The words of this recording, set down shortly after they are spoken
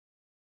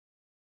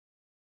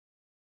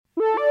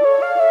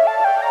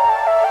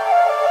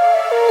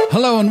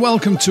Hello and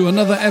welcome to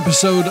another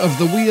episode of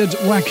the Weird,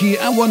 Wacky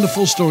and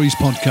Wonderful Stories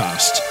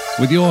podcast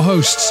with your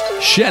hosts,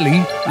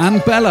 Shelley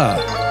and Bella.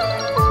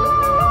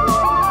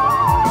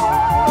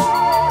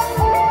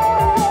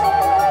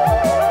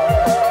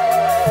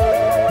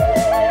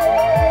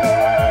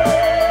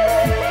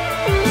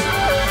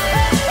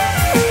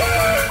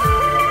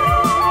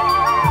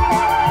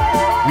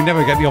 We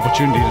never get the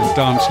opportunity to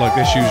dance like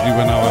this usually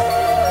when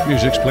our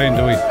music's playing,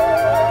 do we?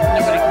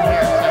 Nobody can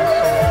hear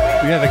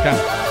us. Yeah, they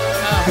can.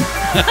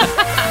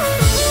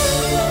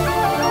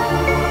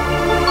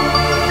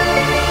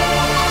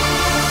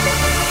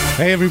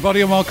 Hey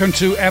everybody and welcome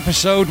to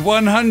episode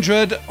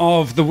 100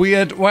 of the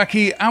Weird,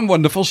 Wacky and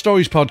Wonderful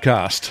Stories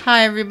podcast.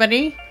 Hi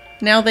everybody.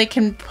 Now they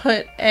can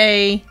put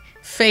a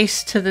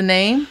face to the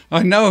name.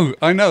 I know,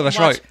 that's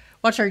right.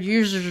 Watch, our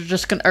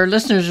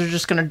listeners are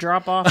just gonna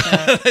drop off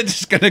now. They're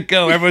just gonna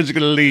go, everyone's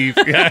gonna leave.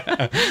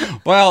 Yeah.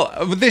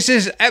 Well, this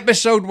is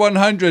episode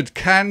 100.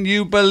 Can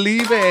you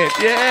believe it?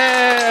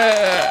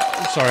 Yeah.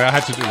 Sorry, I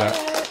had to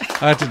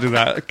do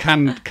that.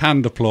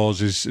 Canned applause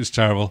is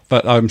terrible,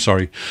 but I'm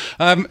sorry.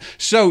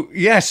 So,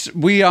 yes,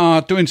 we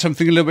are doing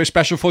something a little bit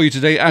special for you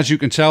today. As you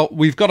can tell,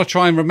 we've got to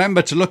try and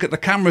remember to look at the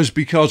cameras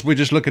because we're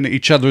just looking at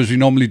each other as we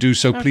normally do.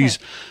 So please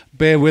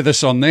bear with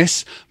us on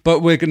this, but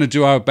we're going to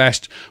do our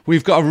best.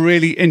 We've got a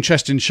really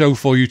interesting show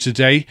for you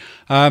today.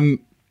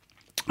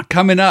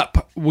 Coming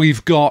up,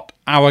 we've got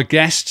our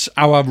guests,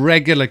 our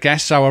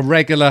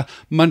regular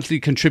monthly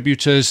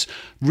contributors,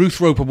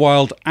 Ruth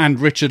Roper-Wilde and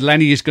Richard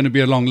Lenny is going to be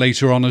along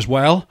later on as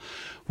well.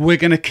 We're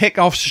going to kick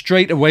off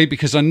straight away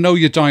because I know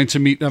you're dying to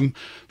meet them.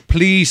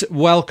 Please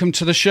welcome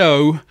to the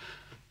show,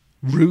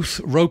 Ruth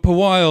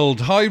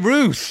Roper-Wilde. Hi,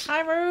 Ruth.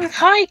 Hi, Ruth.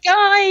 Hi,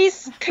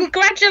 guys.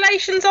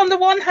 Congratulations on the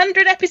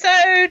 100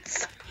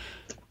 episodes.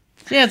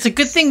 Yeah, it's a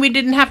good thing we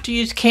didn't have to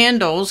use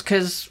candles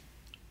because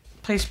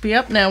place be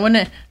up now,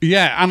 wouldn't it?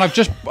 Yeah, and I've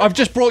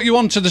just brought you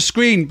onto the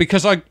screen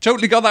because I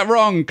totally got that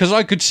wrong because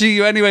I could see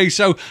you anyway.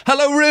 So,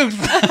 hello, Ruth.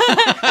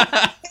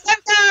 Hello,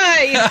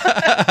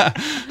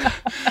 guys.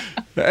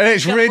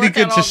 It's really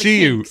good to see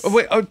you.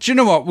 Do you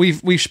know what?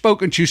 We've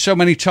spoken to you so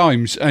many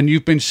times, and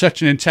you've been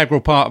such an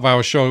integral part of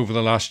our show over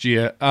the last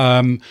year.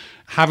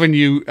 Having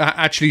you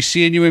actually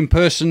seeing you in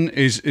person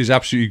is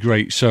absolutely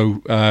great.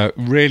 So,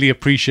 really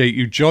appreciate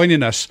you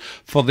joining us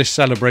for this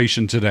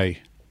celebration today.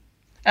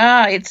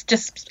 It's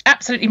just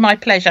absolutely my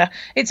pleasure.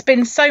 It's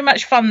been so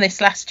much fun this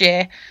last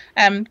year.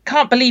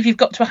 Can't believe you've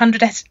got to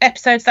 100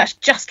 episodes. That's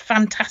just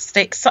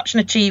fantastic. Such an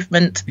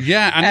achievement.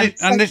 Yeah,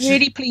 and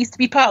really pleased to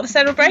be part of the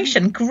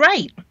celebration.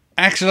 Great.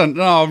 Excellent.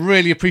 No, I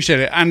really appreciate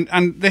it. And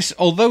this,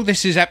 although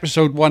this is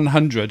episode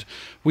 100,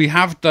 we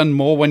have done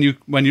more when you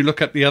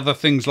look at the other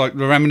things like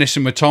the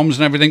Reminiscing with Toms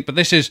and everything. But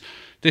this is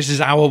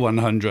our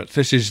 100th.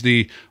 This is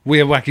the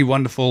Weird, Wacky,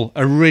 Wonderful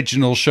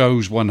original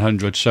show's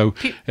 100. So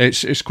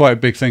it's quite a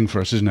big thing for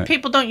us, isn't it?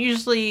 People don't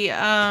usually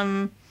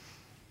act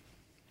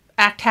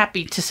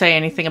happy to say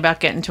anything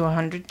about getting to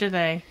 100, do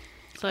they?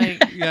 It's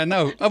like yeah,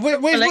 no. Where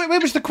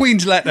was the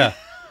Queen's letter?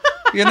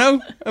 You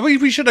know,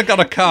 we should have got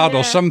a card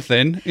or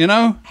something, you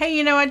know?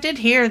 Hey, I did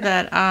hear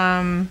that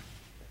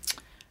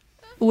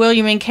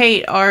William and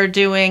Kate are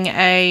doing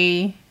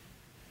a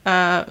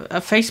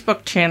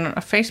Facebook channel.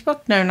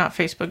 No, not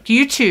Facebook.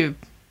 YouTube.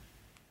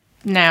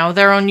 Now.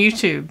 They're on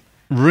YouTube.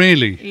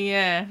 Really?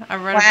 Yeah, I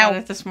read about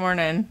it this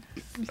morning.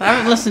 I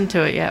haven't listened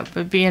to it yet, but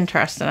it'd be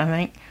interesting, I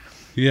think.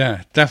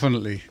 Yeah,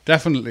 definitely.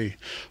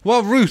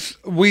 Well, Ruth,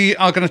 we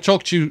are going to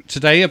talk to you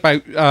today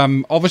about,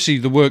 obviously,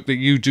 the work that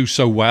you do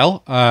so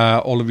well,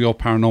 all of your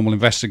paranormal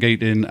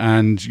investigating,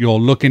 and you're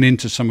looking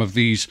into some of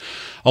these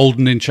old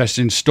and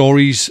interesting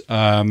stories,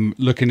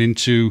 looking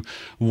into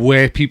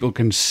where people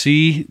can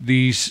see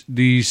these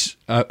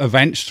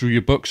events through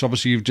your books.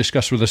 Obviously, you've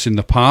discussed with us in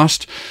the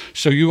past.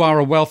 So you are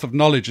a wealth of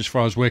knowledge as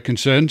far as we're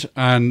concerned,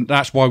 and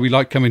that's why we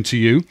like coming to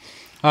you.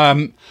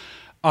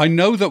 I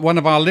know that one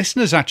of our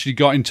listeners actually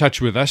got in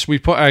touch with us. We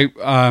put out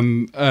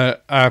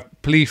a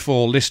plea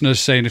for listeners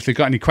saying if they've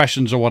got any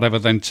questions or whatever,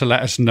 then to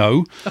let us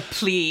know. A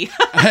plea.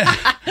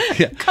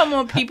 Come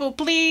on, people,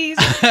 please.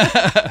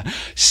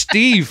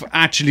 Steve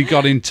actually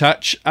got in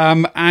touch,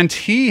 and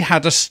he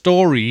had a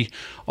story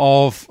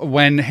of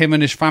when him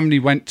and his family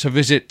went to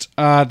visit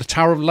the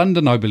Tower of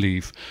London, I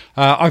believe.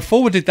 I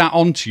forwarded that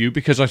on to you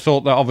because I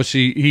thought that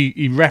obviously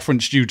he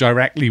referenced you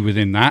directly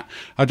within that.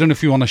 I don't know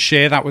if you want to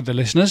share that with the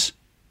listeners.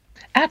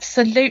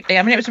 Absolutely.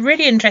 I mean, it was a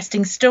really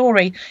interesting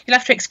story. You'll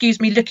have to excuse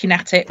me looking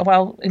at it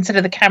instead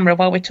of the camera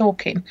while we're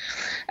talking.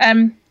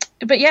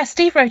 But yeah,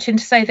 Steve wrote in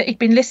to say that he'd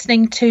been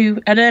listening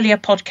to an earlier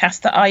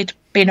podcast that I'd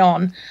been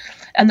on,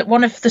 and that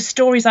one of the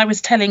stories I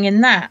was telling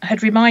in that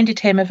had reminded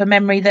him of a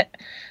memory that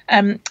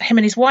him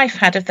and his wife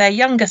had of their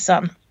younger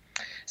son.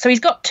 So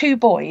he's got two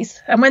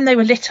boys, and when they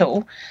were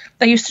little,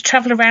 they used to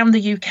travel around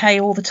the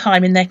UK all the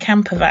time in their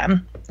camper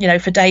van,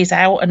 for days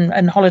out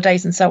and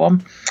holidays and so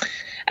on.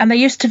 And they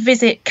used to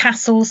visit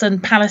castles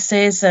and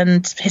palaces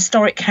and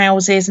historic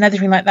houses and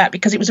everything like that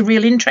because it was a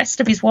real interest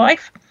of his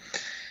wife.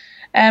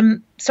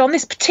 So on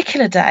this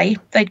particular day,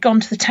 they'd gone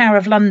to the Tower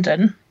of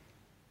London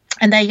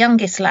And their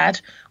youngest lad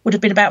would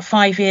have been about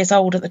 5 years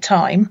old at the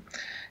time.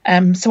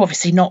 So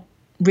obviously not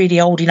really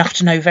old enough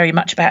to know very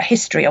much about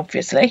history,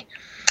 obviously.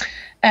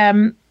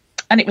 And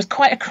it was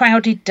quite a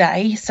crowded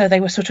day, so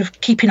they were sort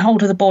of keeping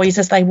hold of the boys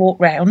as they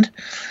walked round.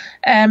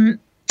 And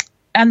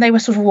they were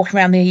sort of walking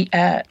around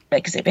the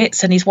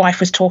exhibits, and his wife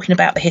was talking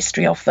about the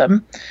history of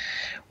them,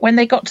 when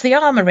they got to the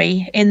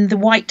armoury in the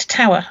White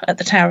Tower at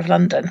the Tower of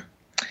London.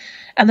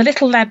 And the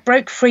little lad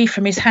broke free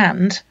from his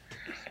hand,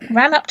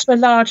 ran up to a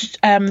large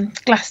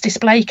glass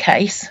display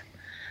case,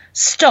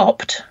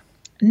 stopped,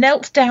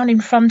 knelt down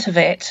in front of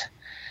it.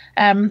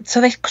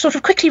 So they sort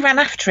of quickly ran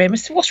after him and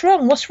said, "What's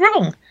wrong? What's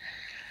wrong?"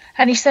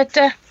 And he said,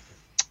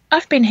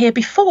 "I've been here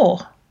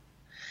before."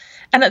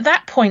 And at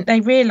that point, they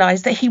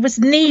realised that he was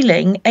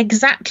kneeling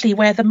exactly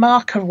where the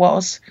marker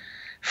was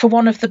for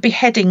one of the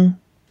beheading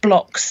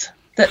blocks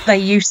that they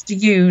used to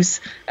use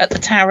at the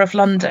Tower of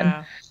London.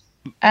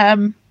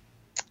 Wow.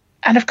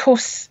 And of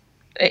course,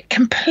 it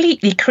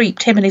completely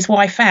creeped him and his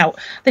wife out.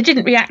 They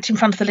didn't react in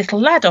front of the little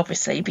lad,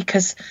 obviously,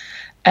 because,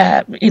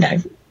 that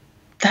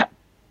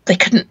they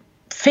couldn't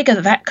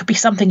figure that could be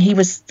something he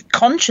was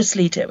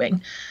consciously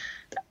doing.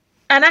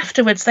 And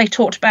afterwards, they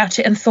talked about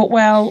it and thought,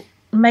 well,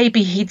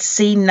 maybe he'd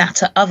seen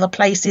that at other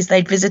places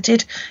they'd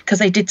visited, because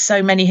they did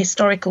so many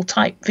historical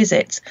type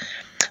visits.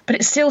 But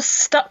it still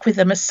stuck with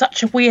them as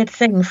such a weird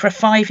thing for a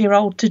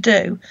 5-year-old to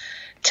do,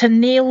 to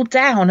kneel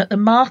down at the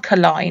marker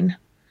line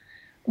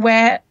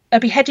where a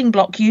beheading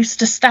block used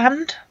to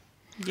stand.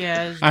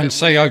 Yeah. And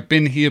say, "I've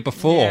been here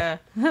before."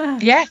 Yeah.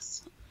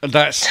 Yes.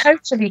 That's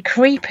totally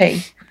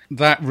creepy.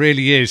 That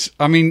really is.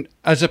 I mean,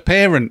 as a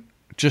parent,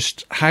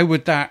 just how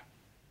would that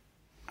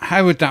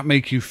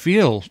make you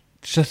feel?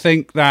 To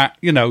think that,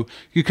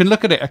 you can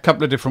look at it a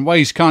couple of different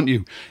ways, can't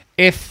you?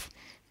 If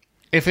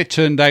it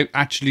turned out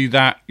actually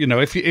that,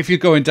 if you're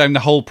going down the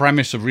whole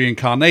premise of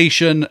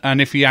reincarnation,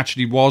 and if he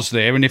actually was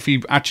there, and if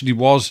he actually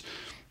was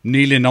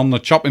kneeling on the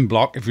chopping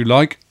block, if you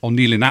like, or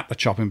kneeling at the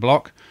chopping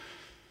block,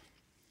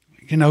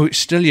 it's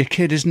still your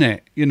kid, isn't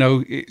it?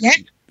 Yeah.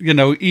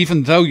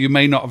 Even though you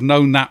may not have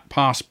known that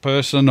past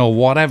person or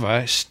whatever,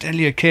 it's still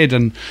your kid.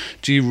 And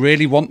do you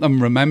really want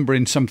them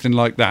remembering something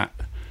like that?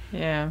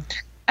 Yeah.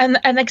 And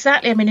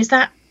exactly, I mean, is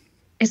that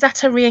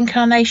a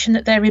reincarnation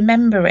that they're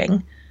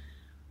remembering?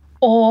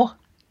 Or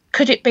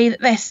could it be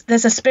that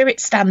there's a spirit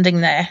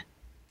standing there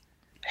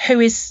who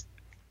is,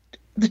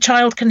 the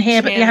child can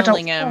hear, but the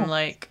adult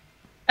can't,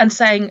 and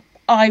saying,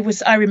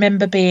 I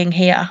remember being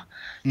here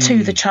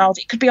to the child.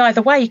 It could be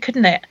either way,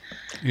 couldn't it?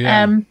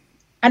 Yeah.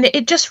 And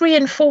it just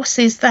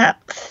reinforces that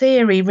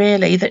theory,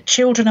 really, that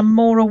children are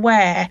more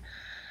aware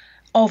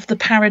of the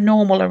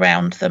paranormal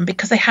around them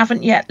because they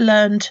haven't yet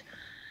learned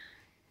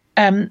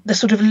the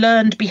sort of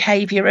learned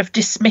behaviour of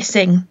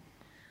dismissing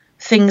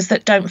things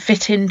that don't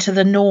fit into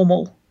the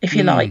normal, if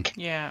you like.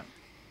 Yeah.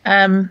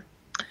 And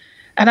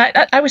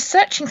I was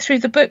searching through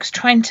the books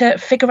trying to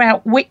figure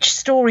out which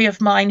story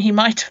of mine he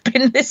might have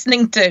been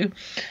listening to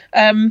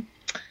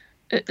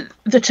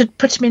that had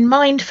put him in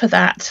mind for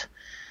that.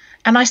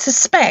 And I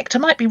suspect, I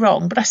might be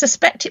wrong, but I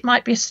suspect it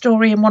might be a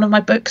story in one of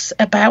my books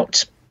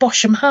about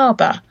Bosham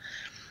Harbour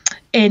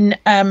in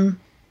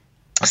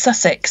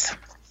Sussex.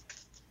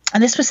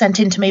 And this was sent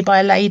in to me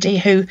by a lady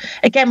who,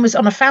 again, was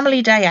on a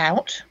family day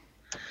out.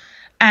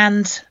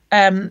 And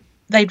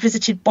they'd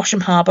visited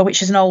Bosham Harbour,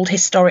 which is an old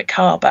historic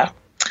harbour,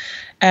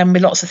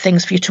 with lots of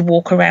things for you to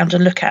walk around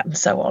and look at and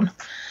so on.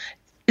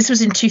 This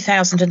was in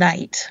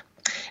 2008.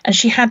 And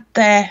she had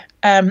their,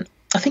 I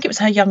think it was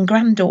her young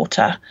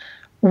granddaughter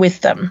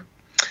with them.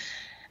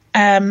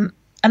 And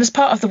as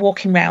part of the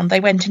walking round, they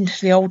went into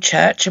the old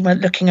church and were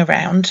looking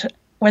around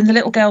when the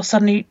little girl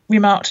suddenly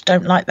remarked,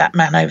 "Don't like that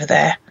man over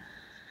there."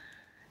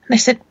 And they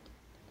said,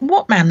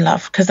 "What man,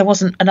 love?" Because there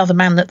wasn't another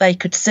man that they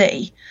could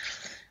see.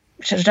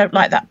 She said, "I don't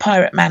like that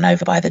pirate man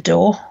over by the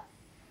door."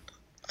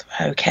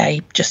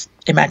 Okay, just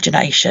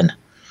imagination.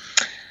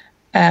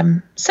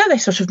 So they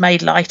sort of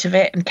made light of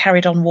it and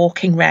carried on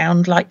walking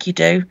round like you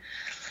do.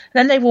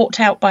 Then they walked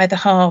out by the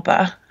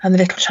harbour and the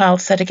little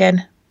child said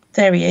again,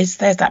 "There he is,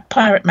 there's that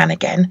pirate man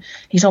again.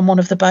 He's on one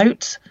of the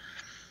boats."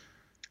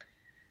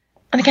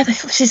 And again, they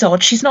thought, this is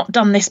odd. She's not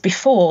done this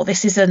before.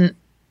 This isn't,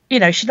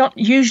 she's not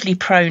usually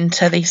prone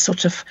to these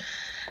sort of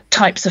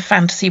types of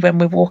fantasy when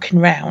we're walking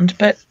round,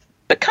 but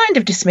kind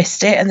of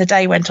dismissed it, and the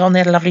day went on. They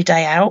had a lovely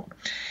day out.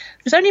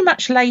 It was only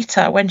much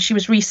later when she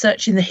was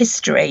researching the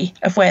history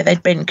of where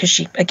they'd been, because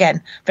she,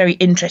 again, very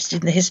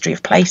interested in the history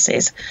of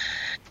places,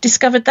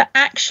 discovered that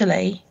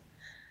actually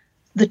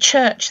the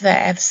church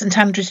there, the St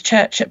Andrew's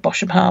Church at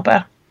Bosham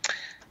Harbour,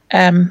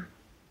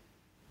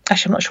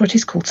 actually I'm not sure it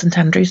is called St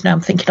Andrews now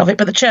I'm thinking of it,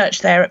 but the church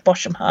there at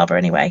Bosham Harbour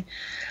anyway,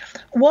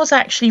 was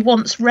actually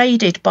once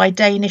raided by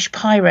Danish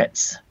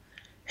pirates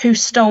who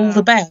stole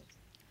the bell.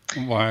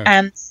 Wow.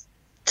 And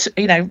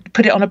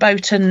put it on a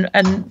boat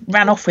and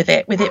ran off with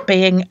it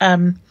being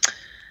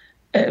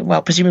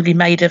presumably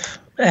made of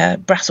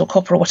brass or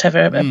copper or whatever,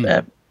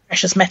 a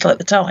precious metal at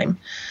the time.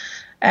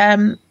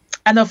 And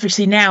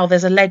obviously now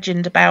there's a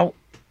legend about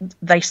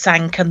they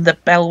sank and the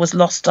bell was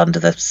lost under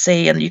the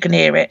sea and you can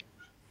hear it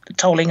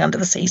tolling under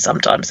the sea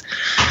sometimes.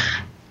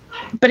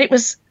 But it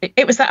was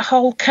that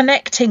whole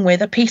connecting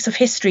with a piece of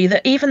history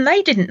that even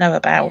they didn't know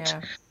about.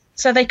 Yeah.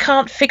 So they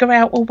can't figure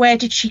out, well, where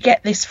did she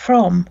get this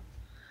from?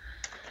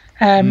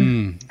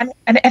 And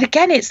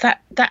again, it's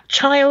that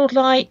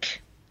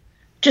childlike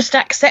just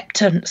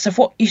acceptance of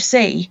what you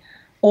see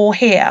or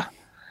hear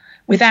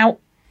without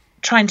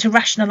trying to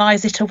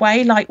rationalise it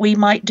away like we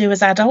might do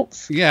as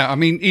adults. Yeah, I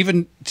mean,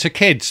 even to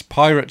kids,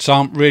 pirates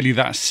aren't really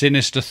that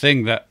sinister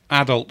thing that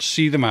adults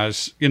see them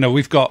as. You know,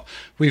 we've got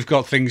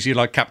things you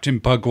like Captain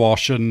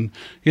Pugwash and,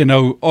 you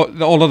know,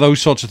 all of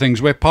those sorts of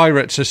things where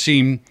pirates are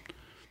seen,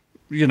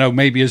 you know,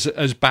 maybe as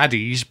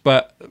baddies,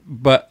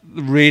 but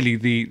really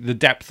the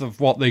depth of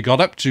what they got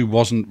up to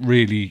wasn't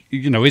really,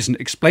 you know, isn't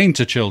explained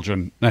to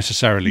children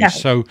necessarily. No.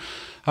 So,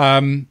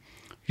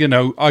 you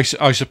know, I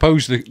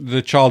suppose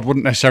the child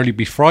wouldn't necessarily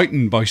be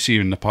frightened by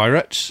seeing the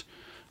pirates,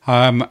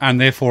 and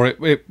therefore,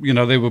 it you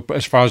know, they were,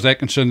 as far as they're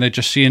concerned, they're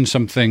just seeing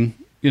something.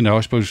 You know,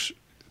 I suppose,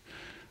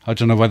 I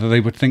don't know whether they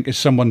would think it's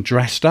someone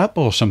dressed up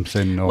or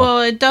something. Or...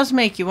 Well, it does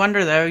make you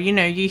wonder, though. You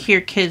know, you hear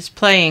kids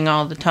playing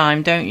all the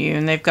time, don't you?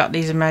 And they've got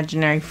these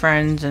imaginary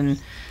friends, and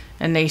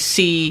they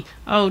see,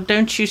 oh,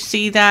 don't you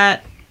see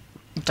that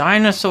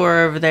dinosaur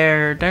over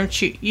there?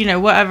 Don't you, you know,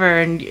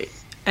 whatever,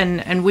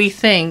 and we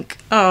think,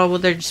 oh, well,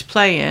 they're just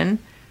playing.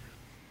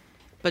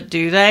 But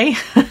do they?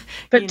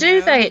 But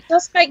do they? It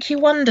does make you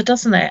wonder,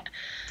 doesn't it?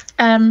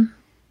 I mean,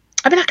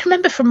 I can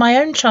remember from my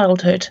own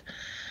childhood,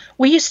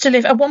 we used to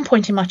live, at one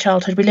point in my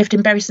childhood, we lived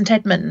in Bury St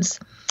Edmunds,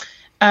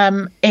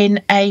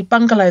 in a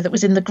bungalow that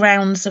was in the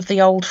grounds of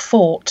the old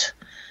fort,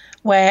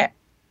 where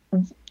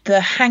the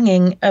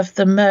hanging of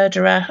the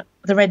murderer,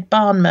 the Red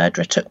Barn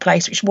murderer, took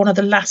place, which was one of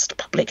the last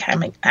public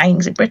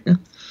hangings in Britain.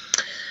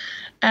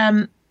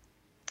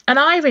 And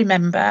I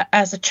remember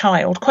as a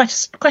child,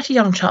 quite a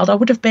young child, I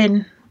would have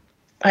been,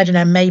 I don't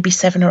know, maybe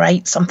 7 or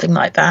 8, something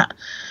like that.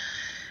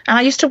 And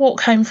I used to walk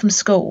home from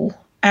school,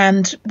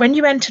 and when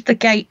you entered the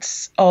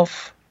gates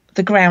of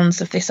the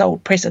grounds of this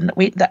old prison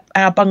that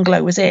our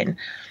bungalow was in,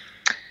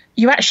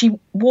 you actually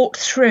walked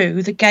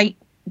through the gate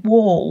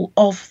wall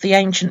of the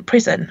ancient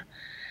prison,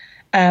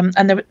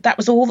 and that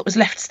was all that was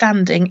left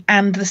standing,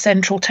 and the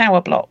central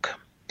tower block.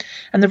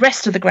 And the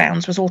rest of the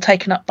grounds was all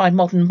taken up by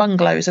modern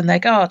bungalows and their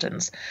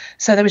gardens.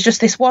 So there was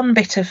just this one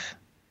bit of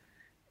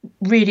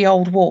really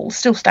old wall,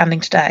 still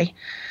standing today,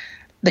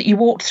 that you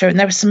walked through, and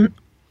there were some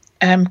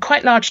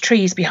quite large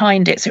trees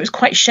behind it, so it was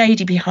quite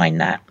shady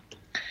behind that.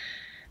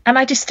 And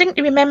I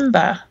distinctly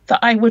remember that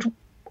I would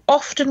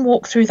often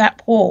walk through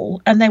that wall,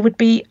 and there would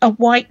be a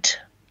white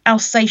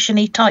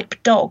Alsatian-y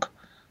type dog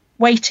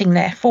waiting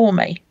there for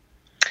me.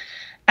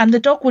 And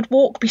the dog would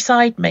walk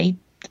beside me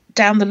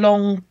down the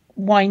long,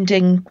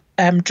 winding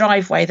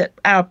driveway that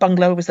our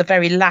bungalow was the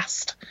very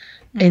last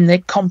in the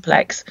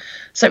complex.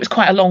 So it was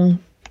quite a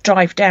long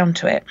drive down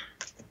to it.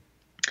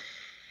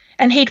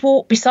 And he'd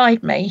walk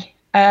beside me,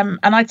 and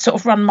I'd sort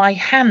of run my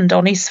hand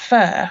on his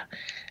fur.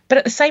 But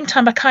at the same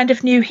time, I kind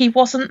of knew he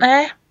wasn't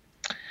there.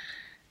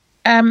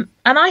 And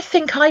I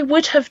think I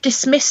would have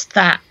dismissed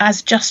that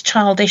as just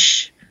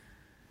childish,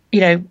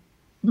 you know,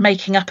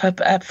 making up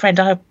a friend.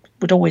 I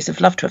would always have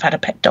loved to have had a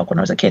pet dog when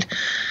I was a kid,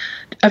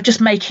 of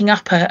just making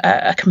up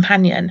a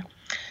companion.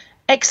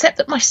 Except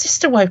that my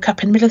sister woke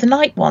up in the middle of the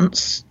night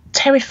once,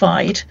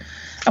 terrified,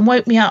 and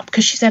woke me up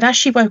because she said as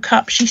she woke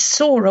up, she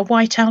saw a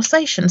white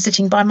Alsatian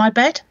sitting by my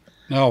bed.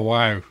 Oh,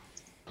 wow.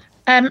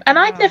 And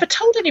I'd never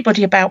told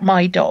anybody about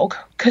my dog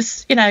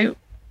because, you know,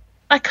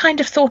 I kind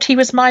of thought he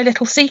was my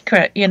little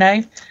secret, you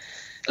know,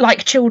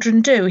 like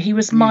children do. He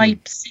was my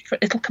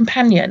secret little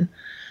companion.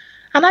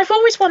 And I've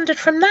always wondered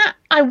from that,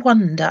 I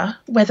wonder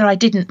whether I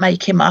didn't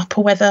make him up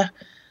or whether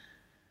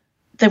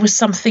there was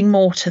something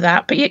more to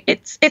that. But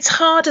it's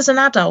hard as an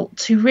adult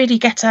to really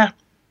get a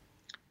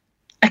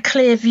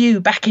clear view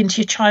back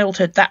into your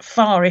childhood that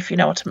far, if you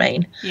know what I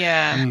mean.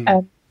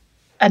 Yeah.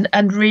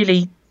 And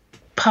really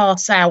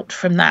pass out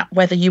from that,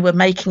 whether you were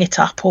making it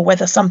up or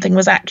whether something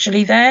was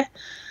actually there.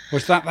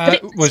 Was that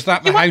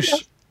the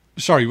house?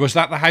 Sorry, was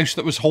that the house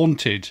that was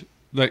haunted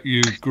that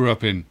you grew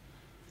up in?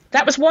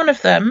 That was one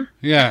of them.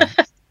 Yeah.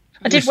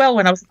 I did well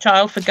when I was a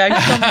child for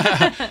ghosts.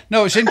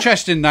 No, it's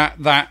interesting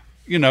that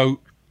you know,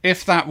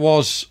 if that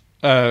was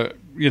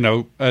you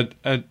know,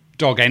 a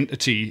dog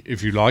entity,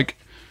 if you like,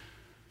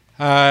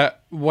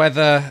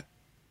 whether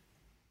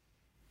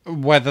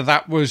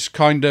that was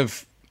kind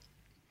of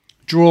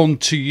drawn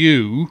to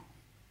you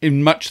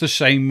in much the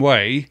same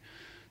way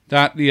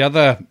that the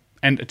other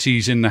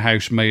entities in the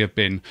house may have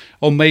been,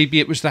 or maybe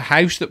it was the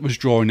house that was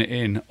drawing it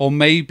in, or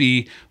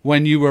maybe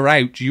when you were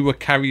out you were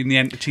carrying the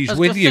entities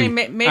with you,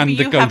 and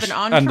the ghost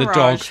and the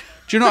dog.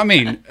 Do you know what I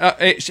mean?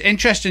 It's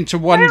interesting to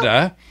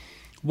wonder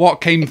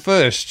what came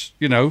first,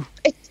 you know.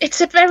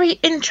 It's a very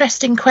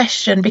interesting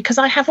question because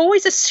I have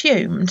always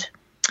assumed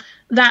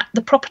that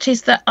the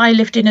properties that I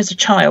lived in as a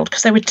child,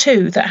 because there were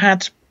 2 that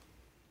had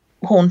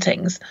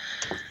hauntings,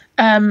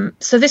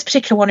 so this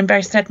particular one in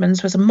Bury St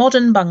Edmunds was a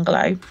modern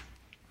bungalow,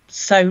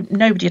 so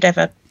nobody had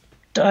ever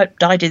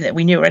died in it that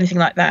we knew or anything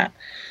like that,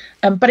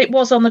 but it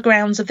was on the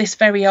grounds of this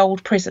very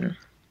old prison.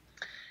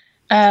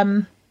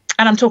 and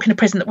I'm talking a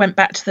prison that went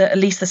back to at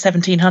least the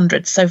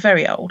 1700s, so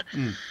very old.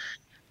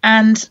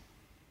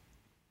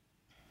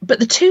 But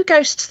the two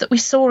ghosts that we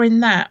saw in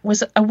that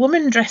was a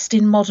woman dressed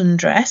in modern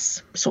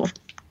dress, sort of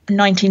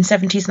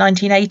 1970s,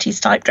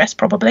 1980s type dress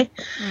probably,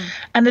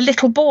 and a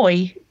little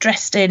boy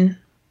dressed in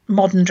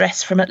modern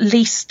dress from at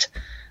least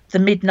the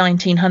mid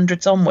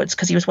 1900s onwards,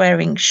 because he was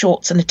wearing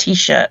shorts and a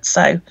t-shirt.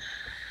 So,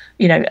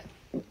 you know,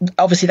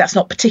 obviously that's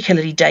not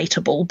particularly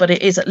dateable, but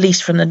it is at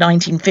least from the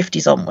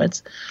 1950s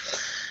onwards.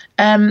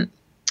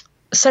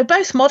 So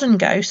both modern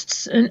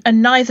ghosts,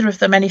 and neither of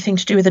them anything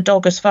to do with a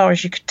dog as far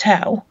as you could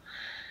tell.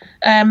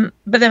 But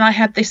then I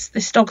had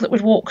this dog that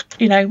would walk,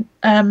 you know,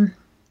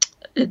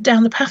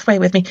 down the pathway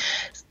with me.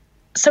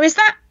 So is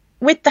that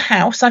with the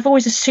house? I've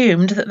always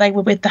assumed that they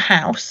were with the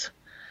house.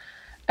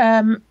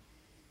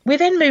 We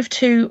then moved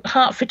to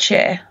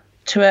Hertfordshire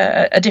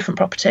to a different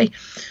property,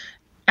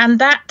 and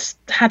that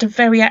had a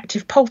very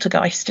active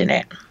poltergeist in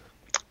it.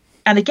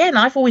 And again,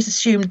 I've always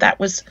assumed that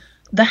was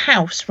the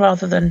house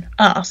rather than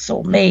us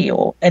or me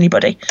or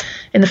anybody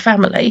in the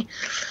family.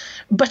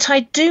 But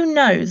I do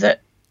know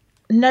that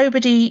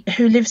nobody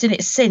who lives in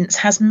it since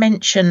has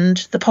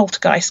mentioned the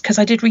poltergeist, because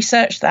I did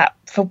research that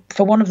for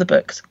one of the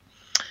books.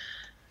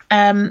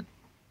 To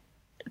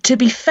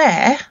be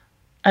fair,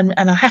 and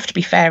I have to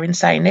be fair in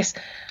saying this,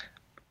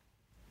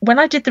 when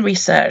I did the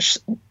research,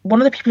 one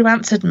of the people who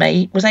answered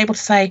me was able to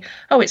say,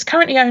 oh, it's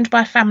currently owned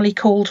by a family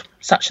called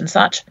such and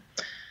such.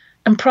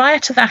 And prior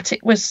to that,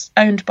 it was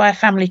owned by a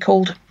family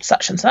called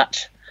such and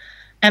such.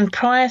 And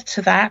prior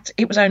to that,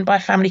 it was owned by a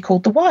family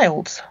called the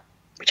Wilds,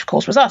 which of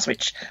course was us,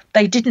 which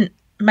they didn't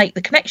make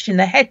the connection in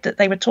their head that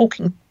they were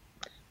talking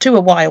to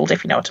a wild,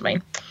 if you know what I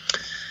mean.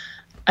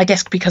 I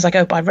guess because I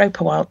go by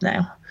Roper Wild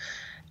now.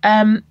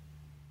 And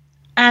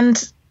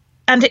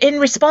in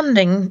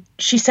responding,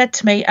 she said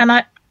to me,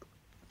 and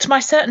to my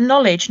certain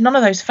knowledge, none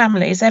of those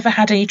families ever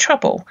had any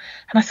trouble.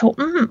 And I thought,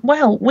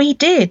 well, we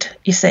did,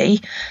 you see.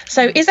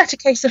 So is that a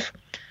case of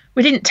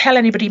we didn't tell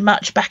anybody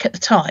much back at the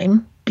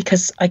time,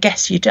 because I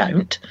guess you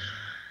don't.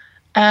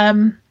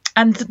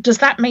 And does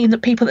that mean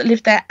that people that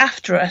lived there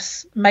after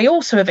us may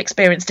also have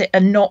experienced it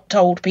and not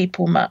told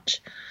people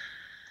much?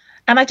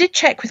 And I did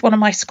check with one of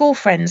my school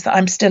friends that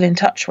I'm still in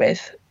touch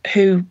with,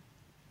 who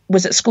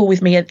was at school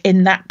with me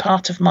in that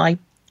part of my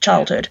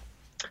childhood.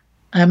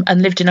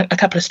 And lived in a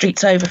couple of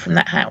streets over from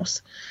that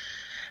house.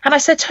 And I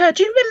said to her,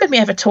 do you remember me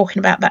ever talking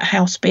about that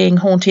house being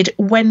haunted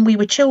when we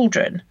were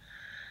children?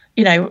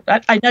 You know,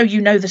 I know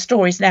you know the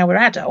stories now we're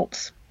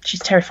adults. She's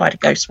terrified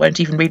of ghosts, won't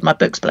even read my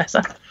books, bless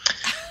her.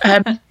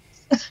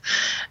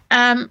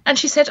 And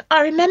she said,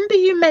 I remember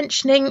you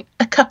mentioning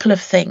a couple of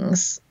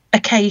things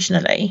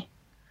occasionally.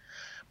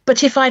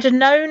 But if I'd have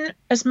known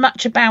as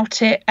much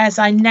about it as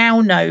I now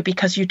know,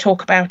 because you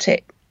talk about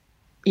it,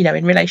 you know,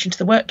 in relation to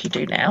the work you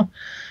do now,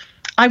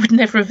 I would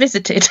never have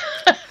visited.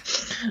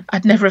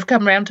 I'd never have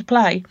come round to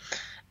play.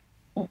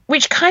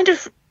 Which kind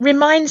of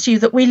reminds you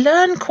that we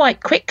learn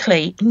quite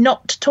quickly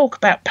not to talk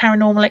about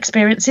paranormal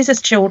experiences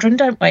as children,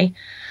 don't we?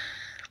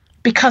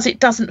 Because it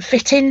doesn't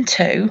fit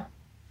into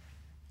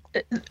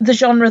the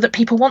genre that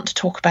people want to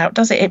talk about,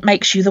 does it? It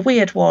makes you the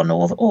weird one,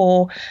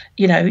 or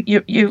you know,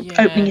 you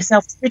opening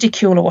yourself to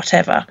ridicule or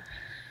whatever.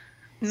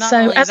 Not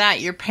only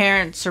that, your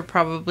parents are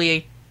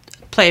probably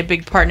play a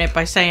big part in it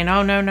by saying,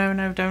 "Oh no,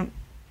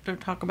 don't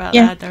talk about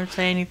that. Don't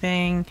say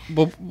anything."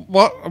 Well,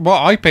 what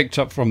I picked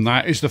up from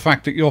that is the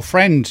fact that your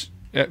friend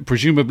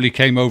presumably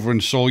came over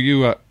and saw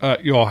you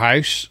at your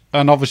house,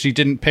 and obviously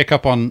didn't pick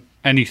up on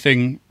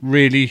anything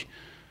really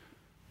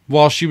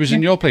while she was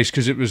in your place,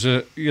 because it was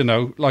you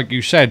know, like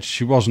you said,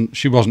 she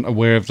wasn't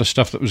aware of the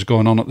stuff that was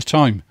going on at the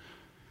time.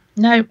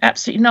 No,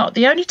 absolutely not.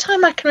 The only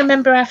time I can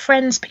remember our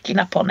friends picking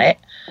up on it,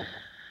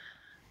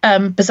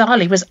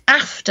 bizarrely, was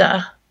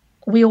after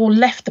we all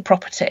left the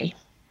property.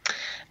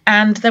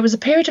 And there was a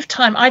period of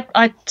time,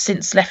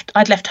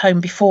 I'd left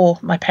home before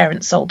my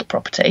parents sold the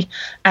property,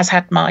 as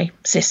had my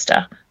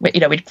sister.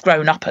 You know, we'd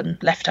grown up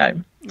and left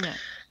home.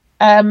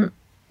 Yeah.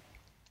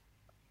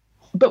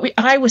 But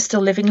I was still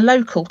living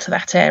local to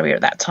that area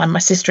at that time. My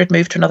sister had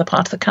moved to another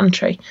part of the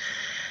country.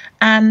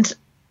 And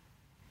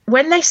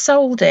when they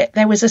sold it,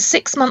 there was a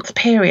 6-month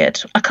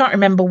period. I can't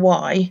remember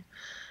why,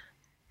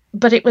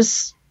 but it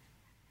was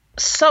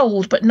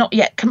sold but not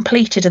yet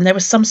completed, and there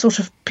was some sort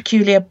of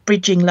peculiar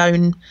bridging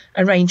loan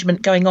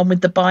arrangement going on with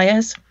the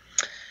buyers,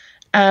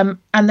 and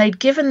they'd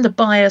given the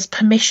buyers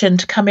permission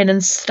to come in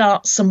and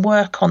start some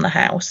work on the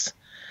house,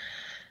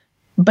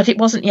 but it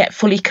wasn't yet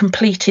fully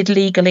completed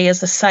legally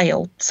as a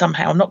sale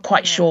somehow. I'm not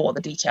quite sure what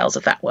the details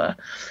of that were,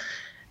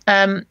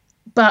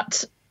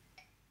 but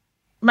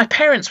my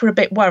parents were a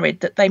bit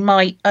worried that they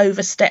might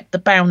overstep the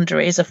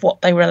boundaries of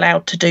what they were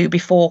allowed to do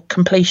before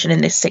completion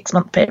in this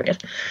 6-month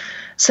period.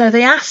 So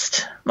they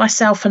asked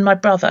myself and my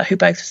brother, who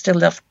both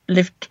still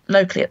lived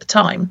locally at the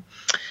time,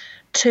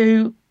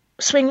 to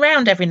swing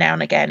round every now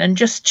and again and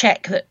just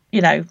check that,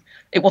 you know,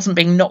 it wasn't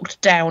being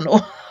knocked down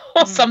or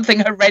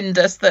something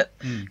horrendous that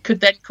could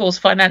then cause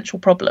financial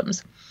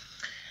problems.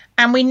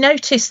 And we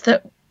noticed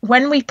that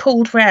when we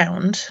pulled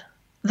round,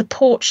 the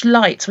porch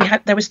lights,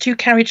 there was 2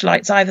 carriage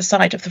lights either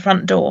side of the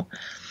front door,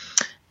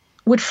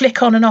 would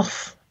flick on and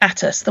off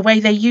at us the way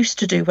they used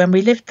to do when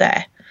we lived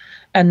there,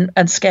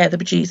 and scare the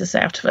bejesus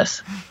out of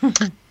us.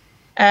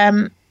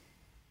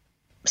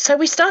 So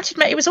we started.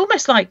 It was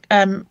almost like,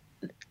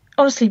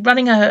 honestly,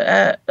 running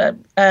a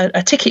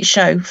ticket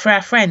show for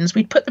our friends.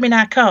 We'd put them in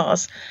our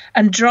cars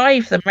and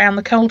drive them around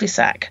the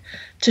cul-de-sac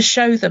to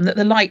show them that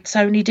the lights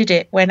only did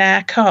it when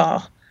our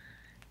car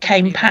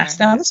came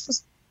past. Now, this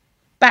was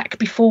back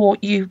before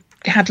you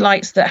had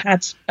lights that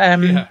had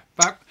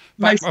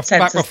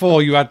back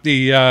before you had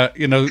the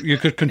you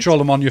could control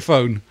them on your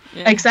phone.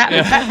 Yeah.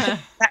 Exactly, that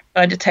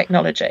kind of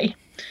technology.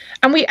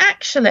 And we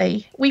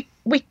actually we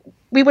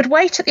would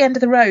wait at the end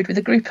of the road with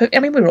a group of,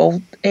 we were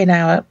all in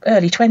our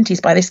early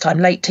 20s by this time,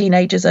 late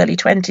teenagers, early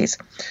 20s.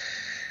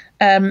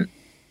 And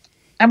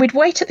we'd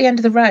wait at the end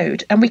of the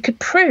road, and we could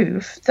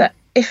prove that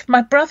if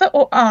my brother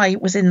or I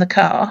was in the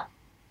car,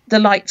 the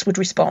lights would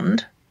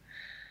respond.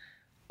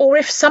 Or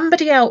if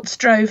somebody else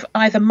drove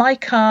either my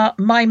car,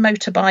 my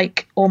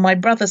motorbike, or my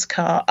brother's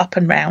car up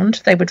and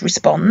round, they would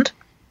respond.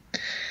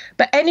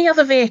 But any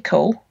other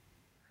vehicle,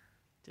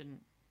 didn't.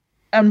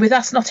 And with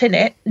us not in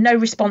it, no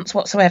response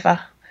whatsoever.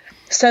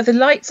 So the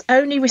lights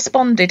only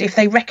responded if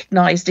they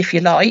recognised, if you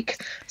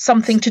like,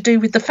 something to do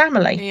with the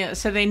family. Yeah,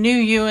 so they knew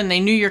you and they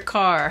knew your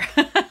car.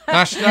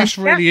 That's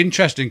really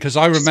interesting, because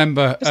I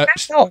remember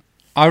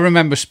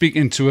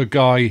speaking to a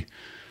guy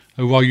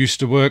who I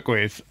used to work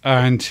with,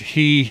 and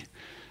he,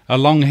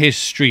 along his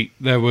street,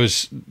 there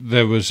was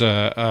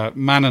a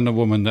man and a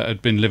woman that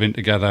had been living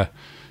together,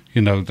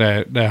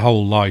 their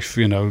whole life,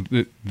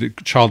 the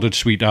childhood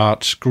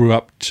sweethearts, grew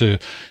up to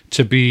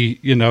be,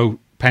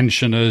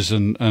 pensioners,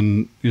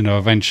 and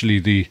eventually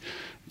the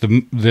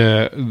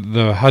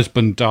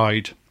husband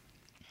died,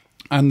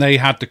 and they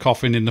had the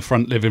coffin in the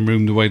front living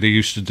room the way they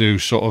used to do,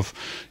 sort of,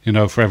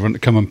 for everyone to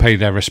come and pay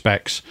their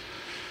respects.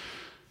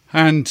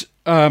 And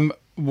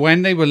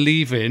when they were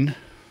leaving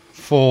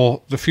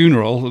for the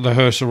funeral, the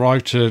hearse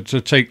arrived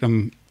to take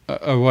them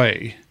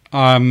away.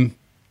 As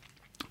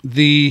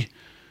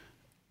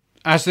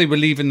they were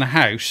leaving the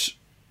house,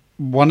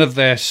 one of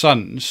their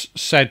sons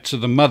said to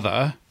the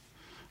mother,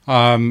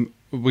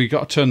 we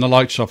got to turn the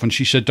lights off, and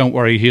she said, don't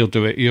worry, he'll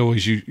do it. He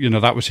always,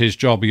 that was his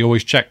job. He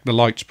always checked the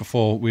lights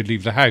before we'd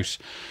leave the house.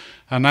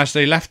 And as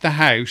they left the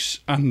house,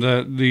 and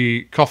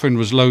the coffin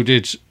was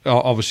loaded,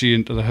 obviously,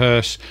 into the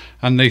hearse,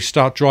 and they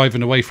start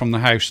driving away from the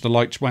house, the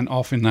lights went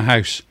off in the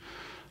house.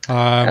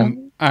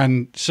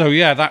 And so,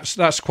 yeah,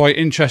 that's quite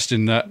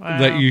interesting that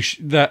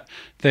that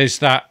there's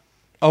that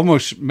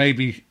almost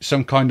maybe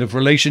some kind of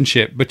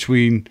relationship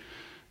between,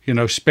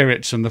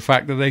 spirits and the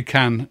fact that they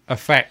can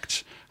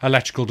affect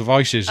electrical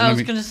devices. I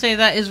was going to say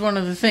that is one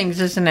of the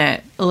things, isn't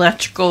it?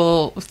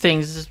 Electrical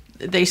things,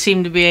 they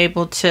seem to be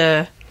able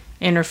to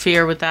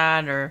interfere with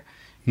that, or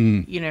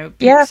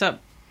up.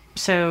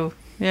 So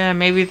yeah,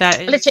 maybe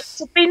that is. Well,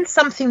 it's been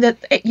something that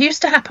it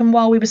used to happen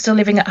while we were still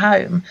living at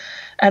home,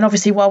 and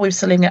obviously while we were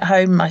still living at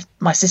home,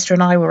 my sister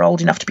and I were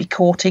old enough to be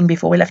courting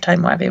before we left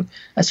home, whatever,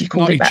 as you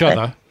called it back then.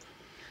 Not each other.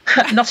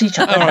 Not each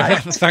other. No.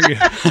 Thank you.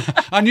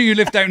 I knew you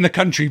lived out in the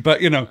country,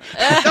 but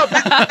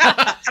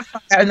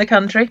out in the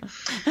country,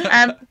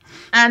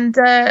 and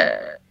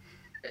the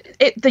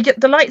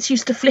lights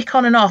used to flick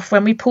on and off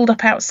when we pulled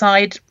up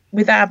outside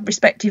with our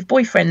respective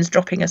boyfriends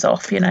dropping us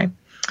off,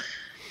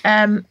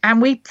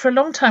 and we, for a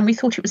long time, we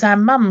thought it was our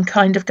mum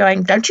kind of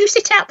going, "Don't you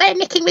sit out there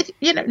necking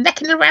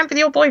around with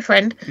your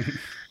boyfriend,"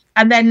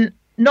 and then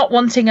not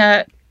wanting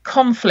a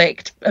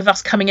conflict of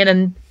us coming in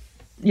and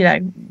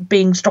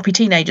being stroppy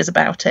teenagers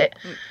about it,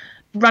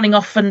 running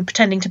off and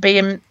pretending to be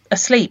him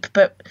asleep.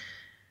 But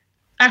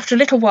after a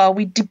little while,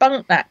 we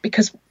debunked that,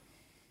 because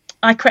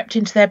I crept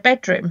into their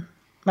bedroom,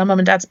 my mum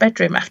and dad's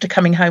bedroom, after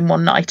coming home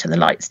one night, and the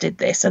lights did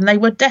this, and they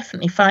were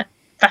definitely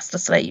fast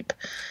asleep.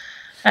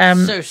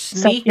 So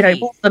sneaky. So,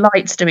 it was the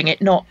lights doing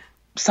it, not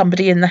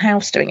somebody in the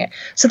house doing it.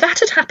 So that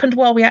had happened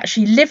while we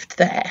actually lived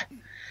there,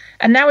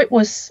 and now it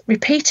was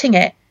repeating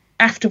it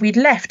after we'd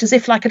left, as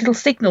if like a little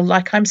signal,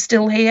 like, I'm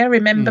still here,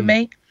 remember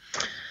me.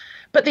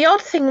 But the odd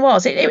thing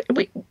was,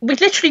 we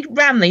literally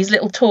ran these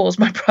little tours,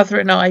 my brother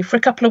and I, for a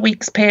couple of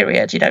weeks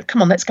period,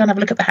 come on, let's go and have a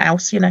look at the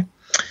house,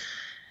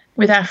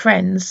 with our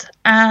friends.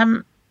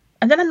 And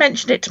then I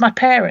mentioned it to my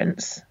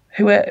parents,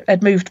 who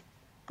had moved,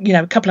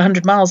 a couple of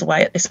 100 miles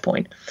away at this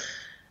point.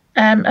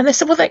 And they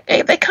said, well,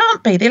 they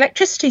can't be. The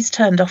electricity's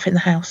turned off in the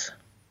house.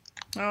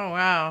 Oh,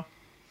 wow.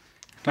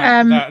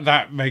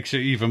 That makes it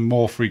even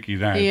more freaky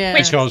then,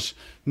 because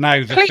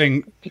now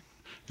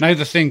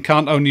the thing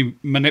can't only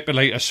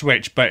manipulate a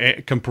switch, but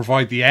it can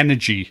provide the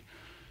energy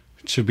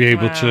to be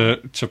able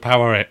to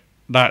power it.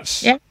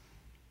 That's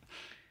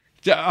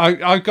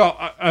I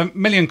got a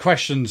million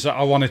questions that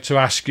I wanted to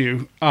ask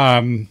you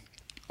about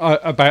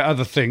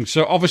other things.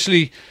 So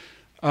obviously,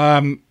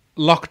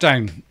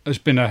 lockdown has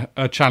been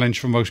a challenge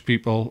for most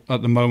people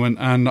at the moment,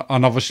 and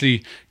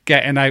obviously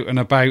getting out and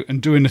about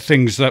and doing the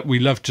things that we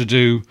love to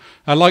do,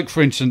 like,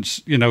 for instance,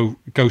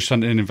 ghost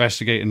hunting,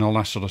 investigating, all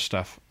that sort of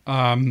stuff,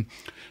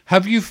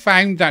 Have you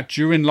found that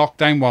during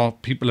lockdown, while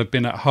people have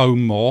been at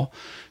home more,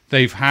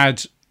 they've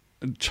had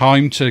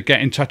time to get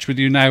in touch with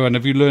you now? And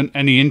have you learned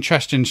any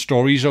interesting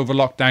stories over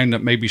lockdown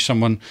that maybe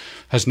someone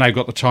has now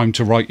got the time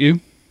to write you?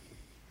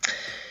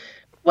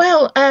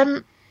 Well,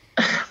 I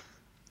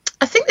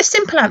think the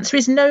simple answer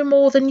is no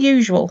more than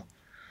usual.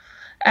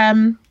 I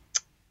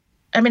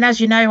mean,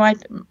 as you know,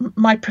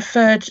 my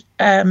preferred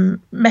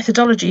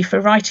methodology for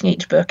writing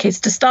each book is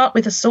to start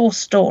with a source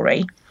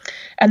story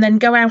and then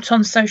go out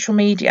on social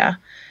media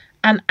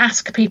and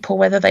ask people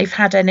whether they've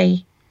had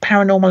any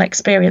paranormal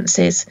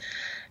experiences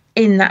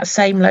in that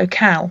same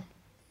locale.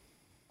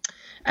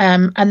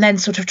 And then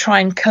sort of try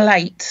and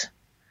collate,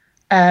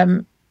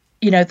 the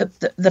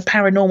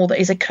paranormal that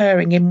is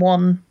occurring in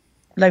one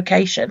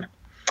location.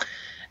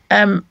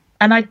 And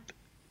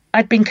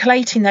I'd been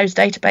collating those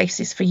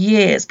databases for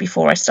years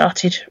before I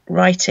started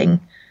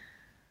writing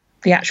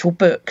the actual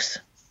books.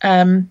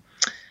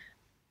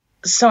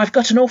 So I've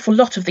got an awful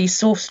lot of these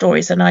source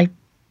stories, and I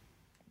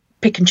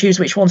pick and choose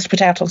which ones to put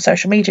out on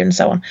social media and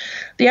so on.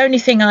 The only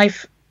thing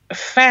I've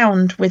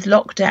found with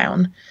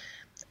lockdown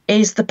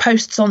is the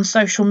posts on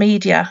social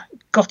media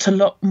got a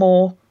lot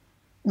more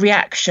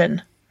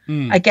reaction.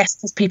 I guess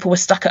because people were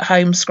stuck at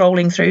home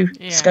scrolling through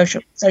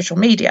social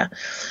media.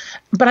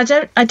 But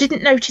I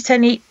didn't notice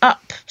any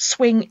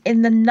upswing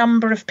in the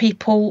number of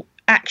people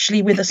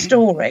actually with a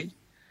story.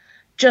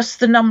 Just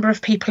the number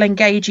of people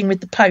engaging with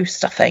the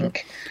post, I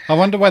think. I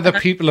wonder whether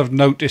people have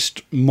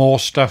noticed more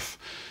stuff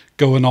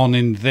going on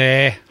in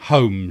their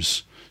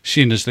homes,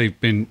 seeing as they've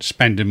been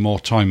spending more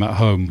time at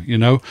home, you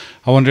know?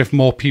 I wonder if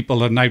more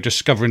people are now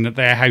discovering that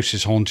their house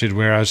is haunted,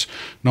 whereas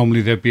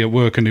normally they'd be at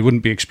work and they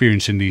wouldn't be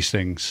experiencing these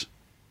things.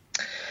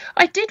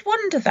 I did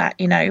wonder that,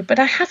 but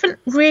I haven't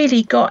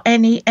really got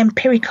any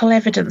empirical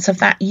evidence of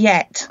that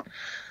yet.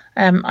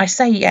 I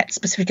say yet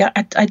specifically.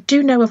 I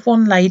do know of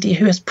one lady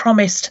who has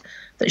promised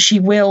that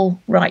she will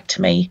write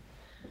to me,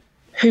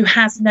 who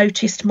has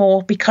noticed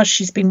more because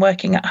she's been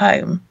working at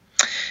home.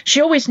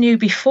 She always knew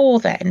before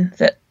then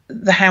that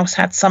the house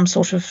had some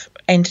sort of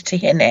entity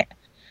in it.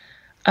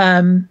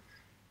 But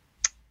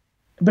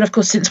of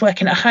course, since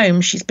working at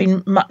home, she's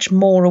been much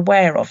more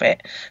aware of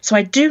it. So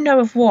I do know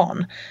of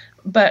one,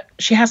 but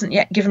she hasn't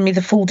yet given me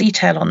the full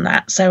detail on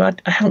that. So I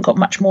haven't got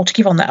much more to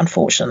give on that,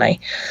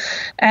 unfortunately.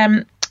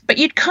 But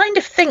you'd kind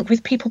of think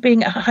with people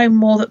being at home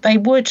more that they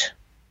would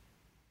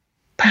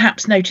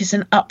perhaps notice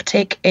an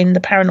uptick in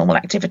the paranormal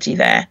activity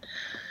there.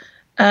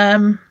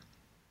 But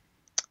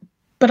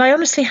I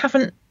honestly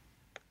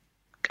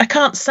I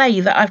can't say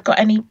that I've got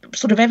any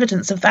sort of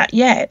evidence of that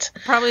yet.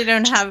 Probably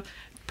don't have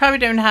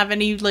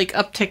any like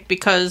uptick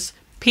because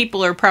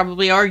people are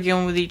probably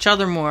arguing with each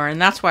other more,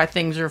 and that's why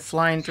things are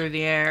flying through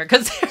the air.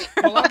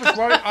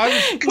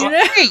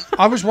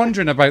 I was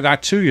wondering about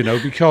that too,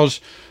 because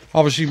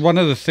obviously one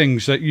of the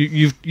things that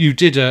you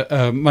did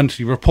a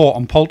monthly report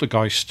on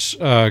poltergeists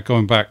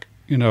going back,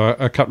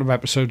 a couple of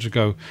episodes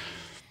ago.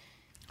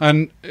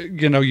 And,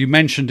 you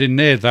mentioned in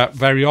there that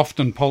very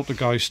often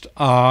poltergeists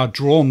are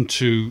drawn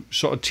to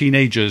sort of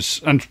teenagers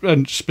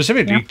and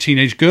specifically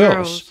teenage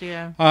girls.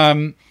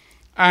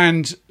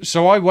 And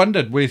so I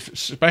wondered,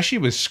 especially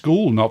with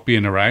school not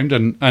being around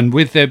and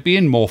with there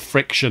being more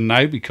friction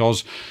now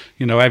because,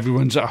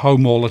 everyone's at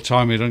home all the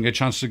time, they don't get a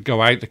chance to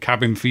go out, the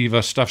cabin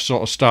fever stuff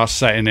sort of starts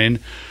setting in,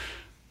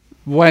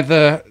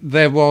 whether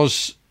there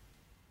was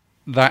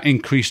that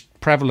increased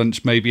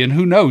prevalence maybe, and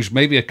who knows,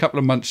 maybe a couple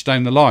of months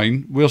down the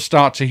line we'll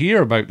start to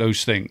hear about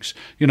those things,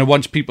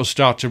 once people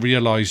start to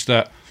realise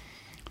that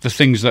the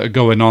things that are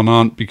going on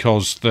aren't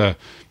because the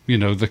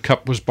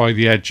cup was by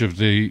the edge of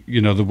the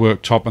the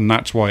worktop and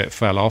that's why it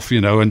fell off,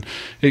 and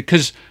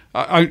because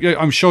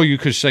I'm sure you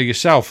could say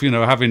yourself,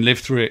 having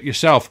lived through it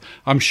yourself,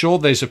 I'm sure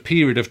there's a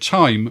period of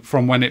time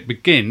from when it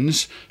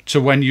begins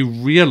to when you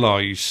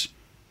realise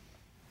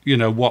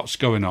what's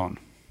going on.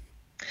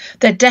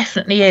 There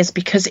definitely is,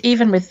 because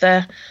even with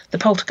the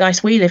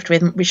poltergeist we lived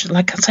with, which,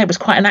 like I say, was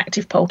quite an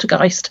active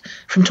poltergeist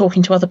from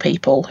talking to other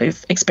people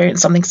who've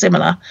experienced something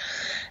similar,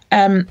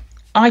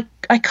 I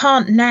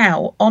can't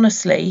now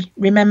honestly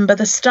remember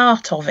the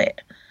start of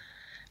it,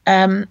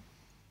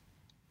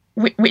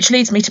 which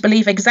leads me to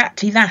believe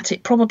exactly that.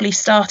 It probably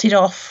started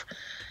off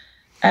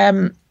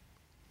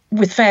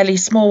with fairly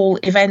small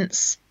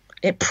events.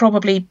 It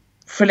probably,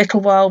 for a little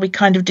while, we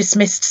kind of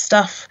dismissed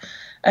stuff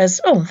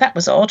as, oh, that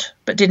was odd,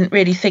 but didn't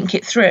really think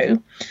it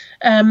through.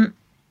 And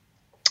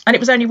it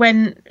was only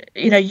when,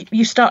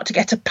 you start to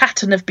get a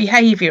pattern of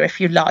behaviour,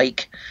 if you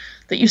like,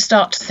 that you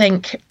start to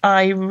think,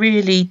 I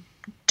really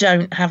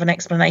don't have an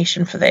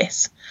explanation for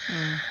this.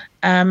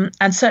 And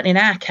certainly in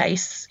our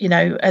case,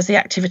 as the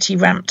activity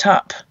ramped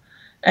up,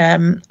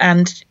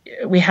 and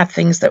we had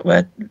things that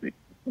were,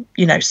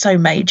 so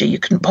major, you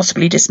couldn't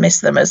possibly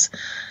dismiss them as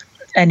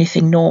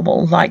anything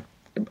normal, like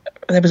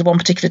there was one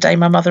particular day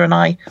my mother and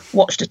I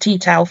watched a tea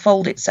towel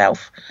fold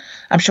itself.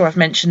 I'm sure I've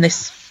mentioned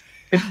this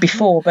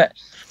before, but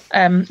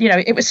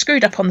it was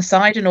screwed up on the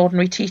side, an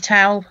ordinary tea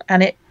towel,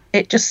 and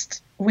it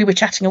just, we were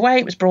chatting away.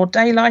 It was broad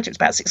daylight. It was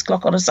about 6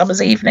 o'clock on a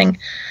summer's evening.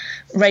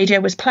 Radio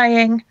was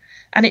playing,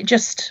 and it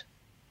just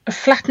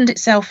flattened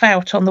itself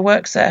out on the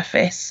work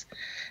surface,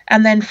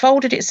 and then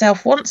folded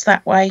itself once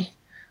that way,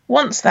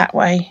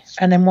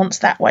 and then once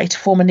that way to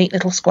form a neat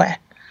little square.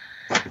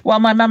 While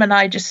my mum and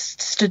I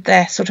just stood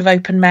there, sort of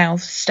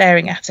open-mouthed,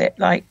 staring at it,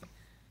 like,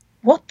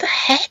 what the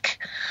heck?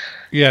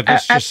 Yeah,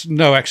 there's just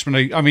no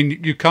explanation. I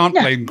mean, you can't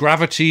blame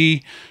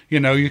gravity.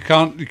 You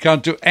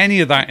can't do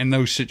any of that in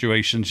those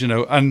situations.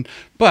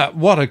 But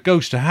what a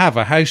ghost to have,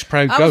 a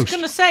house-proud ghost. I was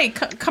going to say,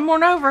 come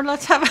on over.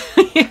 Let's have.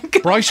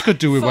 Bryce could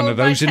do with one of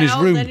those in his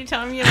room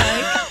anytime you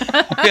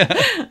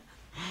like.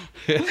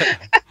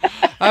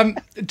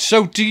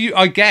 So do you?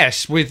 I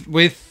guess with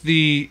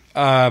the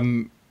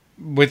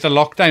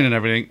lockdown and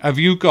everything, have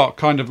you got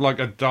kind of like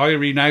a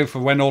diary now for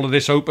when all of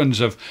this opens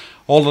of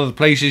all of the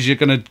places you're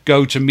going to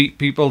go to meet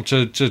people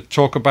to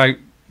talk about,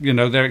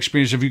 their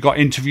experience? Have you got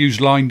interviews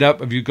lined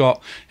up? Have you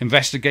got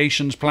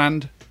investigations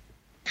planned?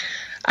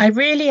 I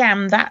really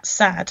am that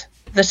sad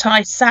that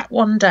I sat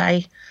one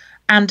day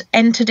and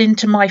entered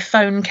into my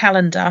phone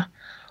calendar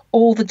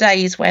all the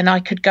days when I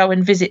could go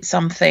and visit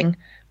something,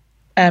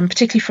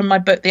 particularly from my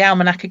book, The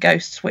Almanac of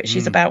Ghosts, which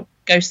is about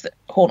ghosts that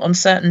haunt on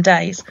certain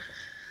days.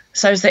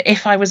 So that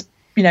if I was,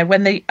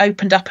 when they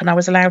opened up and I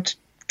was allowed to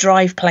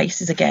drive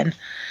places again,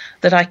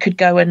 that I could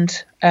go and,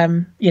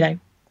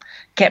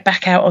 get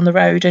back out on the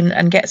road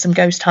and get some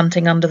ghost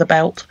hunting under the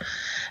belt.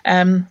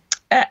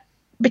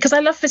 Because I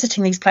love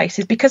visiting these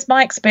places, because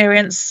my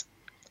experience,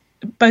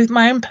 both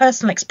my own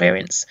personal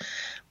experience,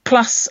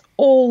 plus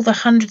all the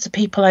hundreds of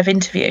people I've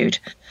interviewed,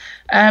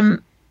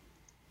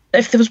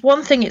 if there was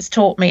one thing it's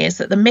taught me, is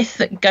that the myth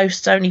that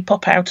ghosts only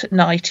pop out at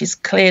night is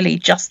clearly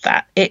just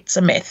that. It's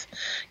a myth.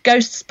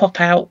 Ghosts pop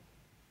out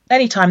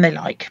anytime they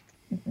like,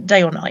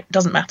 day or night,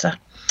 doesn't matter.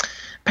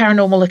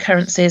 Paranormal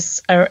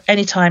occurrences are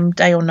anytime,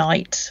 day or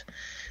night.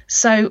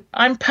 So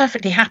I'm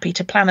perfectly happy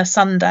to plan a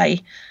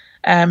Sunday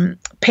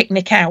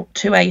picnic out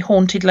to a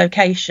haunted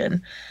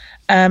location,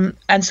 and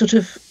sort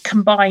of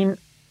combine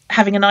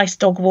having a nice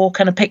dog walk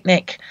and a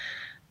picnic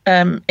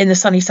in the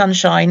sunny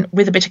sunshine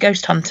with a bit of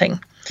ghost hunting.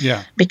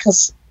 Yeah.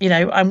 Because,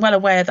 I'm well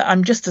aware that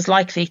I'm just as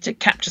likely to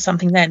capture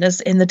something then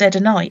as in the dead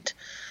of night.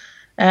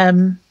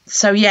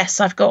 So, yes,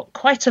 I've got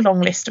quite a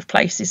long list of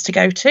places to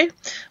go to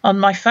on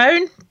my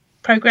phone,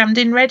 programmed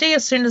in ready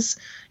as soon as,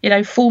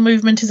 full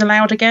movement is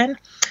allowed again.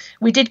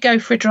 We did go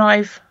for a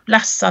drive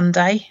last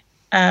Sunday,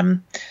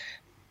 and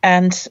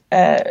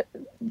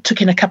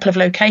took in a couple of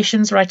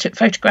locations where I took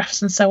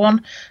photographs and so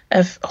on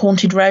of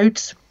haunted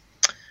roads.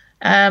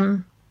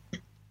 Because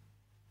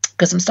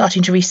I'm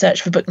starting to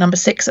research for book number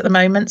 6 at the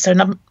moment. So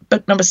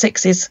book number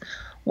 6 is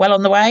well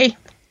on the way.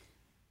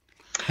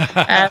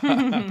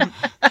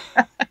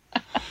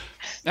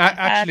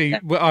 Actually,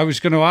 I was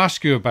going to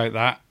ask you about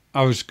that.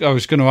 I was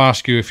going to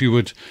ask you if you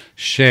would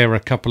share a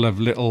couple of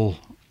little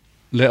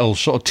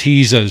sort of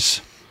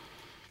teasers.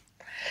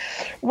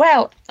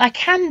 Well, I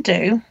can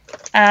do.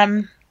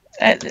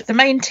 The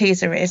main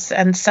teaser is,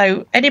 and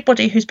so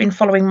anybody who's been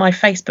following my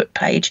Facebook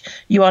page,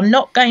 you are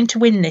not going to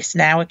win this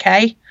now,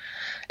 okay?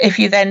 If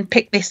you then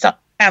pick this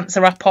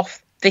answer up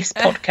off this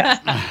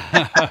podcast.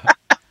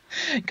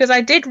 Because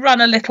I did run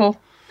a little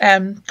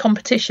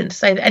competition to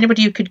say that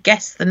anybody who could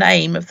guess the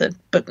name of the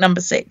book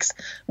number 6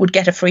 would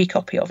get a free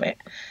copy of it.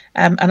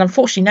 And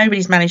unfortunately,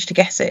 nobody's managed to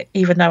guess it,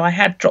 even though I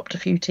had dropped a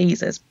few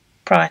teasers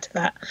prior to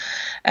that.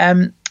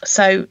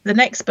 So the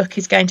next book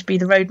is going to be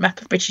The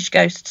Roadmap of British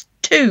Ghosts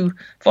 2,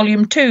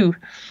 Volume 2.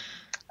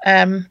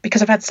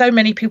 Because I've had so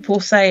many people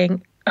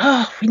saying,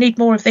 oh, we need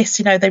more of this.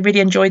 They really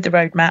enjoyed the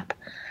roadmap.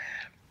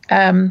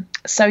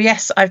 So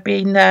yes, I've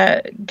been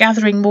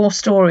gathering more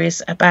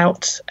stories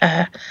about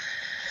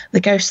the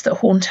ghosts that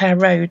haunt our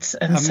roads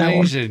and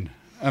amazing,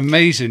 so on.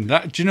 Amazing.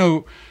 That,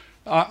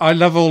 I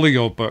love all of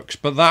your books,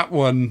 but that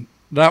one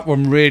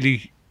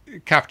really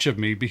captured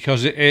me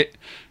because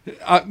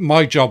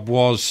my job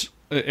was.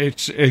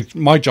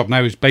 My job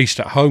now is based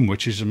at home,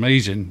 which is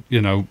amazing.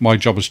 My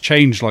job has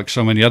changed like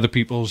so many other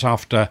people's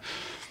after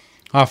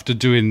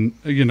doing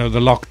the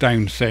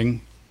lockdown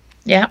thing.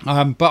 Yeah.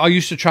 But I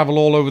used to travel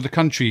all over the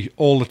country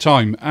all the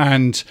time,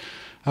 and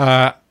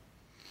I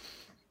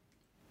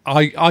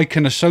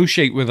can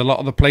associate with a lot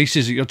of the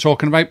places that you're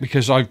talking about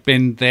because I've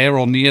been there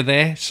or near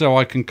there, so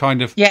I can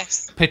kind of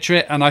picture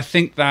it. And I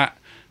think that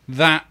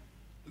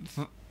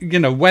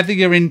whether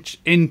you're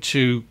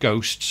into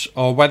ghosts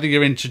or whether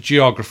you're into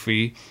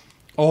geography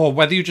or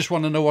whether you just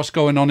want to know what's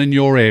going on in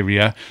your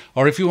area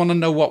or if you want to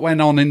know what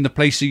went on in the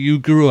place that you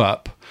grew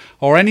up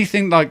or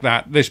anything like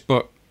that, this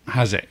book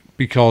has it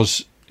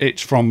because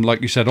it's from,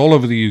 like you said, all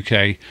over the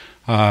UK.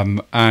 I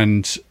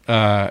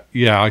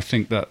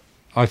think that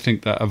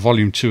a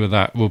volume 2 of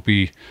that will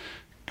be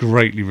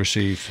greatly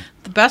received.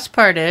 The best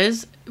part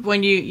is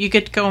when you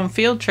get to go on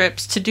field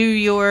trips to do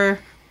your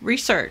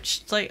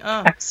research. It's like,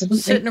 absolutely.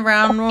 Sitting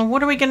around, well,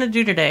 what are we going to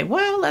do today?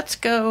 Well, let's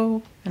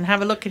go and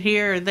have a look at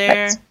here or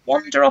there. Let's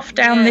wander off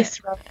down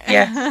this road.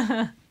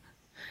 Yes.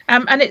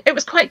 And it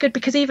was quite good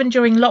because even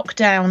during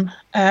lockdown,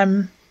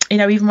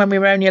 even when we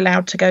were only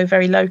allowed to go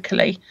very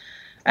locally,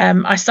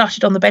 I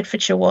started on the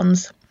Bedfordshire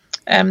ones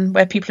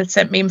where people had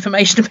sent me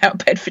information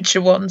about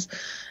Bedfordshire ones.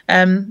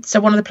 So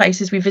one of the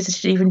places we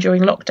visited even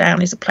during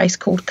lockdown is a place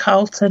called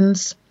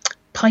Carlton's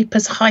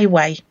Piper's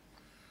Highway.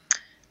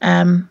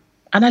 And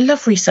I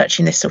love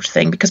researching this sort of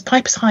thing because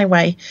Piper's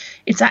Highway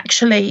is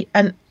actually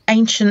an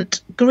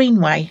ancient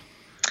greenway.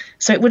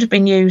 So it would have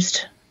been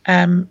used,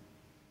 as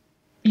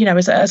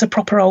a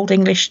proper old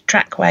English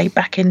trackway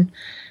back in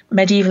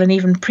medieval and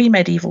even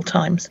pre-medieval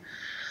times.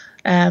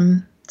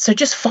 So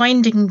just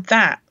finding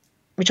that,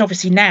 which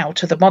obviously now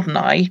to the modern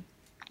eye,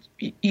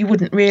 you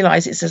wouldn't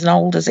realise it's as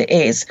old as it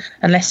is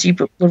unless you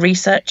were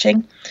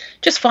researching.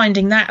 Just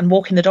finding that and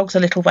walking the dogs a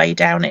little way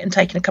down it and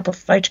taking a couple of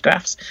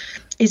photographs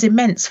is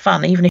immense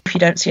fun, even if you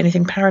don't see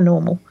anything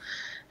paranormal.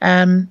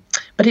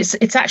 But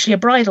it's actually a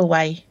bridle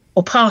way,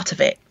 or part of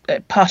it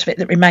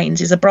that remains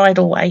is a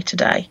bridle way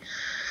today.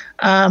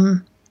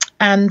 And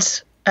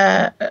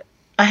I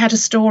had a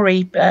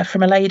story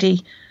from a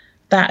lady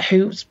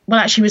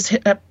was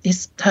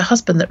her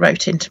husband that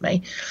wrote into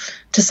me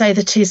to say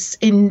that is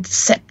in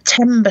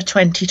September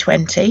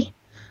 2020,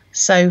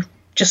 so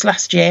just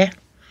last year,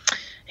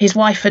 his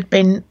wife had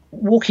been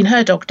walking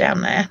her dog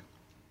down there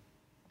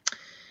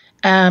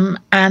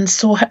and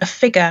saw a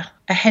figure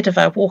ahead of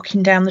her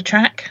walking down the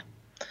track.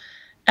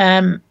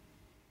 When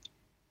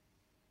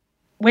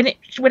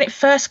it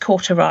first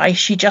caught her eye,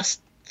 she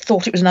just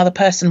thought it was another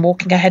person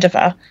walking ahead of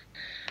her.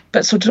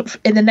 But sort of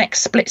in the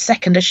next split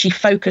second, as she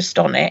focused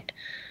on it,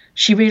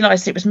 she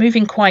realised it was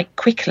moving quite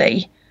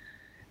quickly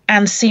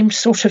and seemed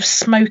sort of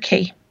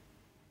smoky,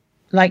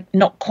 like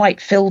not quite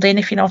filled in,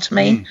 if you know what I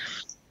mean.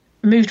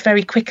 Moved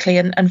very quickly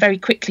and very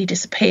quickly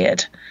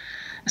disappeared.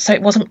 So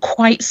it wasn't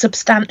quite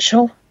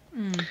substantial.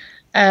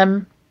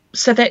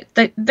 So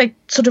they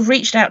sort of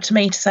reached out to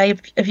me to say,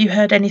 have you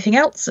heard anything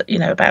else,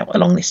 about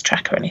along this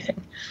track or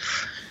anything?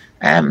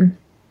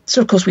 So,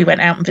 of course, we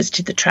went out and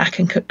visited the track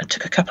and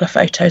took a couple of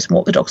photos and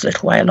walked the dogs a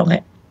little way along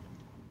it.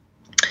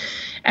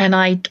 And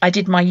I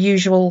did my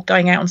usual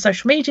going out on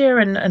social media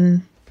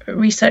and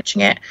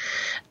researching it.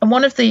 And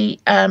one of the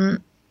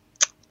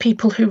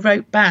people who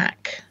wrote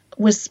back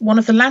was one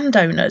of the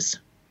landowners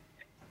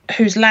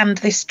whose land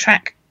this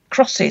track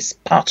crosses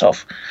part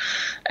of.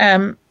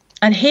 And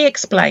he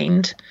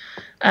explained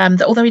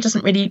that although he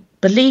doesn't really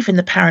believe in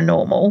the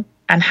paranormal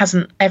and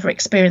hasn't ever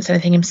experienced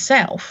anything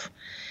himself,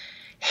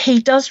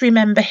 he does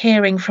remember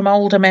hearing from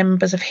older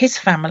members of his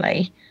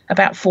family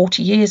about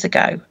 40 years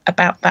ago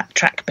about that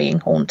track being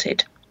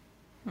haunted.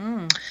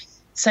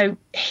 So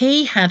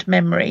he had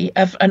memory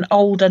of an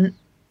older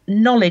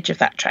knowledge of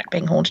that track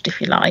being haunted, if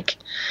you like.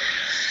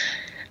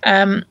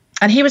 And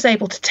he was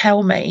able to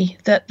tell me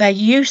that there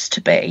used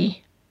to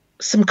be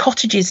some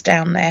cottages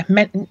down there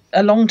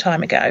a long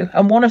time ago,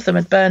 and one of them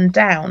had burned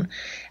down.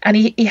 And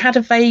he had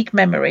a vague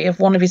memory of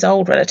one of his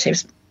old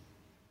relatives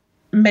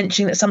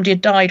mentioning that somebody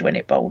had died when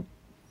it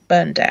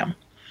burned down.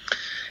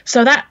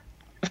 So that,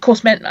 of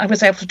course, meant I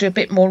was able to do a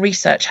bit more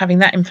research having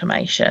that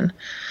information.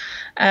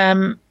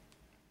 And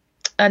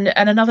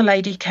another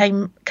lady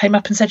came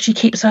up and said she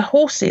keeps her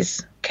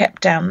horses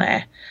kept down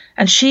there,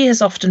 and she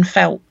has often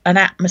felt an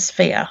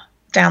atmosphere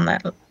down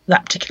that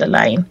particular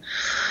lane.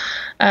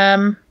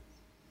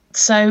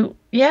 So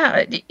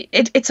yeah,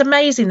 it's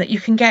amazing that you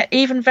can get,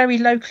 even very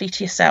locally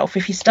to yourself,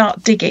 if you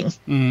start digging,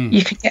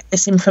 you can get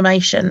this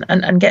information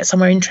and get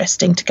somewhere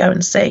interesting to go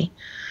and see.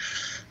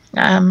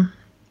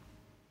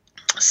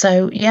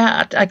 So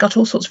yeah, I got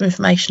all sorts of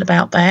information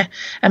about there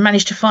and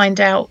managed to find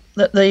out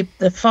that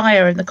the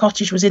fire in the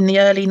cottage was in the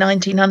early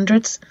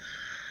 1900s,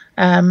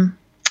 and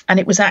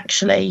it was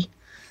actually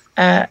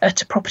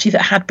at a property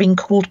that had been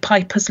called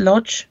Piper's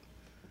Lodge.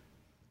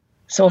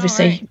 So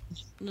obviously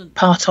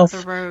part of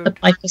the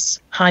Piper's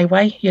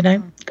Highway,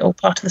 all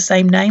part of the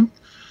same name.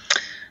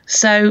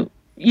 So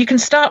you can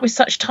start with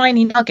such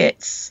tiny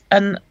nuggets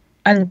and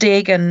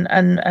dig and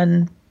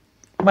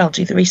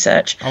do the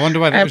research. I wonder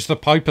whether it was the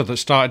Piper that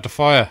started the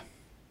fire.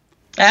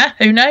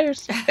 Who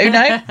knows? Who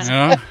knows?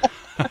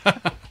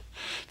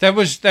 There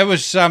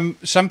was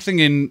something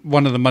in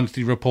one of the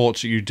monthly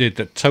reports that you did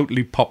that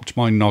totally popped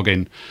my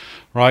noggin,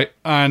 right?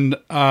 And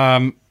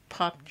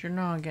popped your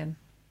noggin.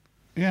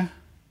 Yeah.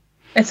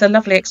 It's a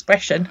lovely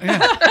expression.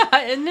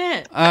 Yeah. Isn't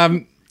it?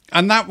 And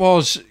that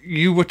was,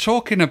 you were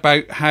talking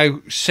about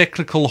how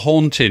cyclical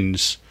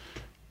hauntings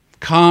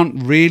can't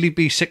really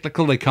be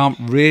cyclical. They can't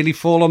really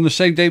fall on the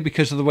same day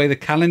because of the way the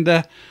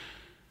calendar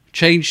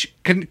changed.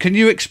 Can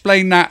you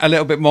explain that a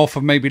little bit more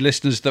for maybe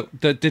listeners that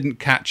didn't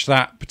catch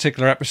that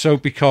particular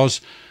episode?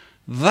 Because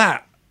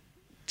that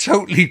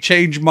totally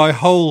changed my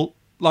whole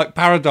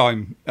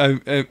paradigm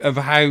of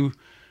how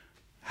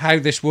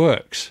this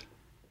works.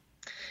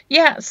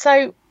 Yeah,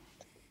 so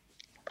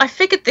I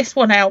figured this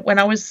one out when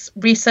I was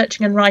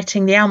researching and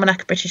writing the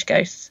Almanac of British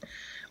Ghosts,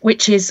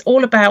 which is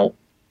all about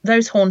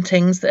those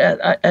hauntings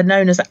that are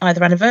known as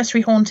either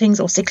anniversary hauntings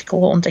or cyclical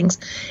hauntings.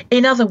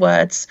 In other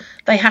words,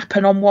 they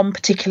happen on one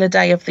particular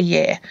day of the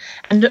year.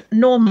 And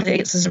normally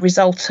it's as a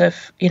result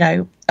of,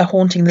 a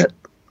haunting that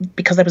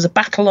because there was a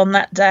battle on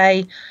that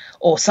day,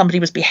 or somebody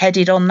was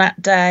beheaded on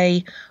that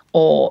day,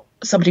 or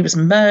somebody was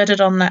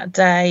murdered on that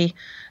day.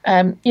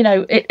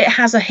 It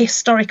has a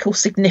historical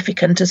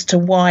significance as to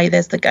why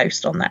there's the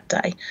ghost on that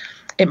day.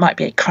 It might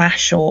be a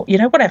crash or,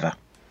 whatever.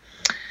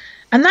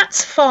 And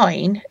that's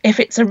fine if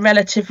it's a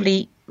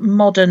relatively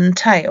modern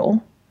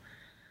tale,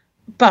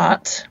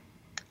 but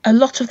a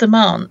lot of them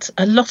aren't.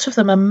 A lot of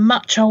them are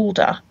much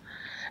older.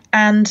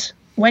 And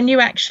when you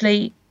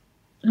actually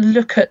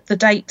look at the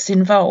dates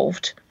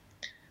involved,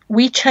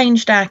 we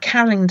changed our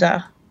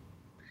calendar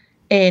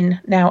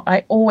now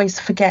I always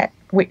forget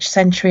which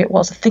century it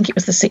was. I think it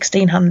was the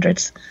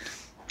 1600s.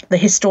 The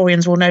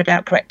historians will no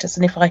doubt correct us,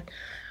 and if I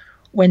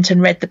went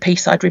and read the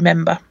piece, I'd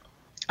remember.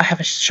 I have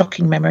a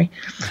shocking memory.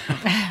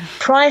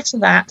 Prior to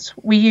that,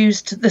 we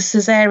used the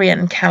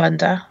Caesarean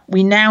calendar.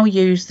 We now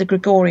use the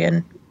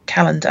Gregorian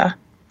calendar.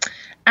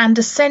 And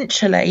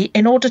essentially,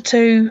 in order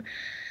to...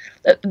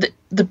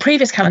 The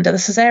previous calendar, the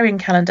Caesarean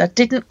calendar,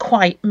 didn't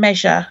quite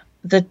measure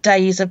the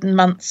days of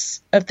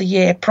months of the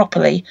year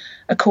properly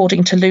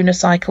according to lunar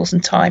cycles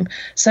and time.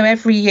 So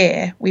every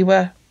year we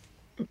were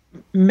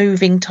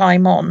moving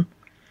time on.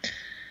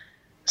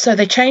 So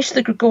they changed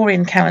the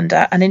Gregorian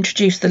calendar and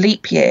introduced the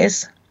leap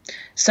years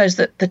so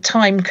that the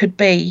time could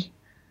be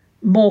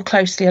more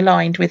closely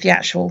aligned with the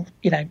actual,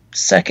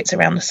 circuits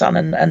around the sun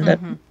and the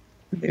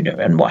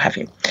lunar and what have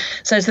you,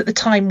 so that the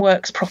time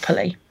works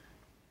properly.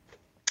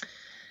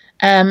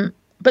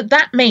 But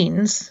that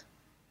means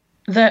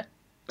that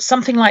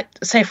something like,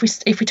 say, if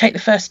we take the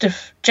 1st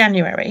of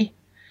January,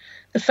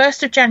 the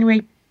 1st of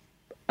January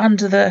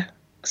under the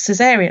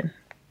Caesarean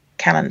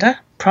calendar,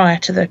 prior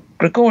to the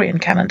Gregorian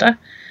calendar,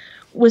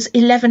 was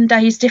 11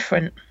 days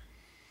different.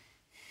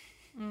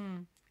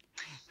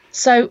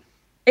 So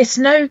it's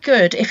no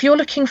good if you're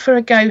looking for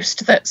a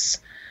ghost that's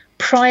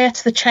prior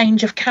to the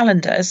change of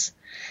calendars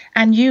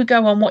and you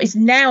go on what is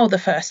now the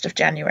 1st of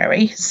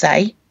January,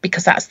 say,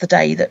 because that's the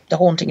day that the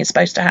haunting is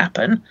supposed to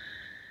happen,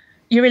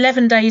 you're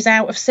 11 days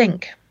out of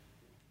sync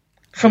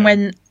from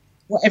when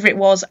whatever it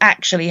was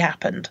actually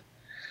happened.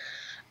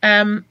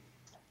 But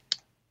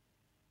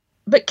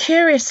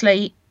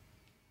curiously,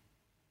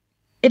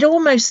 it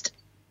almost...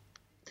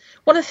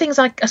 One of the things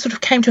I sort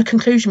of came to a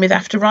conclusion with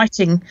after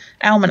writing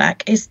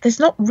Almanac is there's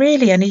not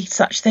really any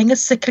such thing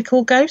as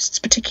cyclical ghosts,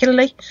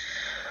 particularly.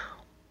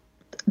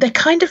 They're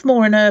kind of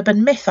more an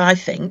urban myth, I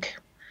think,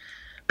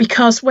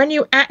 because when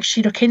you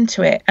actually look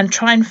into it and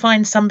try and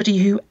find somebody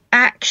who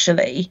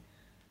actually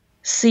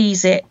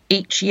sees it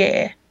each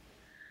year,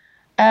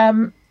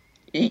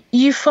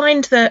 you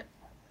find that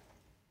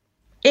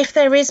if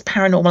there is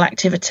paranormal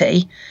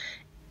activity,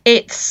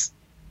 it's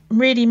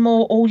really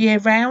more all year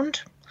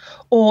round,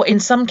 or in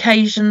some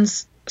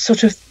occasions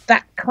sort of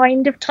that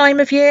kind of time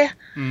of year.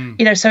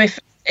 So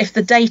if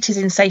the date is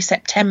in, say,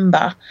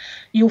 September,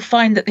 you'll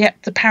find that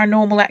the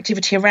paranormal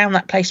activity around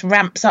that place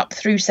ramps up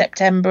through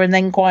September and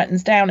then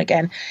quietens down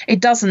again.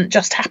 It doesn't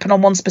just happen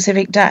on one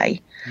specific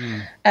day.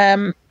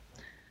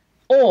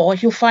 Or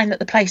you'll find that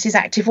the place is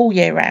active all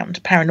year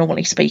round,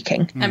 paranormally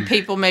speaking. And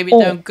people maybe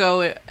don't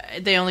go,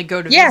 they only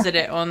go to visit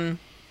it on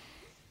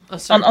a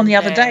certain on the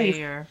other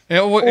day.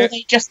 Or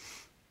they just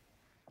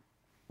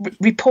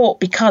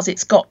report because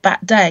it's got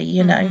that day,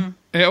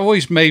 It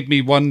always made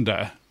me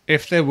wonder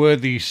if there were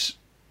these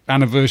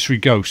anniversary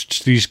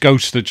ghosts, these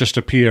ghosts that just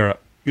appear,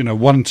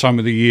 one time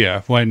of the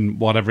year when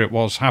whatever it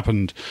was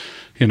happened,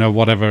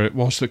 whatever it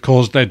was that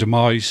caused their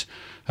demise,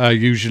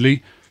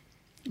 usually.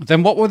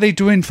 Then what were they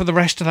doing for the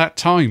rest of that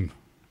time?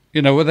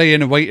 Were they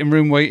in a waiting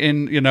room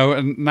waiting,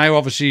 and now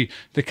obviously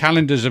the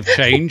calendars have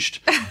changed.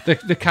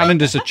 The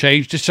calendars have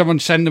changed. Did someone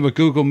send them a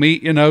Google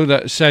Meet,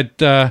 that said,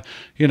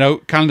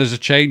 calendars have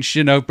changed,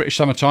 British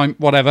summertime,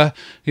 whatever,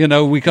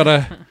 we got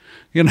to,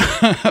 we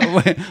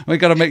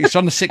got to make this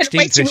on the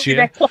 16th this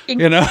year,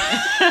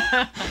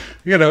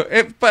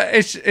 but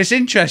it's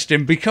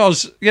interesting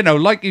because,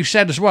 like you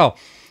said as well,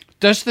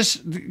 does this,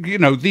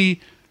 the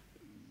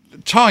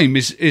time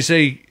is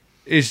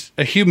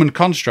a human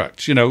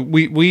construct.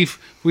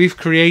 We've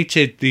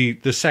created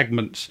the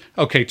segments.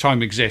 Okay,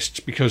 time exists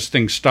because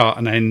things start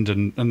and end,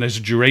 and there's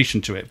a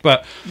duration to it.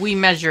 But we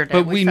measured it.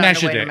 But we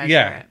measured it.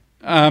 Yeah.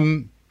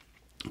 And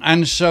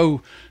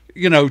so,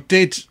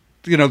 did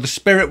the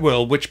spirit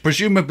world, which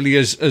presumably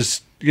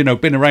has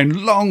been around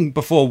long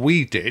before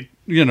we did,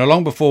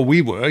 long before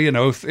we were,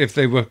 if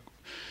they were,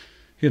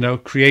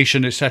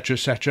 creation, etc.,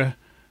 etc.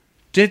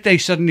 Did they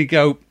suddenly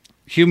go,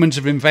 humans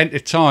have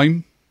invented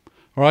time?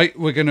 Right,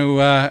 we're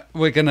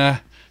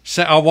gonna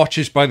set our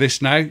watches by this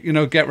now.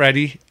 Get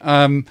ready,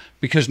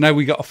 because now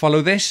we got to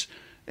follow this.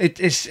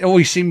 It's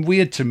always seemed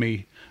weird to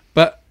me,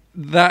 but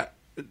that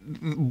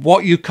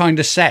what you kind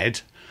of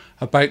said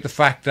about the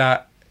fact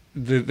that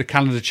the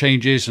calendar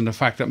changes and the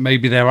fact that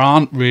maybe there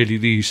aren't really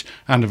these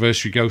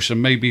anniversary ghosts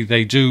and maybe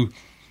they do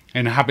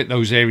inhabit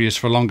those areas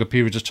for longer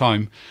periods of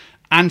time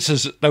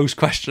answers those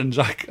questions.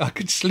 I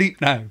could sleep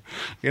now,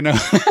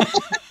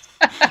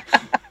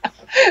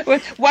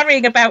 We're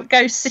worrying about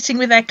ghosts sitting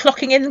with their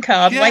clocking in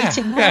card,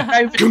 waiting for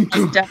over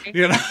day.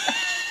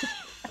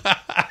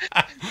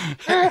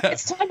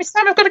 It's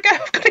time, I've got to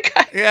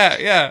go.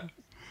 Yeah.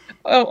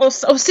 or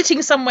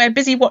sitting somewhere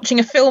busy watching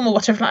a film or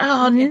whatever. Like,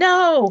 oh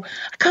no,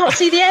 I can't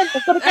see the end.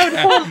 I've got to go to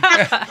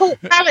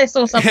Haunt Palace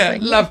or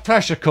something. Yeah, love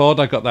pressure chord.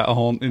 I got that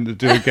haunting to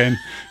do again.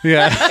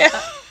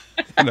 Yeah.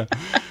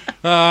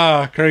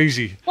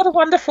 Crazy. What a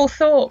wonderful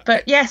thought.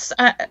 But yes,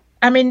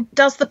 I mean,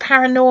 does the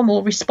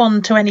paranormal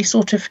respond to any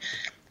sort of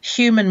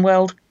human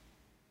world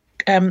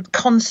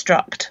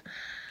construct?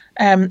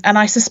 And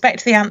I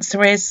suspect the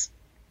answer is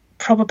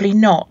probably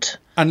not.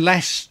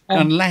 Unless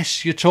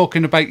you're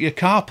talking about your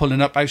car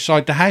pulling up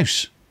outside the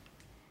house.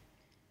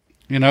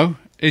 You know,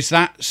 is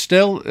that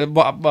still...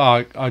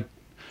 Well, I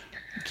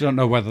don't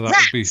know whether that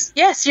would be...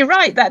 Yes, you're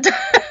right. That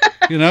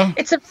you know?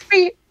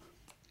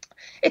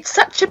 It's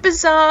such a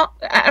bizarre...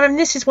 I mean,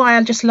 this is why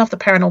I just love the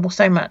paranormal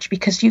so much,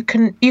 because you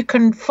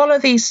can follow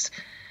these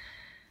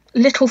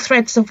little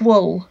threads of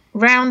wool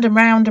round and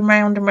round and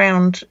round and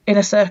round in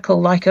a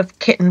circle like a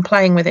kitten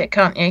playing with it,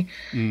 can't you?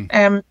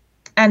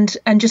 And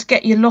just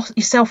get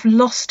yourself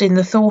lost in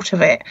the thought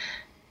of it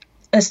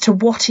as to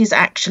what is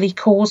actually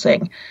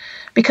causing.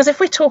 Because if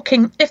we're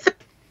talking...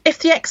 If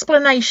the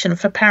explanation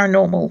for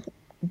paranormal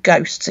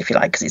ghosts, if you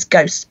like, because it's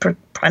ghosts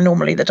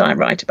normally that I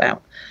write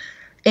about,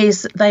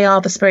 is they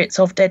are the spirits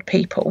of dead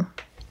people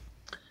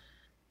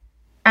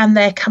and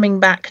they're coming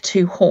back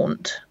to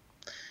haunt,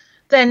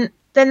 then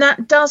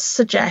that does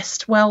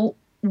suggest, well,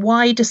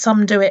 why do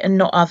some do it and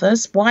not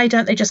others? Why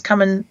don't they just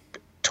come and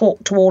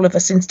talk to all of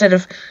us instead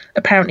of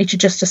apparently to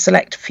just a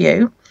select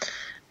few?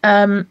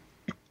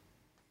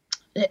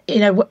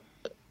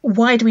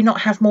 Why do we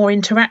not have more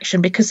interaction?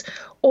 Because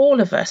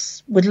all of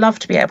us would love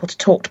to be able to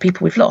talk to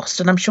people we've lost,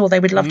 and I'm sure they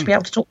would love to be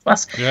able to talk to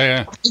us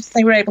if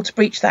they were able to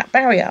breach that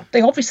barrier.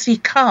 They obviously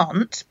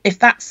can't, if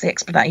that's the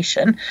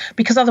explanation,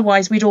 because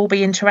otherwise we'd all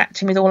be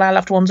interacting with all our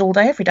loved ones all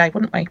day, every day,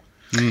 wouldn't we?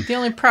 The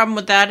only problem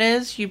with that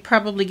is you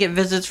probably get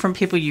visits from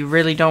people you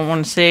really don't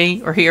want to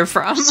see or hear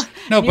from.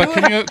 No, but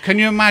can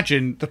you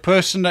imagine the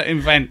person that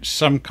invents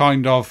some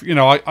kind of... You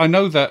know, I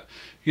know that...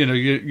 You know,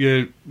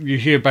 you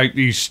hear about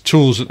these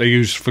tools that they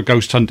use for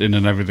ghost hunting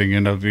and everything,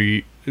 you know,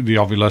 the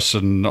Ovilus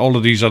and all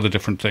of these other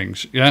different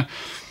things, yeah?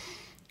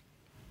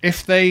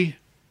 If they,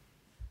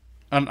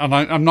 and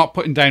I'm not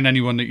putting down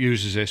anyone that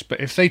uses this, but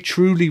if they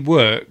truly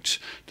worked,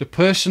 the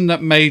person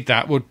that made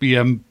that would be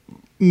a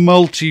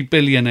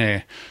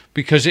multi-billionaire,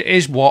 because it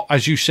is what,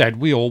 as you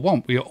said, we all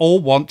want. We all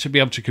want to be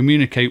able to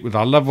communicate with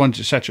our loved ones,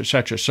 etc.,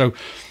 etc. So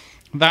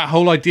that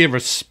whole idea of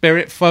a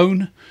spirit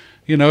phone...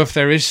 You know, if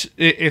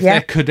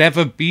there could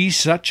ever be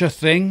such a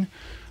thing,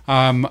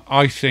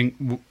 I think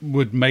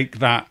would make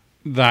that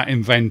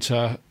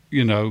inventor,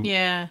 you know,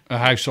 a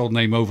household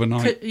name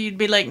overnight. You'd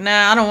be like,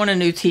 nah, I don't want a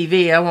new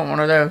TV. I want one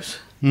of those.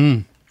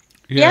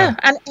 Yeah,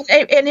 and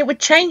it would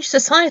change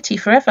society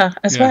forever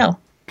as well.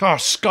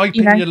 Gosh,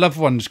 Skyping your loved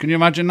ones. Can you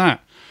imagine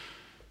that?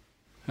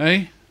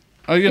 Hey?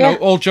 Oh, you know,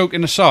 all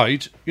joking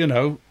aside, you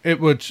know, it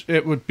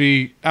would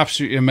be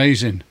absolutely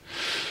amazing.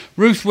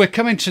 Ruth, we're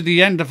coming to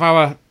the end of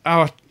our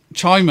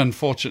time,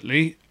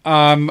 unfortunately.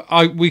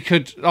 We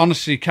could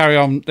honestly carry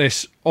on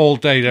this all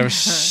day. There are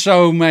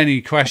so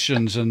many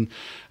questions and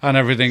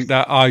everything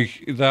that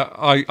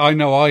I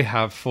know I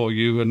have for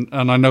you,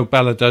 and I know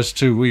Bella does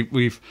too.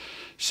 We've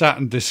sat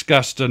and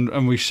discussed,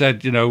 and we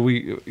said,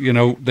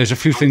 there's a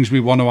few things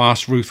we want to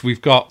ask Ruth.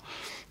 We've got,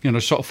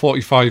 sort of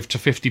 45 to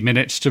 50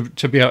 minutes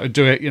to be able to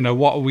do it.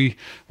 What are we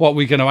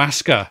going to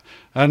ask her?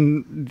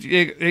 And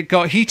it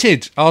got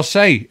heated. I'll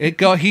say it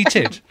got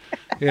heated.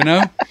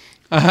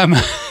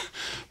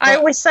 I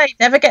always say,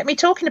 never get me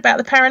talking about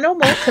the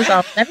paranormal, because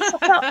I'll never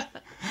shut up.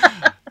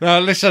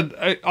 Listen,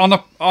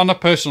 on a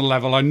personal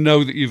level, I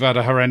know that you've had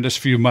a horrendous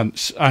few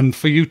months, and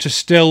for you to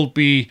still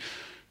be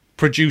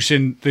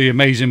producing the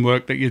amazing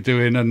work that you're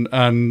doing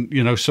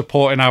and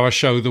supporting our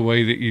show the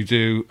way that you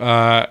do,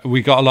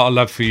 we got a lot of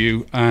love for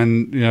you,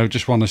 and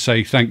just want to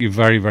say thank you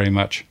very, very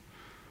much.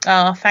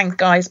 Oh, thanks,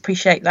 guys.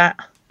 Appreciate that.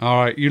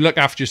 All right, you look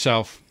after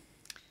yourself.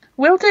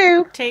 Will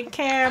do. Take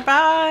care.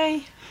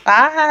 Bye.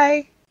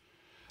 Bye.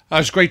 It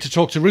was great to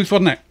talk to Ruth,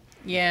 wasn't it?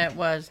 Yeah, it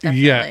was,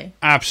 definitely. Yeah,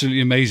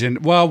 absolutely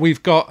amazing. Well,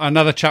 we've got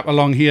another chap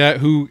along here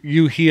who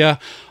you hear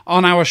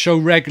on our show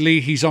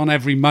regularly. He's on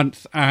every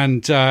month,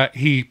 and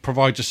he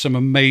provides us some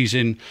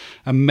amazing,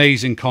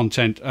 amazing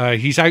content.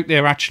 He's out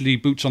there actually,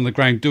 boots on the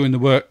ground, doing the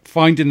work,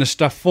 finding the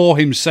stuff for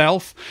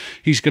himself.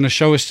 He's going to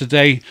show us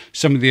today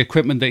some of the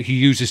equipment that he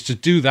uses to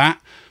do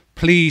that.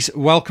 Please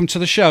welcome to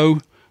the show,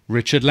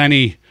 Richard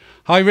Lenny.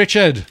 Hi,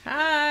 Richard.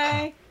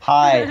 Hi.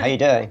 Hi, how you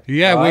doing?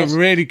 Yeah, right. We're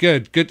really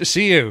good. Good to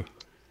see you.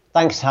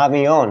 Thanks for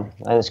having me on,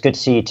 and it's good to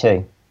see you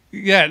too.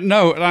 Yeah,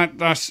 no,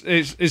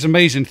 it's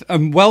amazing.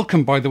 And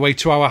welcome, by the way,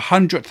 to our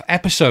 100th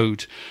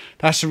episode.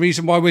 That's the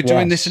reason why we're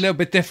doing this a little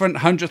bit different.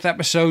 100th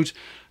episode.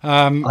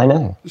 I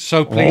know.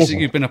 So pleased that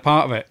you've been a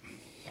part of it.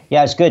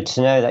 Yeah, it's good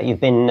to know that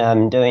you've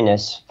been doing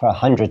this for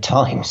 100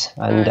 times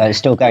and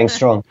still going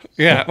strong.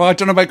 Yeah, well, I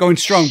don't know about going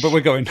strong, but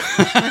we're going.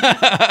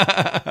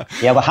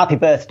 Yeah, well, happy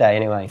birthday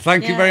anyway.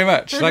 Thank you very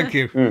much. Thank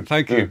you.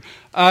 Thank you.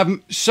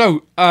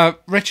 So,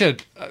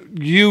 Richard,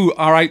 you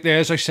are out there,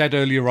 as I said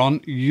earlier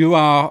on. You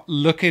are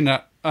looking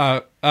at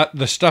at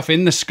the stuff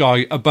in the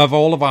sky above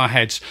all of our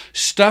heads,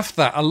 stuff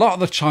that a lot of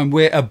the time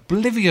we're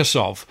oblivious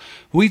of.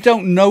 We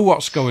don't know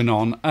what's going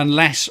on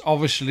unless,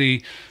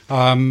 obviously,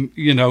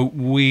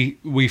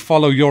 we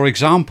follow your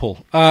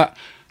example.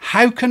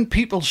 How can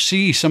people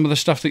see some of the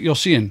stuff that you're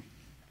seeing?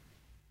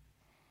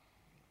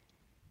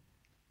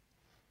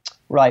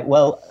 Right.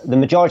 Well, the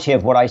majority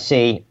of what I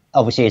see,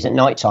 obviously, is at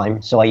night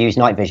time. So I use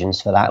night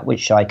visions for that,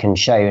 which I can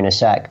show you in a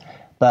sec.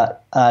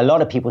 But a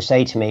lot of people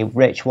say to me,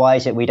 Rich, why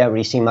is it we don't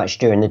really see much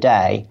during the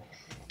day?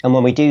 And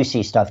when we do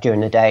see stuff during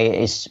the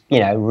day, it's,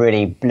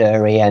 really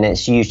blurry, and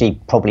it's usually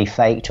probably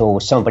faked,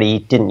 or somebody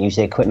didn't use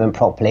the equipment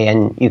properly,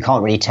 and you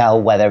can't really tell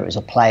whether it was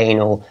a plane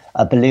or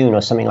a balloon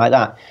or something like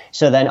that.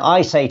 So then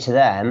I say to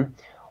them,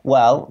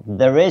 well,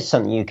 there is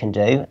something you can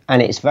do,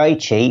 and it's very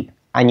cheap,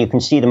 and you can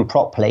see them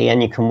properly,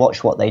 and you can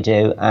watch what they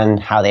do and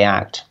how they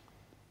act.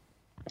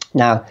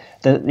 Now,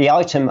 the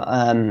item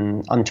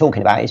I'm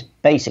talking about is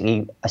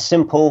basically a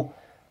simple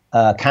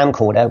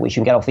camcorder, which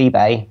you can get off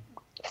eBay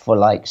for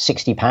like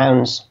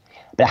 £60.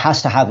 But it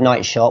has to have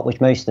night shot, which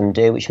most of them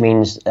do, which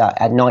means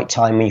at night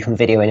time you can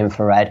video in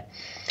infrared.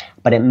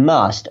 But it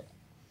must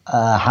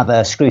have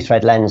a screw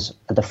thread lens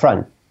at the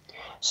front.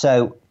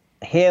 So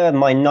here are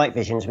my night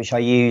visions, which I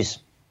use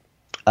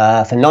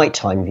for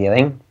nighttime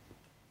viewing.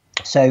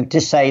 So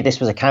just say this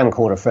was a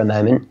camcorder for a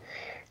moment.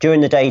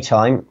 During the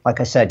daytime, like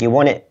I said, you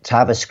want it to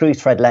have a screw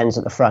thread lens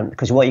at the front,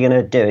 because what you're going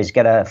to do is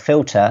get a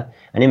filter,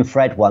 an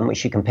infrared one,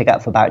 which you can pick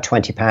up for about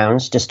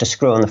 £20, just to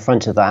screw on the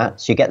front of that.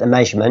 So you get the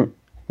measurement,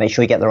 make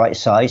sure you get the right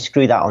size,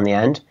 screw that on the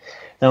end.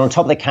 Then on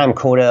top of the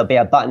camcorder, there'll be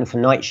a button for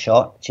night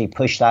shot, so you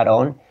push that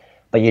on,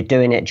 but you're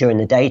doing it during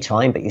the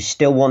daytime, but you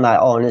still want that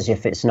on as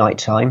if it's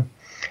nighttime.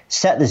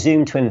 Set the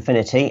zoom to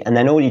infinity, and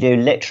then all you do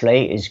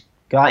literally is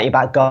go out in your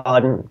back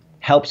garden.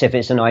 Helps if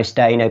it's a nice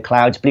day, no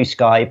clouds, blue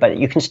sky, but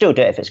you can still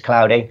do it if it's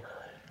cloudy.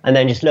 And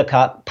then just look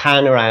up,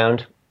 pan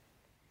around.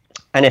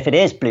 And if it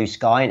is blue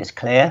sky and it's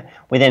clear,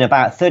 within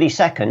about 30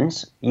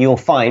 seconds, you'll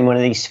find one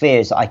of these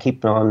spheres that I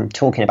keep on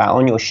talking about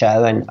on your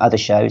show and other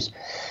shows.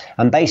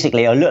 And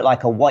basically, it'll look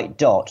like a white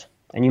dot.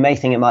 And you may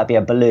think it might be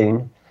a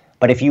balloon.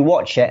 But if you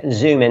watch it and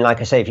zoom in, like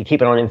I say, if you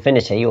keep it on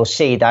infinity, you'll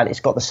see that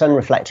it's got the sun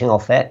reflecting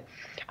off it.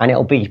 And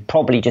it'll be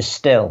probably just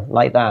still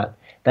like that.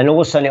 Then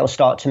all of a sudden it'll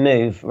start to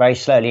move very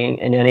slowly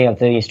in any of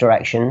these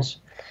directions.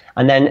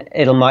 And then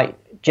might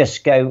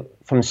just go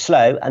from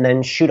slow and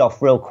then shoot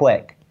off real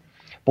quick.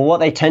 But what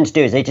they tend to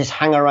do is they just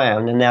hang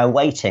around and they're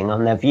waiting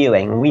and they're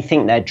viewing. And we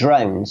think they're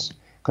drones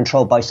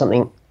controlled by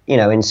something,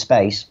 in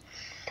space,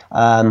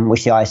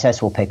 which the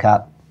ISS will pick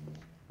up.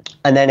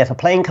 And then if a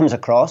plane comes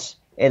across,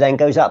 it then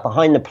goes up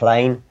behind the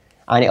plane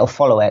and it'll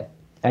follow it.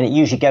 And it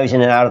usually goes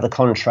in and out of the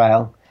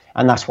contrail.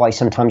 And that's why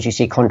sometimes you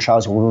see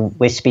contrails with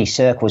wispy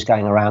circles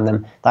going around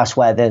them. That's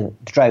where the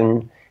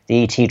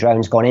ET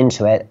drone's gone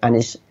into it, and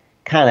it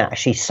can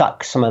actually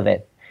suck some of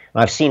it.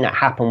 And I've seen that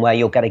happen where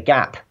you'll get a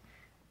gap,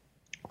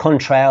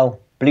 contrail,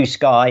 blue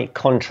sky,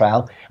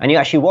 contrail, and you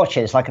actually watch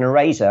it. It's like an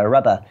eraser, a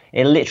rubber.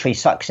 It literally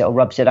sucks it or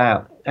rubs it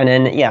out. And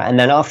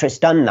then after it's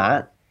done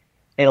that,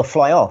 it'll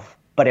fly off,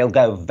 but it'll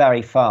go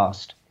very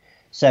fast.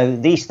 So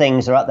these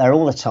things are up there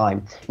all the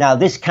time. Now,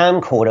 this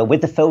camcorder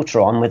with the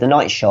filter on, with the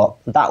night shot,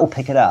 that will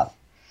pick it up.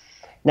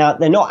 Now,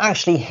 they're not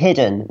actually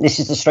hidden. This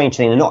is the strange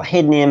thing. They're not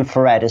hidden in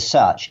infrared as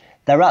such.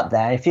 They're up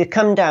there. If you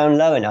come down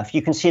low enough,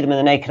 you can see them with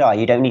the naked eye.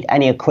 You don't need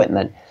any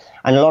equipment.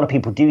 And a lot of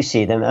people do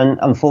see them. And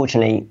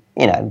unfortunately,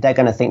 they're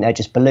going to think they're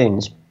just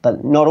balloons.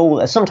 But not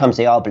all. Sometimes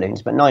they are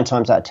balloons, but 9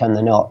 times out of 10,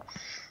 they're not.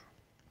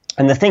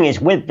 And the thing is,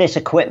 with this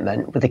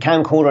equipment, with the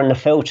camcorder and the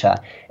filter,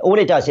 all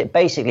it does, it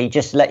basically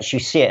just lets you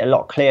see it a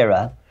lot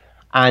clearer,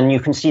 and you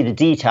can see the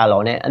detail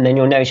on it, and then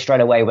you'll know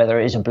straight away whether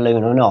it is a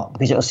balloon or not,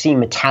 because it'll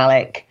seem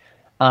metallic.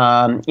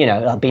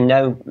 There'll be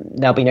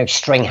no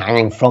string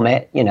hanging from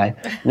it,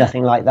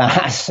 nothing like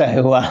that.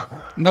 So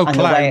no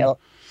clown.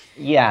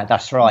 Yeah,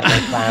 that's right,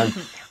 no clown.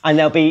 And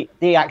there'll be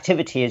the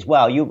activity as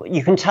well.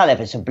 You can tell if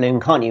it's a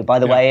balloon, can't you? By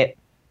the way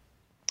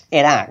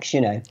it acts.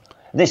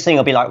 This thing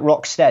will be like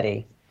rock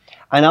steady.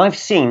 And I've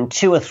seen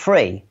 2 or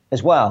 3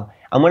 as well.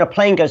 And when a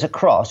plane goes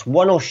across,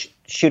 one will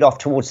shoot off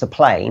towards the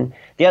plane.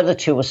 The other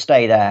 2 will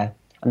stay there.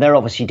 And they're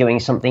obviously doing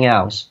something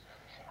else.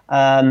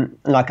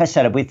 Like I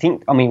said, we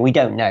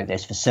don't know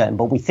this for certain,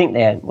 but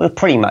we're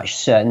pretty much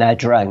certain they're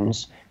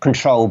drones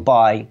controlled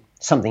by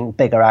something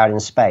bigger out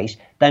in space.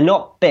 They're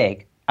not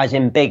big, as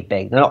in big.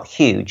 They're not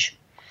huge.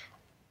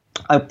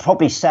 I'd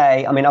probably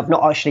say, I've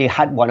not actually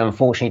had one,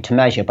 unfortunately, to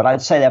measure, but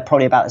I'd say they're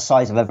probably about the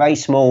size of a very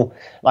small,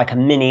 like a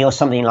mini or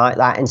something like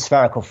that in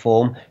spherical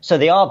form. So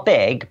they are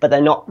big, but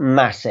they're not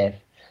massive.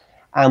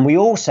 And we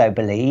also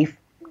believe,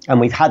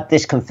 and we've had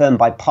this confirmed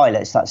by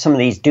pilots, that some of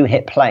these do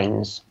hit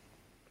planes.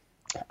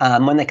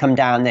 When they come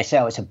down, they say,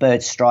 it's a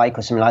bird strike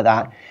or something like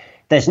that.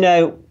 There's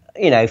no,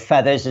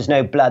 feathers, there's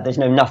no blood, there's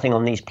no nothing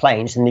on these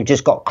planes, and they've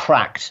just got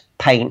cracked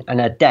paint and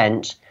a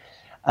dent.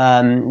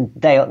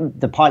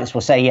 The pilots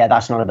will say,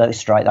 that's not a bird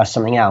strike, that's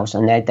something else,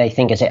 and they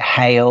think, is it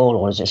hail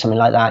or is it something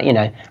like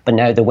that, but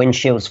no, the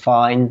windshield's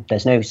fine,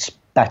 there's no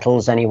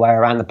spettles anywhere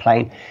around the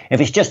plane.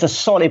 If it's just a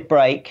solid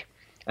break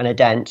and a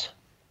dent,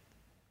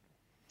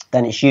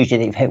 then it's usually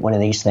that you've hit one of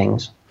these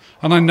things.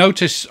 And I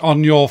notice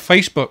on your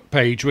Facebook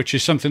page, which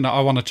is something that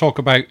I want to talk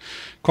about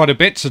quite a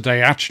bit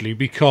today, actually,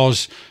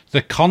 because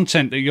the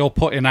content that you're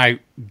putting out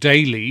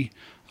daily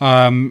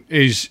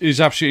is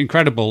absolutely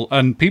incredible.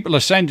 And people are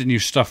sending you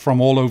stuff from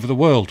all over the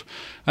world.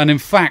 And in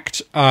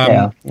fact,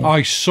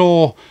 I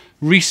saw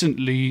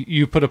recently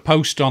you put a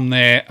post on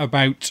there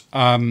about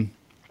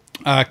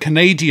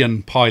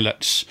Canadian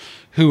pilots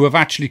who have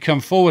actually come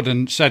forward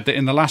and said that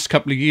in the last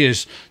couple of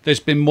years, there's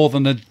been more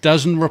than a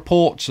dozen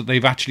reports that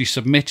they've actually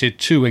submitted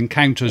to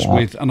encounters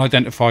with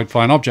unidentified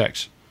flying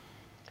objects.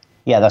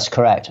 Yeah, that's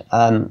correct.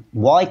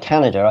 Why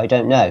Canada, I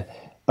don't know.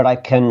 But I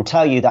can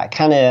tell you that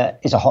Canada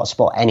is a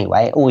hotspot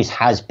anyway. It always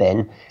has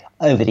been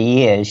over the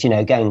years,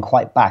 going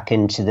quite back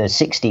into the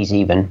 60s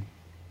even.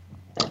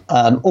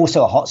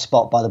 Also a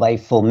hotspot, by the way,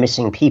 for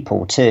missing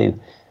people too,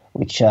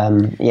 which,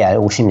 it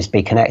all seems to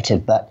be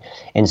connected, but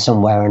in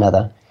some way or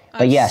another.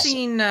 But I've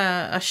seen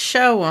a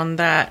show on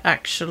that,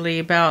 actually,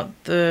 about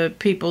the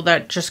people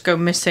that just go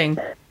missing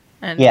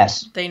and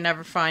they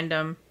never find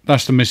them.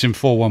 That's the Missing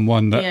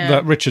 411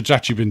 that Richard's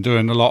actually been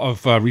doing a lot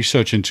of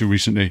research into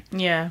recently.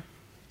 Yeah.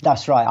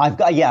 That's right.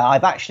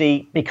 I've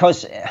actually,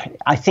 because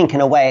I think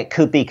in a way it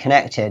could be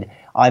connected,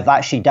 I've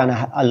actually done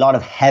a lot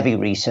of heavy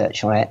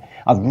research on it.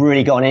 I've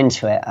really gone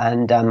into it,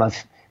 and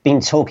I've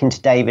been talking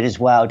to David as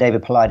well,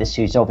 David Politis,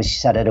 who's obviously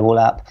set it all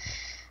up.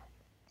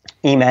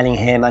 Emailing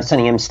him, I'm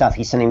sending him stuff,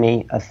 he's sending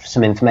me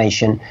some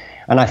information,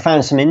 and I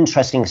found some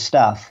interesting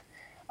stuff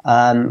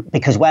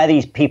because where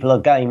these people are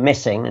going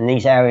missing in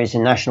these areas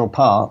in national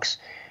parks,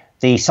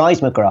 the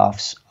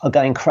seismographs are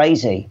going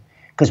crazy,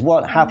 because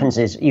what happens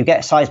is you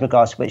get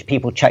seismographs which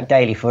people check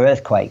daily for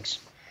earthquakes,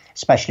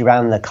 especially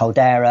around the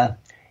caldera,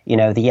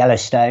 the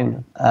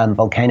Yellowstone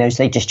volcanoes.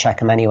 They just check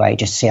them anyway,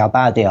 just to see how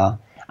bad they are,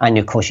 and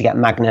of course you get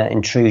magma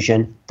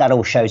intrusion. That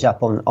all shows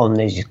up on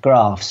these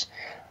graphs.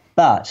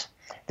 But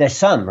there's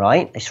some,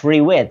 right? It's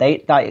really weird.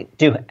 They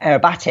do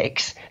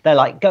aerobatics. They're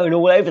like going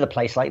all over the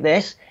place like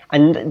this,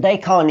 and they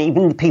can't,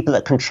 even the people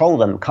that control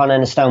them can't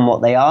understand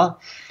what they are.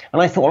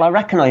 And I thought, well, I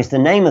recognize the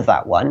name of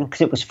that one because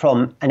it was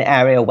from an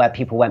area where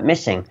people went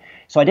missing.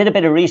 So I did a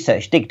bit of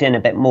research, digged in a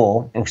bit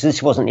more, because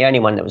this wasn't the only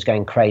one that was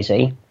going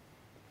crazy.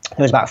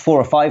 There was about 4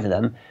 or 5 of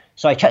them.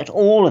 So I checked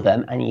all of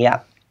them, and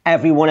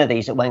every one of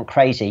these that went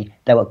crazy,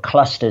 there were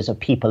clusters of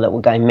people that were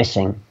going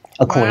missing,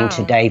 according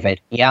to David.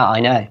 Yeah, I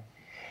know.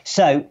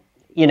 So,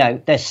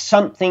 there's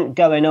something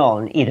going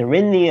on either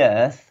in the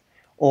earth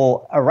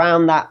or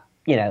around that,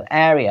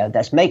 area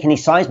that's making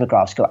these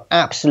seismographs go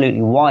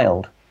absolutely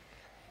wild.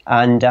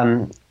 And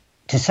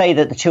to say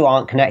that the two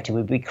aren't connected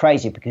would be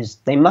crazy, because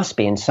they must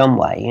be in some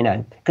way,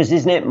 because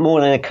isn't it more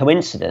than a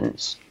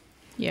coincidence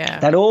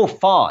that all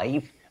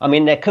 5, I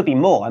mean, there could be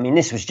more. I mean,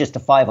 this was just the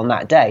 5 on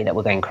that day that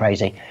were going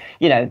crazy,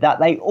 that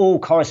they all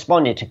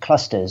corresponded to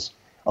clusters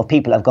of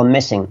people that have gone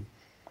missing,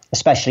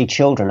 especially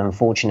children,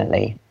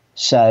 unfortunately.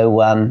 So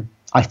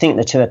I think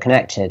the two are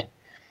connected.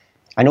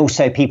 And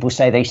also people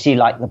say they see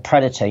like the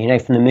Predator,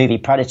 from the movie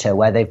Predator,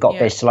 where they've got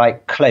this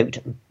like cloaked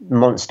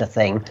monster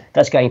thing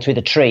that's going through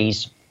the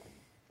trees.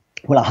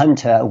 Well, a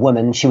hunter, a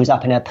woman, she was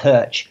up in her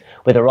perch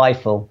with a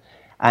rifle,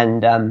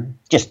 and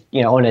just,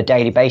 on a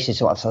daily basis,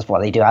 that's what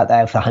they do out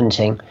there for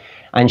hunting.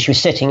 And she was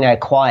sitting there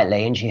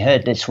quietly, and she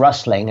heard this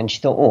rustling, and she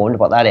thought, I wonder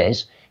what that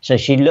is. So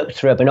she looked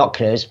through her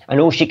binoculars, and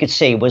all she could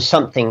see was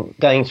something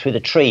going through the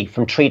tree,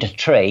 from tree to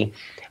tree,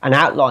 an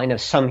outline of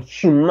some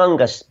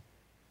humongous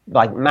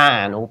like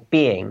man or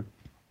being,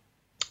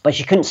 but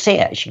she couldn't see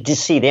it. She could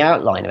just see the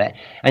outline of it,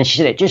 and she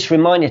said it just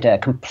reminded her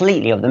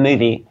completely of the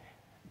movie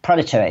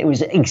Predator. It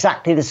was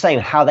exactly the same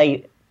how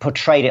they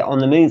portrayed it on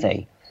the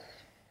movie.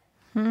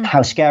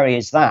 How scary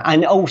is that?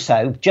 And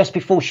also, just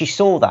before she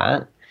saw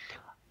that,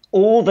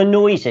 all the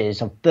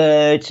noises of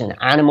birds and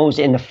animals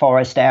in the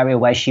forest area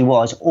where she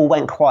was all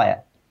went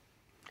quiet,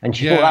 and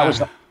she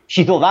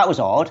thought that was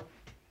odd.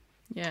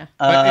 Yeah.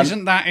 But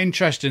isn't that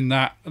interesting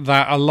that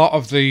a lot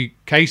of the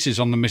cases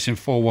on the Missing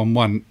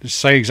 411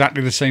 say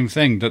exactly the same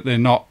thing, that they're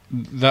not,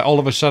 that all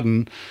of a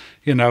sudden,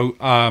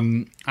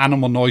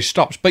 animal noise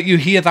stops. But you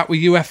hear that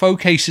with UFO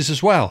cases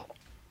as well.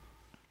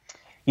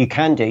 You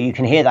can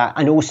hear that,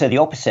 and also the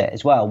opposite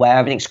as well, where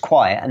everything's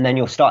quiet, and then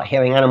you'll start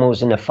hearing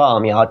animals in the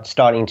farmyard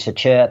starting to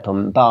chirp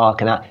and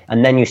bark,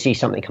 and then you see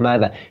something come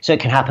over. So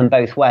it can happen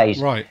both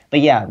ways. Right.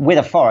 But yeah, with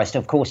a forest,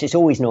 of course, it's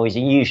always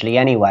noisy, usually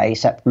anyway,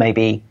 except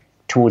maybe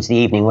towards the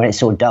evening when it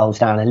sort of dulls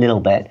down a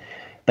little bit.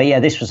 But yeah,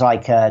 this was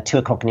like 2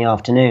 o'clock in the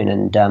afternoon,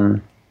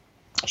 and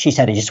she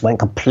said it just went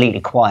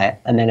completely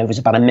quiet. And then it was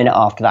about a minute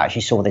after that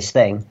she saw this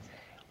thing.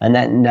 And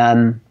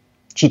then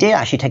she did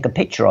actually take a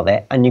picture of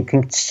it, and you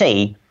can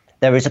see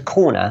there is a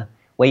corner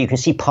where you can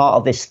see part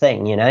of this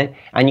thing,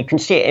 and you can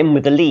see it in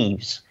with the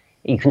leaves.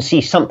 You can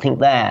see something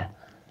there.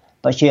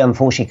 But she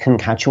unfortunately couldn't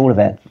catch all of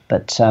it.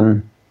 But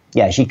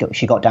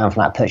she got down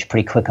from that perch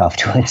pretty quick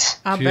afterwards.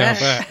 I bet.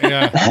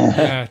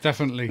 Yeah,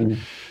 definitely.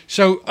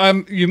 So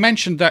you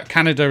mentioned that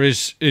Canada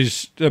is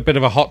a bit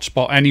of a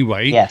hotspot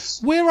anyway.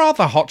 Yes. Where are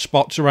the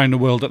hotspots around the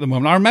world at the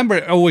moment? I remember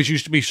it always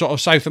used to be sort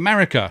of South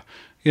America,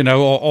 you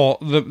know, or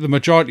the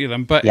majority of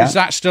them. But is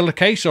that still the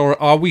case,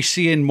 or are we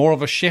seeing more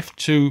of a shift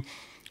to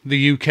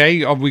the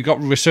UK? Have we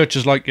got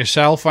researchers like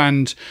yourself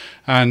and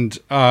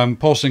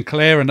Paul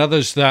Sinclair and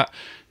others that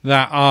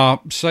are,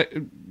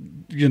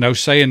 you know,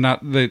 saying that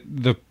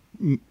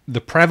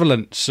the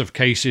prevalence of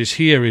cases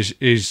here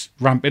is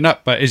ramping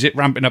up? But is it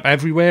ramping up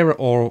everywhere,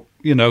 or,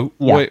 you know,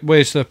 where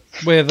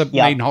are the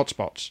main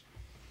hotspots?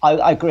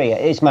 I agree.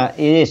 It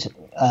is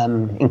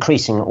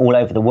increasing all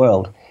over the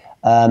world.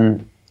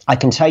 I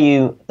can tell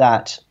you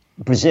that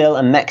Brazil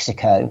and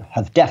Mexico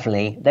have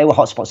definitely, they were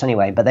hotspots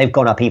anyway, but they've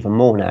gone up even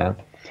more now.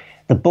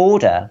 The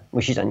border,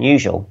 which is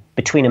unusual,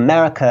 between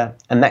America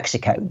and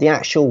Mexico, the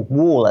actual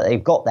wall that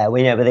they've got there,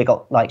 where they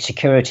got like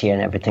security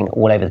and everything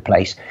all over the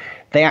place,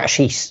 they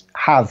actually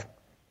have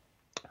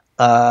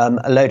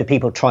a load of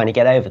people trying to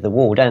get over the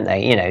wall, don't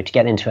they, you know, to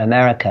get into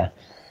America.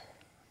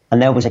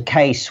 And there was a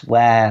case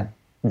where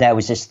there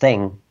was this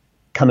thing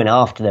coming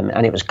after them,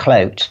 and it was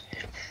cloaked.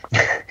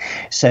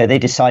 So they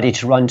decided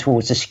to run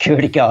towards the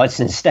security guards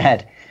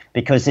instead,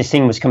 because this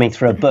thing was coming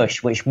through a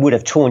bush, which would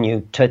have torn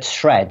you to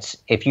shreds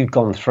if you'd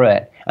gone through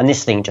it. And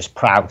this thing just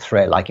plowed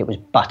through it like it was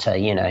butter,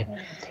 you know.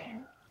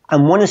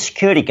 And one of the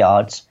security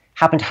guards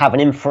happened to have an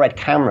infrared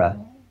camera,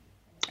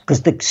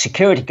 because the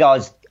security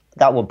guards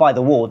that were by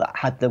the wall that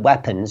had the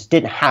weapons they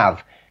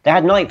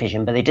had night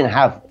vision, but they didn't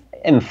have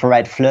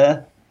infrared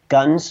FLIR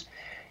guns.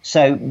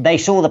 So they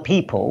saw the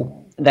people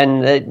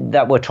then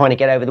that were trying to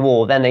get over the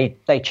wall. Then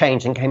they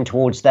changed and came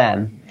towards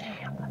them.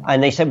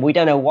 And they said, we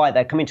don't know why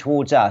they're coming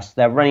towards us.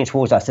 They're running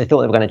towards us. They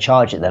thought they were going to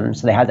charge at them.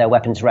 So they had their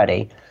weapons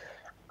ready.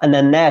 And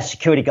then their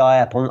security guy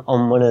up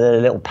on one of the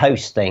little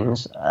post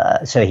things,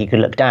 so he could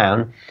look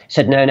down,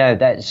 said, no,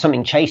 there's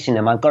something chasing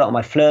them. I've got it on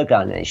my FLIR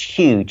gun, and it's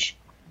huge.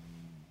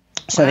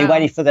 So They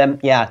waited for them.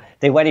 Yeah,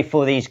 they waited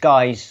for these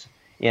guys,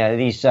 you know,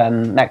 these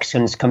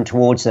Mexicans come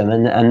towards them,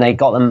 and they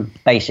got them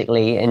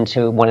basically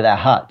into one of their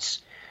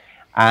huts.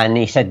 And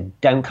he said,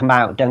 don't come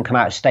out,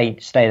 stay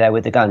there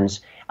with the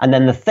guns. And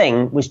then the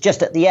thing was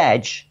just at the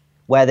edge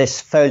where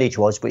this foliage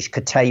was, which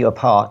could tear you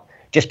apart,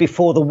 just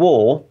before the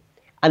wall,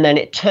 and then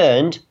it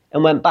turned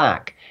and went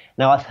back.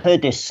 Now, I've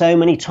heard this so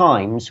many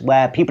times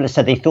where people have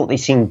said they thought they'd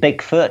seen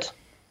Bigfoot,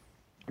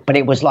 but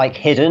it was like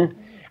hidden,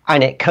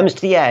 and it comes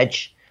to the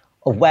edge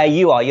of where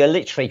you are. You're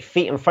literally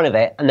feet in front of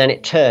it, and then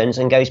it turns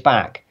and goes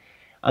back.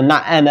 And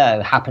that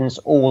MO happens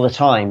all the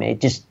time.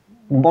 It just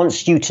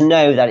wants you to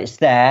know that it's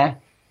there,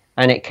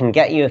 and it can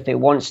get you if it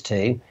wants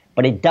to,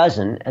 but it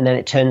doesn't, and then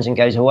it turns and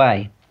goes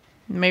away.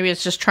 Maybe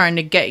it's just trying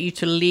to get you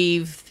to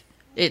leave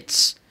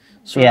its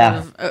sort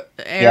of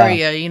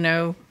area, you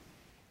know.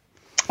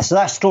 So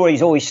that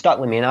story's always stuck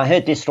with me, and I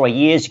heard this story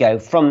years ago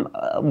from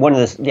one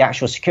of the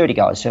actual security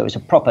guards, so it was a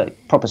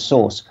proper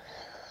source.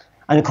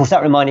 And of course,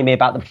 that reminded me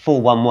about the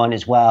 411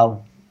 as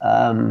well,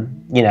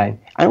 you know.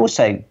 And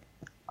also,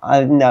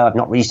 I know I've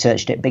not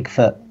researched it,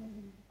 Bigfoot,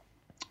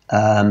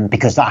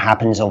 because that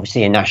happens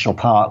obviously in national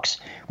parks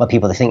where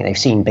people think they've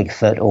seen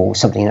Bigfoot or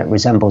something that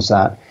resembles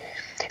that.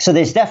 So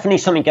there's definitely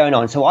something going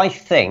on. So I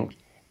think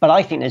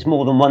there's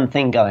more than one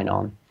thing going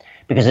on,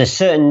 because there's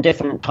certain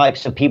different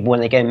types of people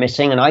when they go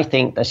missing. And I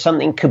think there's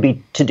something could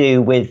be to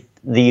do with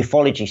the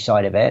ufology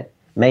side of it.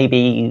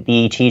 Maybe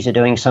the ETs are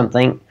doing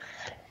something,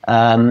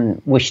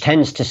 which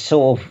tends to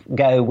sort of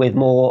go with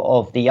more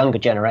of the younger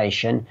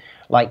generation,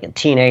 like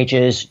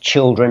teenagers,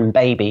 children,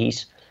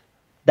 babies.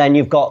 Then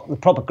you've got the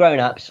proper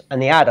grown-ups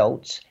and the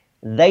adults.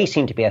 They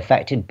seem to be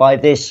affected by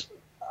this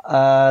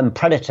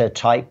predator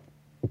type,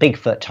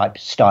 Bigfoot type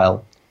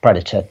style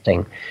predator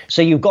thing.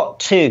 So you've got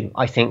two,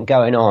 I think,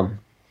 going on.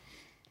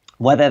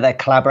 Whether they're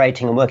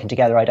collaborating and working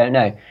together, I don't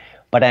know.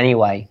 But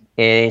anyway,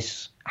 it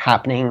is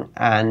happening,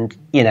 and,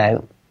 you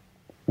know,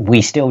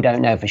 we still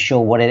don't know for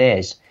sure what it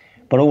is.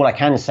 But all I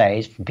can say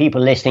is for people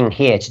listening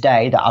here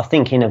today that are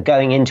thinking of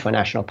going into a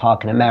national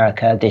park in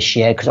America this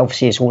year, because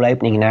obviously it's all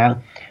opening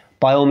now,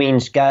 by all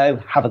means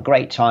go, have a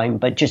great time,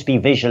 but just be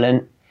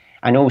vigilant,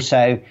 and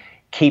also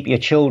keep your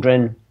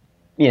children,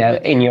 you know,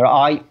 in your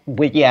eye,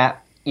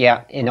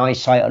 in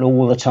eyesight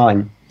all the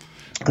time.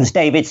 Because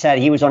David said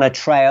he was on a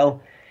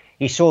trail,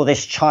 he saw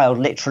this child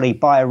literally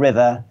by a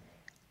river,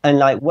 and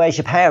like, where's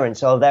your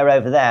parents? Oh, they're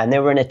over there. And they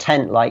were in a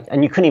tent, like,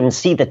 and you couldn't even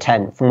see the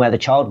tent from where the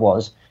child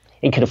was.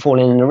 He could have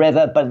fallen in the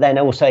river, but then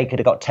also he could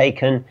have got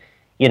taken,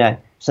 you know,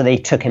 so they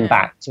took him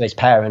back to his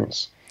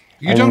parents.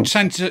 You don't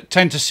tend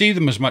to see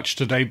them as much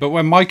today, but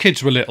when my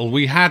kids were little,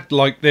 we had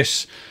like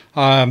this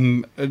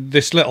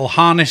little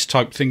harness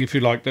type thing, if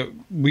you like, that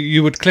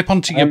you would clip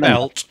onto your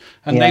belt,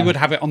 and they would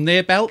have it on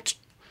their belt.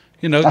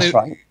 You know, that's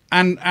right.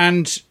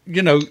 And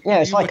you know,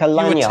 it's like a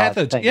lanyard. You were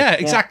tethered. Thing. Yeah,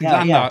 exactly,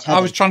 lanyard. I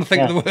was trying to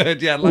think of the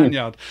word. Yeah,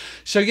 lanyard.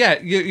 So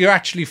yeah, you're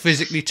actually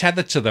physically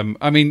tethered to them.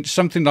 I mean,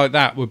 something like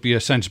that would be a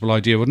sensible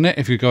idea, wouldn't it?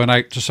 If you're going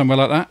out to somewhere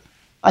like that.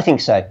 I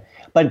think so.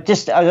 But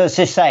just, as I was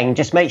just saying,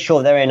 just make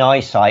sure they're in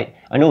eyesight,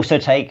 and also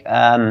take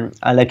a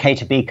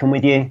locator beacon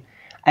with you.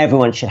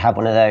 Everyone should have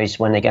one of those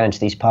when they go into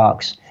these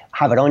parks.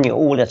 Have it on you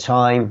all the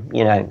time,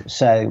 you know,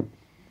 so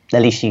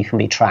at least you can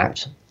be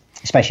tracked,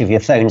 especially if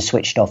your phone's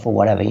switched off or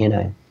whatever, you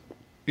know.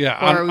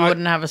 Yeah, Or we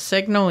wouldn't have a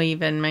signal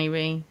even,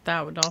 maybe.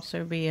 That would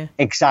also be a...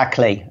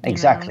 Exactly.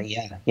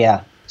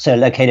 Yeah. So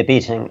locator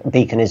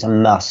beacon is a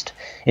must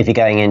if you're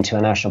going into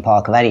a national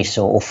park of any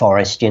sort or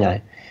forest,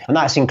 and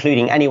that's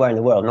including anywhere in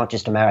the world, not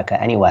just America,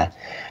 anywhere.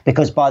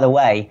 Because, by the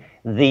way,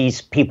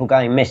 these people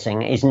going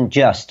missing isn't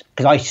just,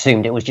 because I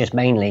assumed it was just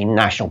mainly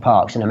national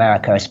parks in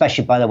America,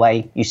 especially, by the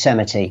way,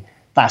 Yosemite.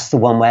 That's the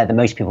one where the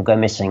most people go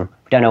missing.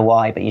 We don't know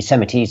why, but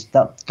Yosemite's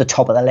the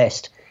top of the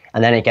list.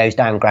 And then it goes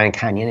down Grand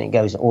Canyon, and it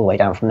goes all the way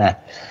down from there.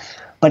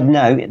 But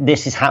no,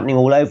 this is happening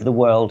all over the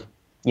world.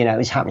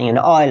 It's happening in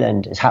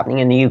Ireland, it's happening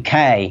in the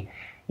UK.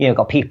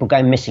 Got people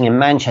going missing in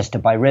Manchester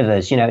by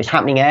rivers. It's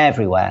happening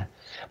everywhere.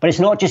 But it's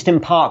not just in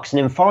parks and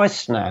in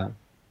forests now.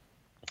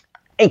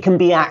 It can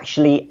be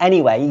actually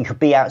anywhere. You could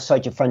be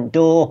outside your front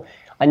door.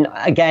 And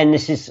again,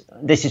 this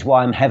is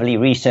why I'm heavily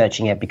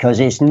researching it, because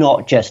it's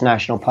not just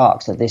national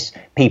parks that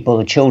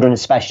the children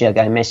especially, are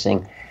going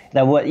missing.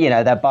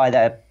 They're by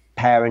their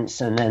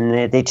parents, and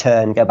then they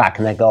turn, go back,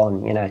 and they're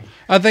gone.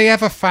 Are they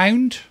ever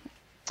found?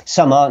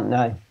 Some aren't.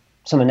 No,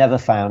 some are never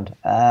found.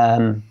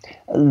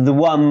 The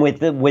one with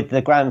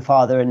the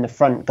grandfather in the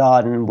front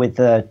garden with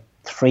the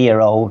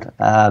 3-year-old,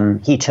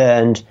 he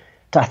turned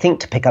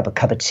to pick up a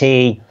cup of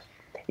tea.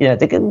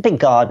 The big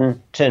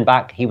garden, turned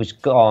back, he was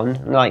gone.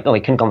 He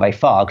couldn't gone very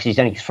far because he's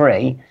only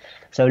 3.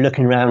 So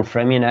looking around for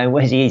him,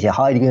 where's he? Is he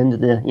hiding under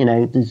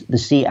the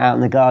seat out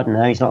in the garden?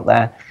 No, he's not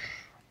there.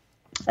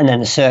 And then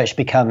the search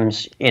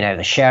becomes,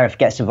 the sheriff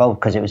gets involved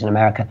because it was in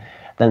America.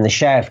 Then the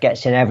sheriff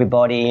gets in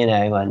everybody,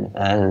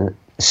 and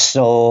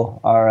SAW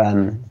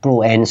are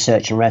brought in,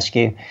 search and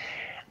rescue.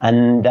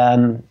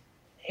 And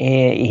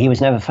he was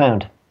never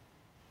found.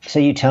 So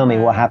you tell me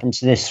what happened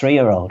to this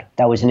 3-year-old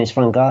that was in his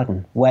front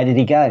garden. Where did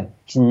he go?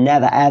 He's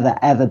never, ever,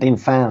 ever been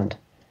found.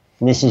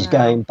 And this is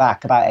going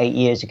back about 8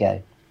 years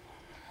ago.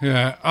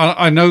 Yeah,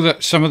 I know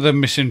that some of the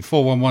missing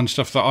 411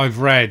 stuff that I've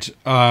read,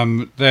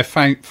 they're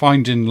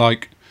finding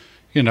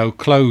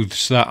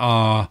clothes that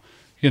are,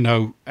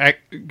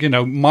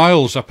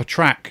 miles up a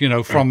track,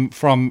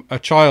 from a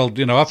child,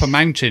 up a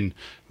mountain,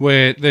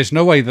 where there's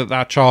no way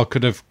that child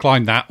could have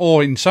climbed that.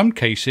 Or in some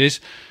cases,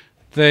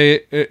 they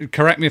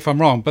correct me if I'm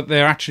wrong, but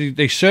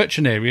they search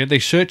an area, they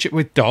search it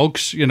with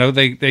dogs,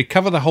 they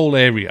cover the whole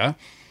area,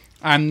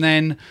 and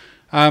then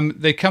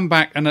they come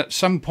back, and at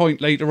some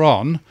point later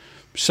on,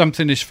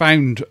 something is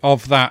found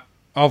of that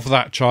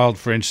child,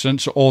 for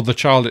instance, or the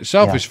child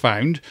itself is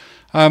found.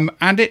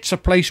 And it's a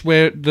place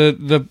where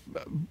the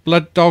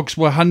blood dogs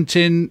were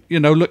hunting,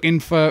 looking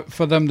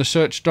for them, the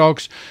search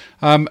dogs.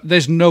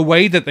 There's no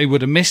way that they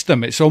would have missed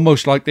them. It's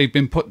almost like they've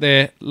been put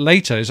there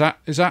later. Is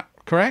that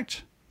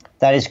correct?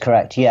 That is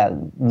correct, yeah.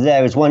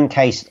 There was one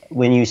case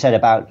when you said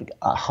about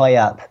high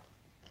up,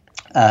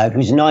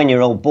 who's a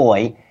 9-year-old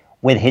boy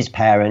with his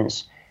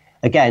parents.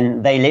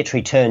 Again, they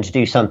literally turned to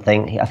do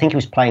something. I think he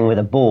was playing with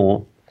a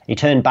ball. He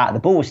turned back. The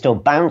ball was still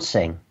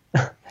bouncing.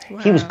 Wow.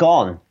 He was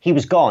gone.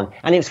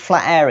 And it was a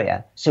flat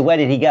area. So where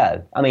did he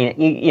go? I mean,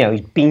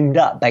 he's beamed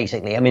up,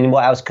 basically. I mean,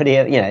 what else could he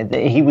have,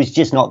 he was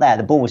just not there.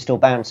 The ball was still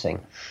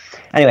bouncing.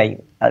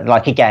 Anyway,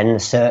 again, the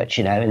search,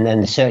 and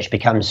then the search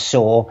becomes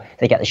SAW.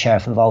 They get the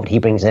sheriff involved. He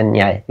brings in,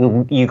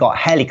 you've got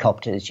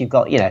helicopters. You've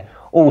got,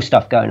 all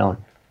stuff going on.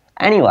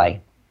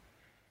 Anyway,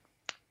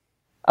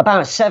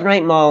 about 7 or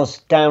 8 miles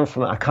down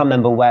from, I can't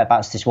remember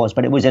whereabouts this was,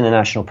 but it was in a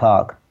national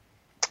park.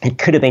 It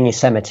could have been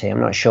Yosemite,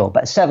 I'm not sure.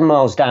 But 7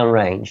 miles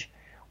downrange,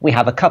 we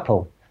have a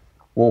couple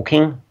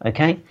walking,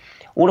 okay?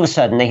 All of a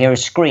sudden, they hear a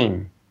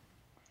scream.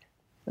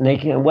 And they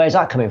go, where's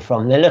that coming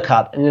from? They look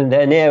up, and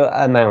they're near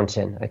a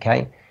mountain,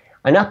 okay?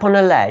 And up on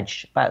a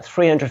ledge, about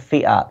 300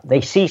 feet up, they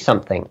see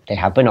something. They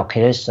have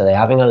binoculars, so they're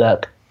having a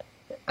look.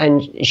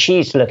 And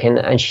she's looking,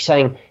 and she's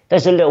saying,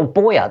 there's a little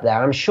boy up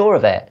there, I'm sure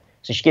of it.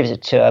 So she gives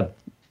it to her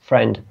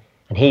friend,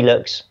 and he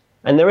looks,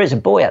 and there is a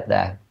boy up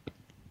there.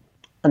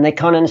 And they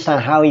can't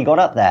understand how he got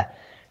up there.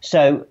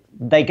 So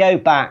they go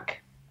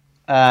back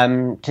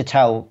to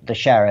tell the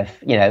sheriff,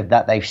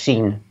 that they've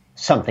seen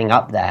something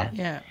up there.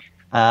 Yeah.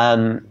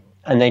 And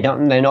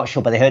they're not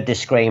sure, but they heard this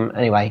scream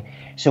anyway.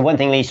 So one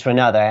thing leads to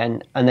another,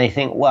 and they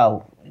think,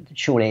 well,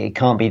 surely it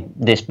can't be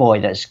this boy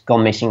that's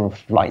gone missing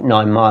like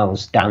 9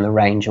 miles down the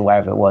range or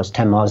wherever it was,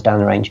 10 miles down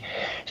the range.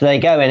 So they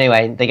go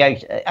anyway. They go,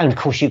 and of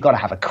course you've got to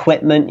have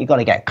equipment. You've got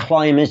to get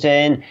climbers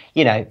in,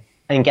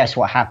 and guess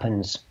what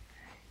happens?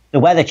 The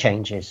weather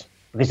changes,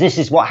 because this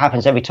is what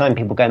happens every time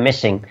people go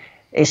missing.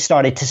 It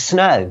started to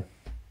snow.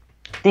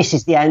 This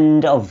is the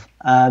end of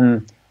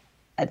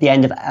at the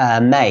end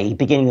of May,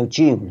 beginning of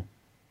June.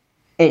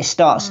 It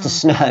starts to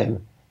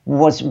snow.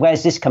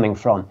 Where's this coming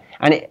from?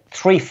 And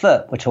 3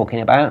 foot we're talking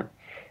about.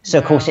 So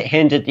of course it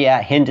hindered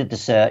the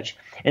search.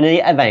 And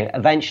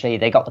eventually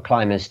they got the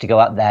climbers to go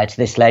up there to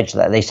this ledge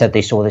that they said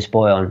they saw this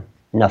boy on.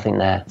 Nothing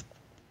there.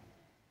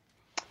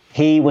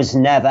 He was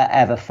never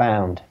ever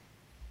found.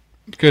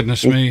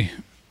 Goodness me.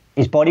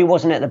 His body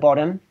wasn't at the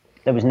bottom.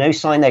 There was no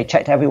sign. They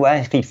checked everywhere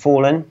if he'd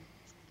fallen.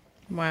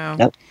 Wow.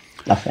 Nope,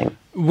 nothing.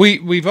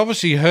 We've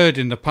obviously heard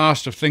in the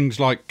past of things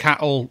like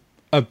cattle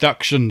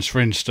abductions, for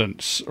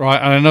instance,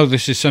 right? And I know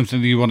this is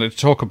something that you wanted to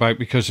talk about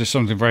because it's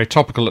something very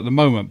topical at the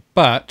moment,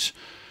 but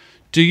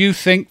do you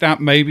think that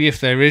maybe if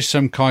there is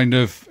some kind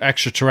of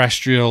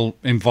extraterrestrial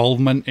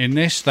involvement in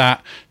this,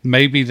 that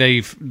maybe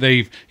they've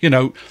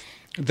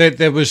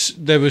there was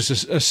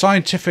a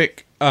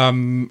scientific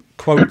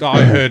quote that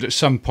I heard at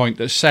some point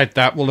that said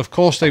that, well, of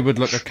course they would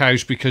look at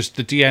cows because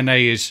the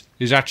DNA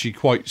is actually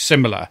quite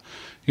similar,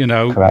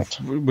 Correct.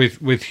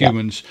 with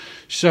humans.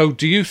 So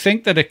do you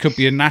think that it could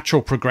be a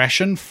natural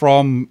progression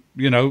from,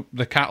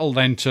 the cattle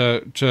then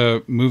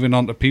to moving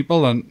on to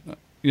people? And,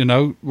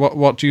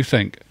 what do you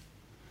think?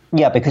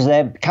 Yeah, because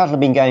their cattle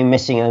have been going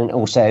missing and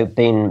also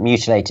been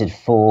mutilated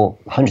for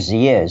hundreds of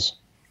years.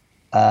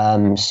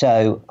 And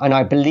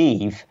I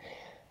believe,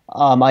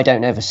 I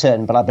don't know for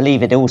certain, but I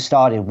believe it all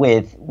started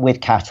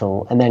with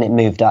cattle and then it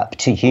moved up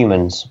to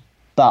humans.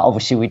 But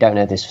obviously we don't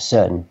know this for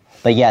certain.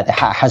 But yeah,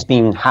 that has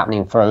been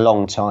happening for a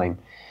long time.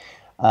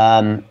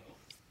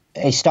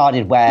 It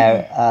started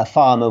where a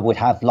farmer would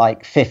have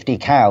like 50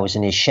 cows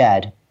in his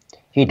shed.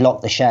 He'd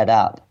lock the shed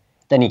up.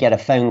 Then he'd get a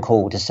phone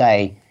call to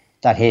say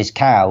that his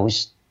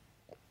cows,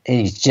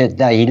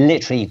 they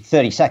literally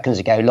 30 seconds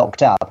ago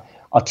locked up,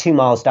 are 2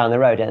 miles down the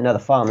road at another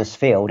farmer's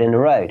field in the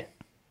road.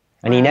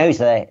 And he knows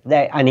that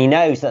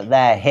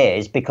they're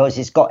his because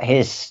it's got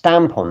his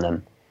stamp on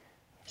them.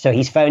 So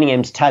he's phoning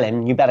him to tell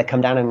him, you better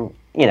come down and,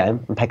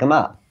 and pick them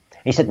up.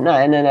 He said, no,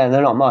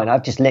 they're not mine.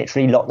 I've just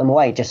literally locked them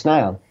away just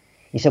now.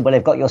 He said, well,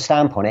 they've got your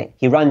stamp on it.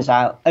 He runs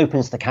out,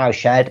 opens the cow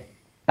shed,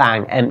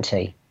 bang,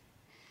 empty.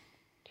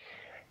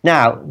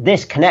 Now,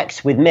 this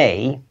connects with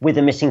me with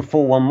the missing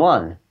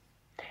 411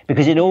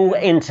 because it all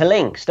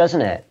interlinks,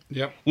 doesn't it?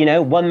 Yep.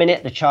 1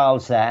 minute the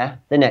child's there,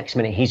 the next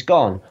minute he's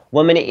gone.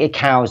 1 minute your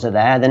cows are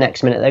there, the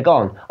next minute they're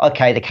gone.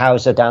 Okay, the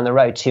cows are down the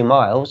road 2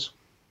 miles.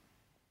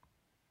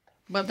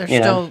 But they're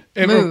still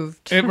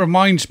moved. It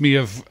reminds me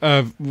of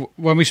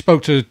when we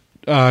spoke to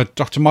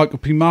Dr. Michael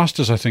P.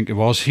 Masters, I think it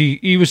was.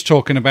 He was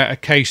talking about a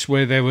case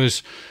where there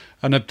was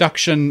an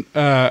abduction,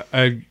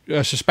 a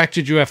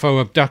suspected UFO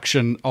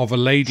abduction of a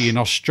lady in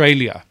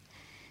Australia.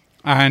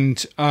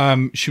 And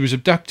she was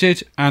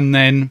abducted, and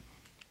then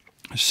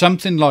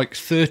something like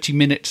 30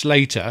 minutes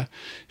later,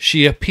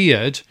 she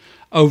appeared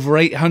over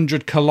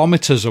 800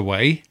 kilometers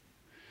away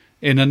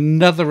in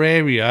another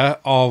area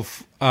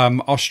of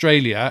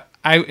Australia,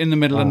 out in the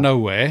middle of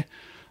nowhere.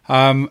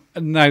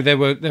 Now, there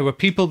were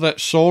people that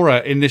saw her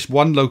in this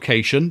one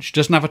location. She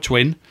doesn't have a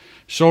twin.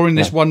 Saw her in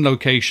this one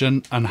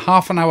location, and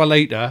half an hour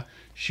later,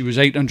 she was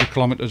 800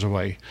 kilometers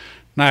away.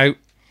 Now,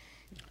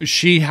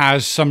 she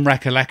has some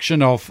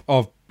recollection of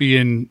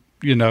being,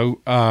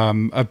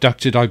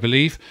 abducted, I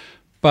believe.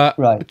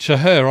 But to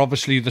her,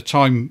 obviously, the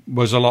time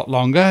was a lot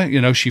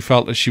longer. She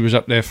felt that she was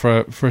up there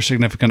for a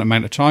significant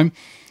amount of time.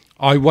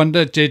 I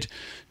wonder, did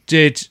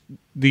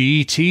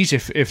the ETs,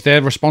 if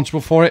they're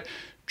responsible for it,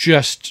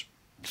 just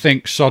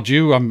think, sod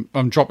you,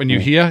 I'm dropping you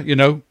here,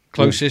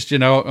 closest,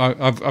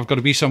 I've got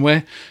to be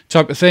somewhere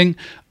type of thing?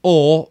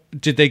 Or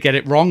did they get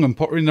it wrong and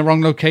put her in the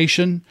wrong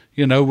location?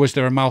 Was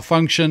there a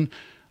malfunction?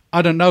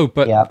 I don't know.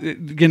 But,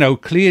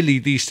 clearly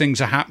these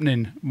things are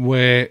happening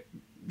where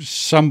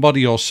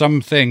somebody or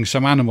something,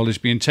 some animal is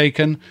being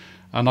taken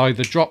and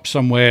either dropped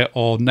somewhere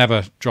or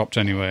never dropped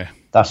anywhere.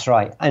 That's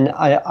right. And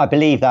I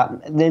believe that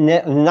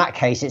in that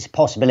case, it's a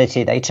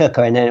possibility they took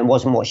her and then it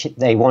wasn't what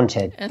they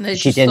wanted. And they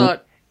just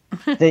thought...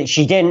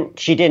 she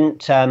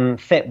didn't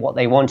fit what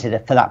they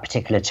wanted for that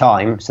particular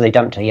time, so they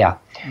dumped her. Yeah,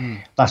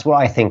 That's what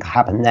I think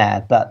happened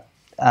there. But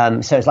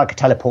so it's like a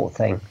teleport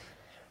thing.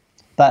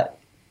 But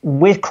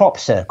with crop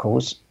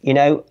circles,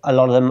 a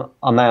lot of them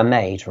are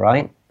man-made,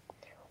 right?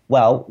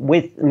 Well,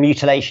 with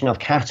mutilation of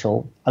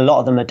cattle, a lot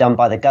of them are done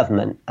by the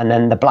government, and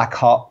then the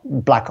black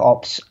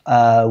ops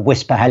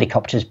whisper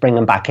helicopters bring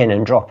them back in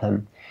and drop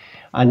them.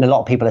 And a lot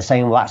of people are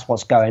saying, well, that's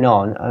what's going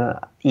on.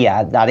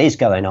 Yeah, that is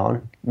going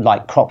on.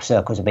 Like crop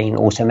circles are being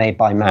also made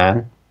by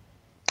man.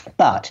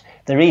 But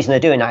the reason they're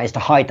doing that is to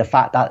hide the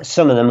fact that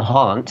some of them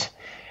aren't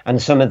and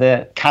some of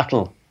the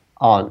cattle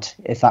aren't,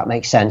 if that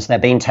makes sense. They're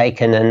being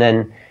taken and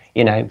then,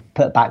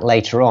 put back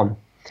later on.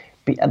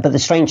 But the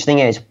strange thing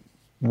is,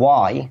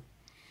 why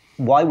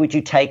would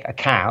you take a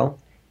cow,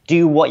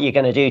 do what you're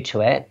going to do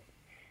to it,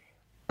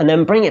 and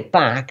then bring it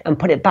back and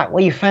put it back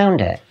where you found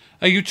it?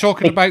 Are you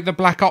talking about the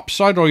Black Ops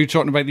side, or are you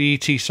talking about the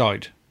ET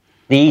side?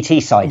 The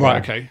ET side.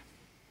 Right, okay.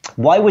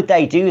 Why would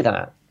they do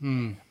that?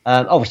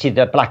 Obviously,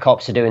 the Black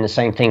Ops are doing the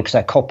same thing because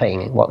they're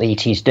copying what the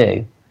ETs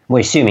do. We're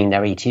assuming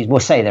they're ETs. We'll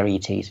say they're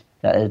ETs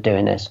that are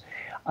doing this.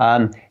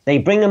 They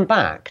bring them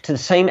back to the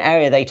same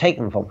area they take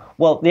them from.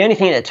 Well, the only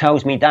thing that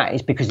tells me that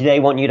is because they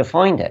want you to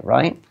find it,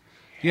 right?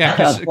 Yeah,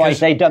 otherwise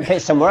they dump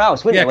it somewhere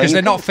else. Yeah, because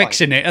they're not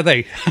fixing it, are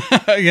they?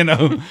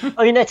 I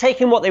mean, they're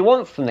taking what they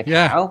want from the cow.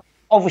 Yeah.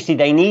 Obviously,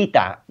 they need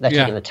that. They're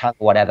taking the tongue,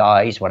 whatever,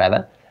 eyes,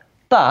 whatever.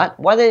 But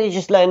why don't they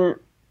just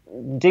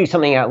do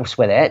something else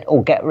with it,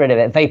 or get rid of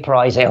it,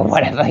 vaporize it, or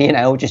whatever,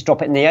 or just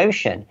drop it in the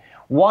ocean?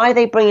 Why are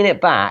they bringing it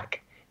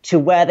back to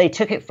where they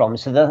took it from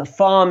so the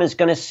farmer's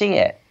going to see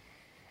it?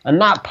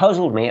 And that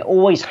puzzled me. It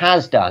always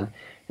has done.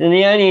 And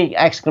the only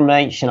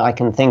explanation I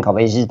can think of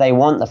is they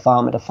want the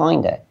farmer to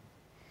find it.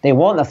 They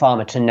want the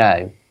farmer to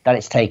know that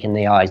it's taken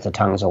the eyes, the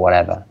tongues, or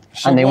whatever.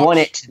 So and they want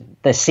it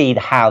to see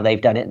how they've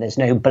done it. There's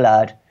no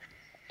blood.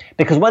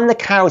 Because when the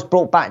cow's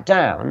brought back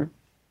down,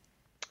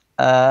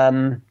 if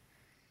I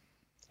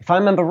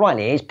remember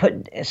rightly,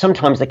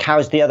 sometimes the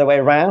cow's the other way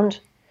around.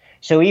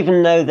 So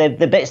even though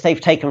the bits they've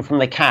taken from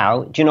the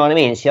cow, do you know what I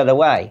mean? It's the other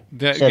way.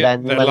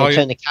 Then when they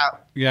turn the cow...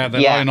 Yeah,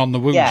 they're lying on the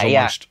wounds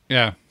almost.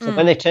 Yeah. So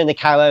when they turn the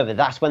cow over,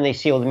 that's when they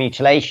see all the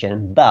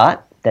mutilation,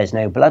 but there's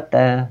no blood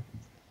there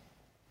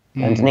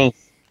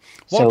underneath.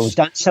 So it was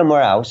done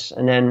somewhere else,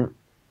 and then...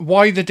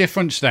 Why the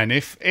difference then?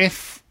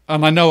 If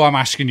and I know I'm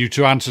asking you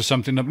to answer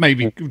something that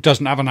maybe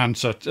doesn't have an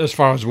answer as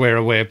far as we're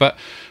aware, but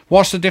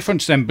what's the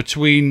difference then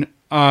between,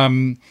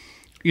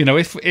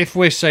 if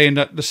we're saying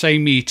that the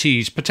same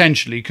ETs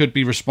potentially could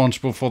be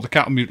responsible for the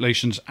cattle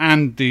mutilations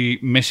and the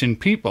missing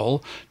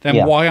people,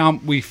 then why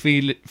aren't we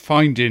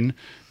finding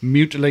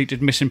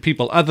mutilated missing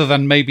people other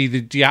than maybe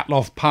the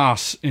Dyatlov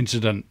Pass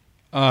incident?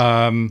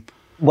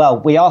 Well,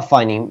 we are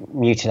finding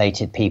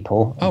mutilated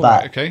people, but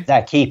right, okay.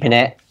 they're keeping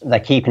it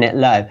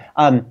low.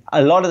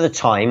 A lot of the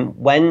time,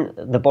 when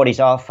the bodies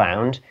are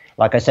found,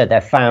 like I said, they're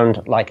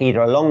found like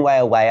either a long way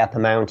away up a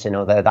mountain,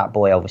 although that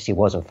boy obviously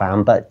wasn't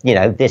found. But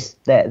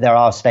there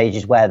are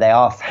stages where they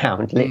are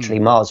found literally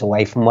miles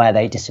away from where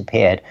they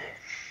disappeared.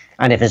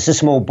 And if it's a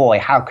small boy,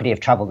 how could he have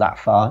travelled that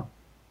far?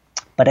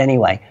 But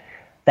anyway,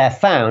 they're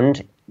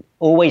found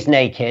always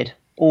naked.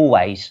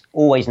 Always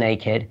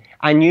naked.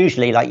 And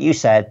usually, like you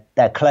said,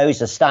 their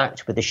clothes are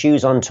stacked with the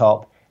shoes on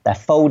top. They're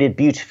folded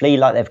beautifully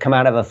like they've come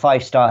out of a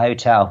 5-star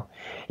hotel.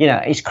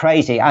 It's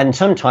crazy. And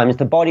sometimes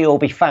the body will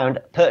be found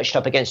perched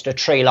up against a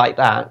tree like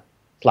that,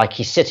 like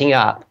he's sitting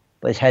up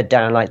with his head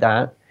down like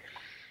that,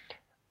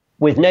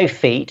 with no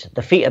feet.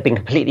 The feet have been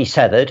completely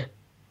severed,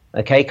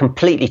 okay,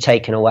 completely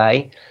taken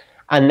away.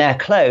 And their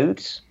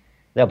clothes,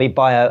 they'll be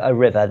by a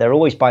river. They're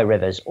always by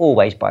rivers,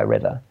 always by a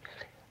river.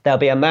 There'll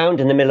be a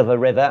mound in the middle of a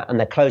river, and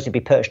their clothes will be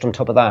perched on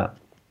top of that.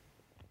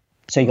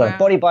 So you've got a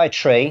body by a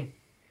tree,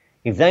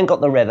 you've then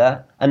got the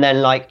river, and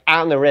then like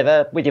out in the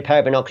river with your pair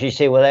of binoculars, you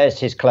see, well, there's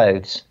his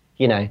clothes,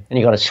 and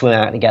you've got to swim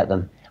out to get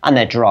them. And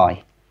they're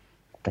dry.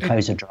 The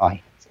clothes are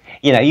dry.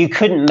 You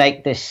couldn't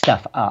make this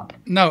stuff up.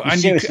 No,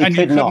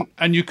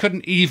 you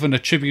couldn't even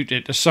attribute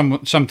it to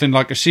something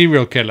like a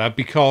serial killer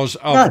because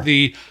of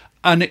the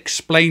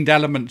unexplained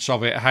elements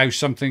of it, how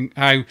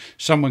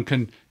someone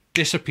can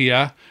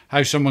disappear,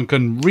 how someone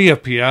can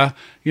reappear,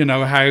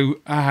 how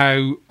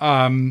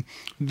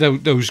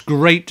those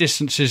great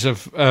distances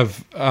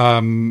of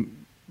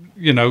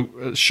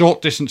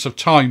short distance of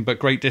time but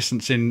great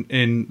distance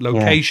in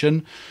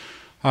location,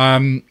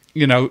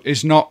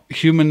 is not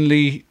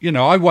humanly,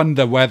 I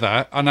wonder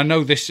whether, and I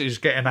know this is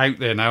getting out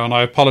there now, and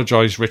I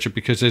apologise, Richard,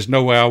 because there's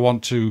no way I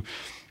want to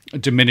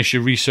diminish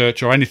your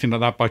research or anything like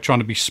that by trying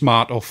to be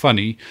smart or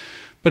funny,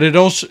 but it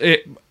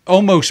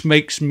almost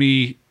makes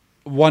me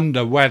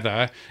wonder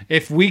whether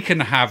if we can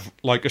have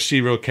like a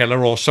serial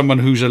killer or someone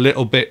who's a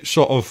little bit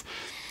sort of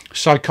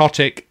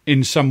psychotic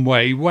in some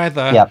way,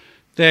 whether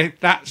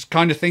that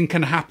kind of thing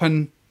can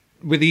happen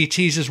with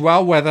ETs as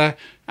well, whether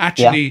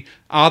actually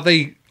are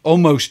they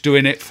almost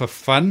doing it for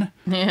fun?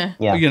 It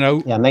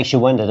makes you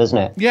wonder,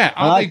 doesn't it?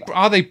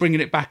 Are they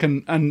bringing it back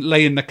and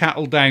laying the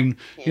cattle down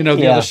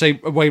the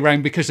other way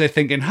around because they're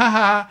thinking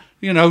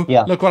look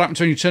what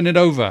happens when you turn it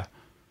over.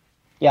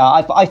 Yeah,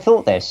 I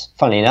thought this,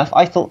 funny enough.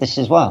 I thought this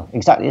as well.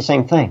 Exactly the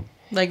same thing.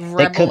 Like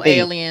rebel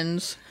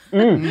aliens.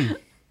 And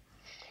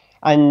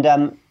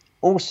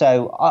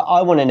also,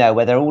 I want to know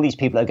whether all these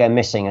people that go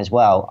missing as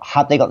well,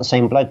 have they got the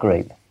same blood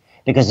group?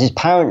 Because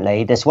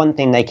apparently there's one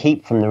thing they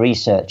keep from the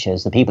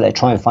researchers, the people that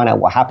try and find out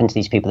what happened to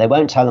these people. They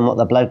won't tell them what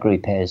their blood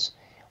group is.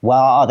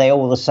 Well, are they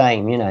all the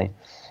same,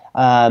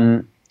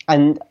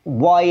 And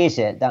why is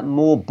it that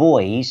more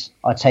boys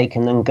are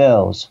taken than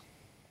girls?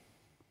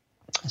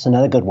 That's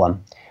another good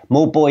one.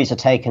 More boys are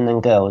taken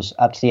than girls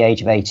up to the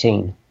age of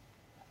 18.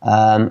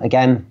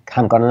 Again,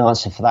 haven't got an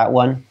answer for that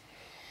one.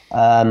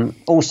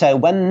 Also,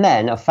 when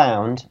men are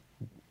found,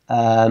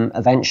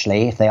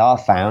 eventually, if they are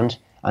found,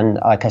 and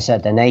like I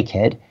said, they're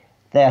naked,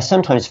 they are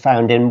sometimes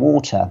found in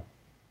water.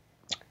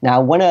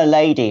 Now, when a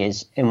lady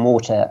is in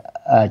water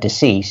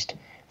deceased,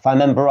 if I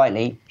remember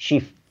rightly,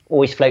 she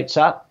always floats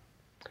up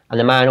and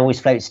the man always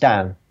floats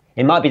down.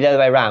 It might be the other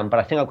way around, but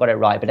I think I've got it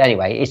right. But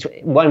anyway, it's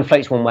one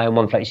floats one way and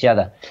one floats the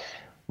other.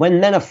 When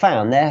men are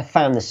found, they're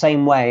found the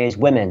same way as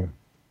women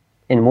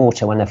in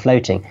water when they're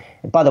floating.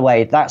 By the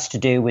way, that's to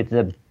do with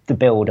the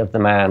build of the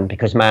man,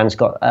 because man's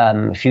got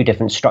a few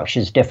different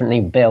structures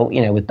differently built,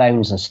 with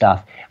bones and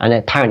stuff. And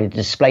apparently the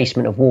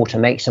displacement of water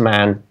makes a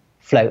man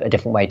float a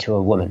different way to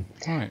a woman.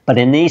 Right. But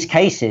in these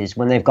cases,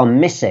 when they've gone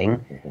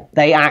missing,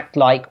 they act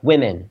like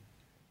women.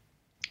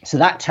 So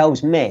that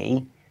tells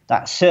me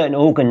that certain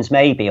organs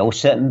maybe, or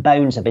certain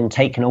bones have been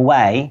taken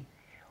away,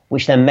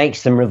 which then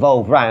makes them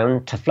revolve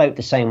round to float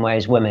the same way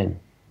as women.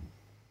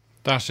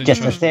 That's Just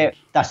interesting.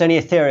 that's only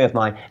a theory of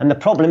mine. And the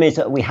problem is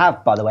that we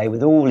have, by the way,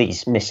 with all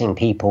these missing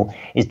people,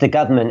 is the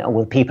government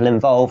or the people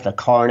involved, the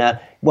coroner,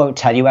 won't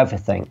tell you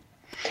everything.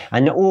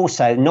 And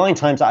also, 9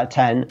 times out of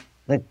 10,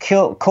 the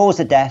cause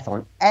of death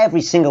on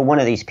every single one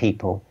of these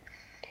people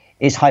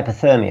is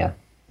hypothermia.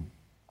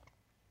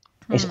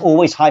 It's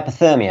always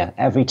hypothermia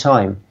every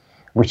time,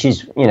 which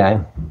is,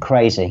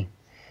 crazy,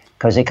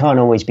 because it can't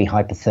always be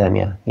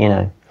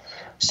hypothermia,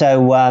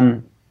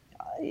 So,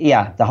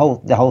 the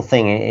whole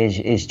thing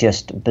is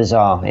just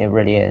bizarre. It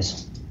really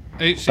is.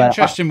 It's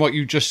interesting what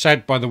you just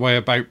said, by the way,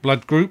 about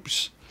blood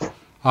groups,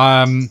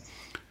 and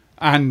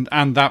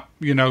that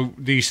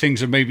these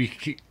things are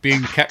maybe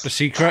being kept a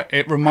secret.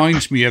 It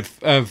reminds me of,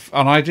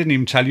 and I didn't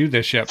even tell you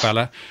this yet,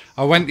 Bella.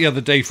 I went the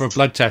other day for a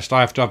blood test.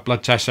 I have to have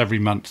blood tests every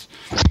month,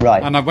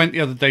 right? And I went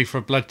the other day for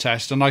a blood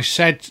test, and I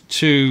said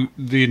to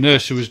the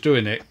nurse who was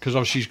doing it, because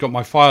obviously she's got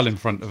my file in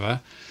front of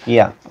her.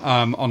 Yeah.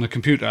 On the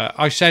computer,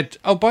 I said,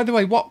 "Oh, by the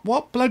way,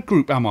 what blood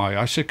group am I?"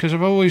 I said, "Because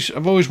I've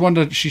always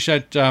wondered." She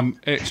said,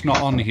 "It's not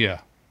on here."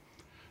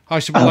 I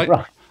said, "Well,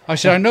 right. I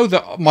said I know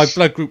that my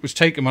blood group was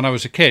taken when I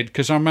was a kid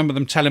because I remember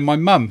them telling my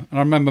mum, and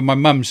I remember my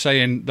mum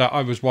saying that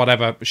I was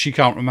whatever, but she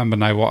can't remember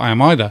now what I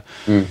am either."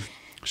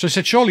 So I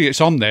said, "Surely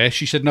it's on there."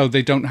 She said, "No,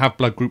 they don't have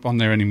blood group on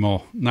there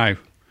anymore now.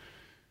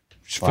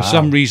 For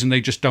some reason,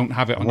 they just don't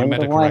have it on your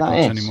medical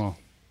records anymore."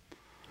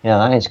 Yeah,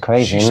 that is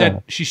crazy.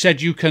 She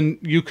said you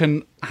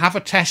can have a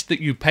test that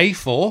you pay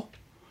for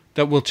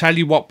that will tell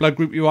you what blood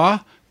group you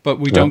are, but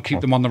we don't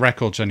keep them on the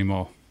records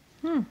anymore.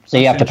 So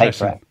you have to pay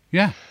for it.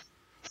 Yeah.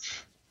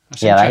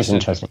 That is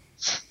interesting.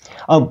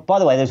 Oh, by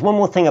the way, there's one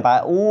more thing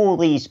about all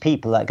these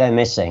people that go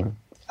missing,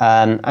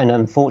 and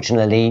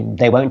unfortunately,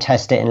 they won't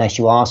test it unless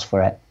you ask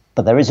for it.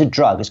 But there is a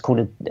drug. It's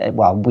called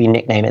we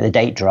nickname it the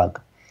date drug.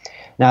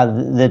 Now,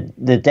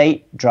 the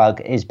date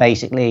drug is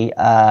basically,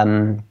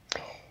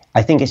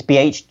 I think it's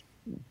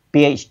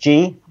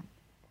BHG,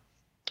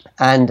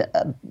 and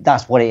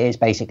that's what it is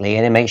basically,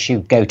 and it makes you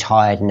go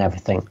tired and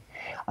everything.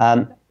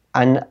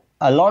 And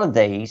a lot of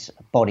these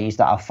bodies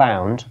that are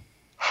found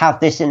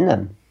have this in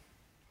them.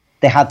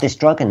 They have this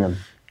drug in them.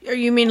 Or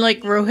you mean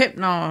like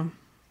Rohypnol,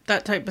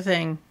 that type of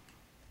thing?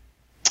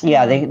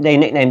 Yeah, they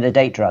nickname the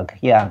date drug.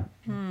 Yeah,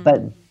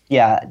 but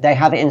they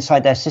have it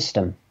inside their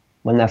system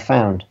when they're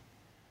found.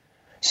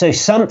 So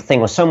something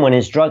or someone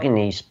is drugging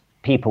these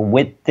people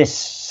with this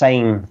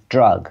same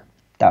drug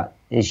that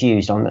is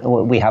used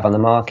what we have on the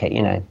market,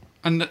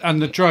 And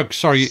the drug,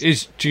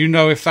 do you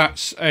know if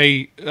that's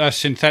a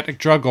synthetic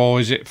drug or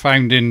is it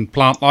found in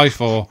plant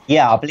life or?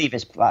 Yeah, I believe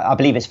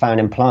it's found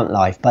in plant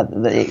life, but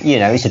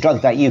it's a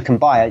drug that you can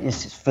buy.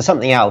 It's for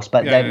something else,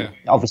 but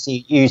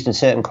obviously used in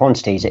certain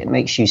quantities, it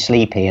makes you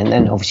sleepy and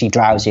then obviously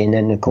drowsy, and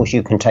then of course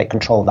you can take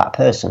control of that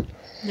person.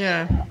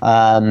 Yeah.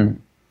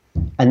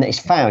 And it's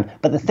found,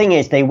 but the thing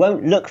is, they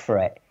won't look for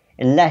it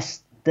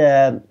unless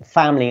the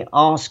family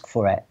ask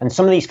for it, and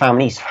some of these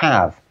families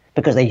have,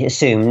 because they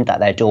assume that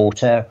their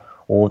daughter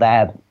or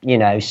their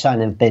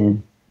son have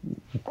been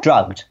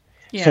drugged.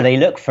 Yeah. So they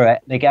look for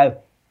it. They go,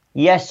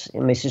 "Yes,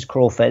 Mrs.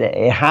 Crawford,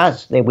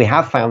 we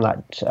have found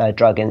that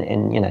drug in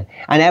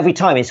and every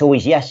time it's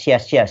always yes,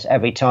 yes, yes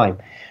every time.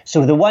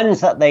 So the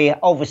ones that they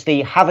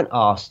obviously haven't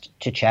asked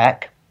to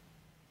check,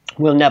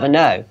 we'll never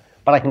know.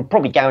 But I can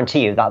probably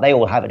guarantee you that they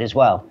all have it as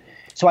well.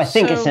 So I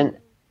think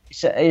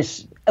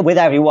it's with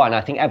everyone.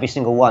 I think every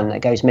single one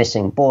that goes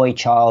missing, boy,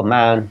 child,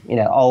 man,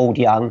 old,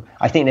 young,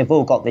 I think they've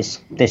all got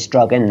this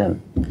drug in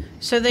them.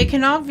 So they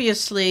can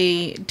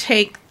obviously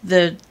take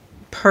the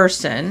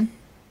person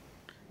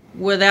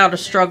without a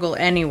struggle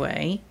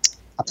anyway.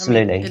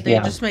 Absolutely. They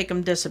just make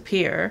them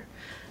disappear.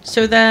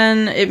 So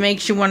then it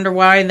makes you wonder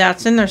why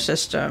that's in their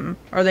system.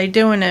 Are they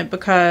doing it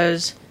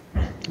because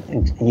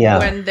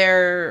when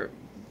they're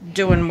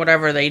doing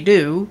whatever they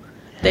do,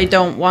 they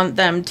don't want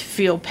them to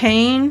feel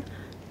pain?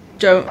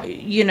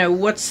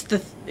 What's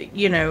the,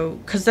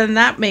 because then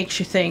that makes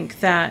you think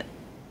that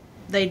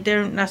they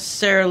don't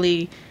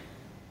necessarily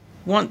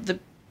want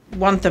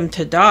them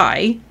to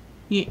die.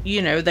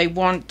 They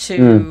want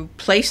to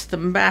place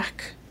them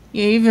back,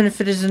 even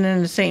if it isn't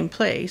in the same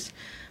place.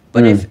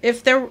 But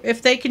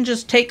if they can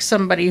just take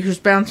somebody who's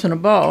bouncing a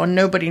ball and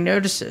nobody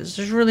notices,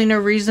 there's really no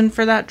reason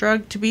for that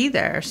drug to be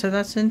there. So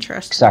that's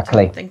interesting.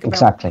 Exactly. To think about.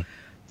 Exactly.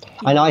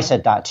 And I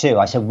said that too.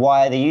 I said,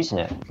 why are they using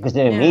it? Because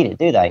they don't need it,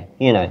 do they?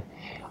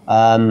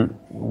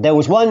 There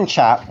was one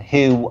chap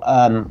who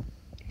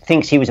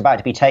thinks he was about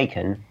to be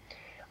taken,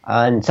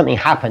 and something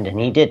happened and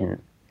he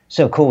didn't.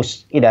 So, of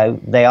course,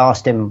 they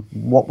asked him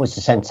what was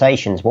the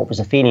sensations, what was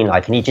the feeling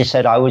like, and he just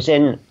said, I was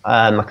in,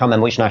 I can't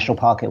remember which national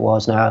park it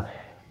was now,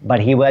 but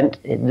he went,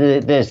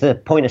 there's the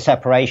point of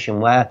separation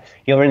where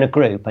you're in a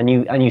group and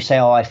you say,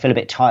 oh, I feel a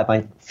bit tired,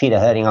 my feet are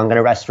hurting, I'm going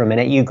to rest for a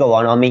minute. You go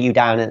on, I'll meet you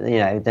down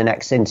at, the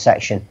next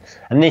intersection.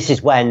 And this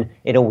is when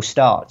it all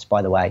starts,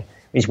 by the way,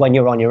 is when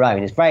you're on your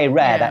own. It's very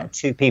rare that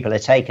two people are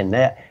taken.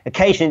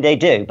 Occasionally they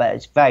do, but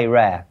it's very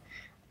rare.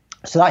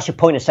 So that's your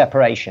point of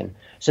separation.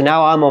 So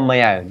now I'm on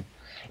my own,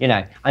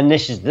 and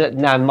this is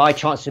now my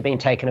chances of being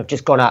taken have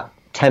just gone up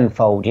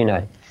tenfold,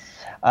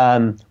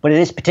 But in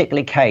this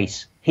particular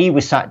case, he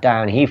was sat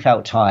down, he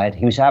felt tired,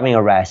 he was having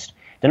a rest.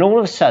 Then all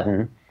of a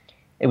sudden,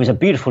 it was a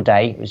beautiful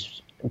day, it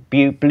was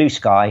blue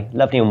sky,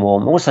 lovely and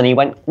warm. All of a sudden he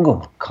went,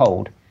 oh,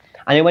 cold,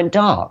 and it went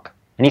dark,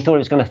 and he thought it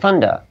was going to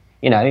thunder.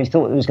 You know, he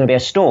thought it was going to be a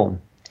storm.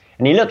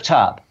 And he looked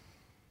up,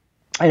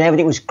 and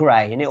everything was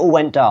grey, and it all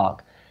went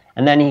dark.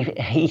 And then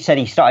he said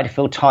he started to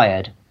feel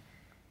tired.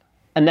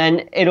 And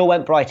then it all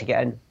went bright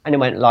again, and it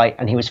went light,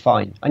 and he was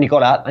fine. And he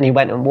got up, and he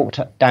went and walked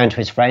down to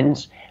his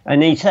friends,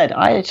 and he said,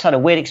 I just had a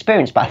weird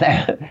experience back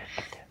there.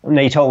 And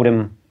they told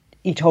him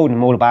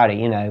all about it,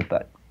 you know,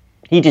 but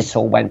he just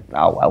sort of went,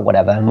 oh, well,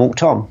 whatever, and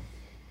walked on.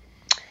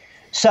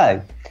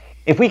 So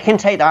if we can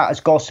take that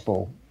as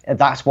gospel,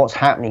 that's what's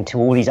happening to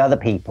all these other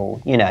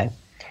people, you know.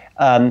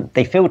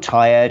 They feel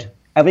tired,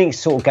 everything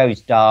sort of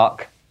goes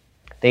dark,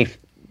 they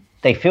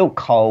feel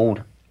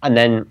cold, and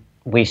then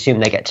we assume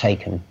they get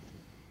taken.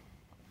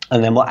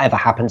 And then whatever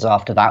happens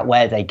after that,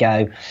 where they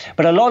go.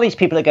 But a lot of these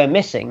people that go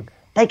missing,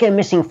 they go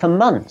missing for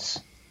months,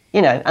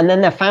 you know, and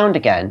then they're found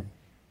again.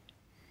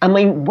 I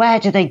mean,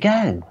 where do they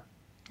go?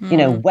 You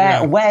know,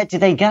 where do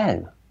they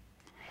go?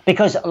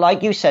 Because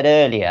like you said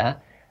earlier,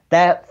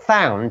 they're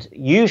found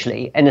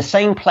usually in the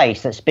same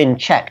place that's been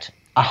checked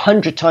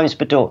 100 times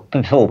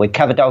before with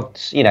cover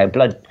dogs, you know,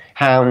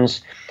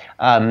 bloodhounds.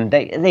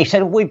 They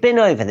said, we've been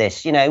over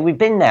this, you know, we've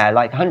been there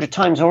like 100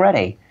 times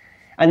already.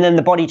 And then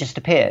the body just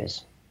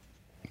appears.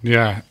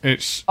 Yeah,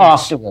 it's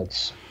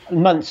afterwards,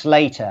 months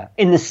later,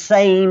 in the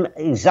same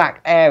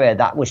exact area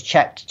that was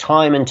checked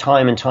time and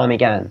time and time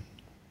again.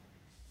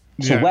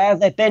 So where have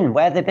they been?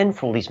 Where have they been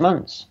for all these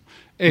months?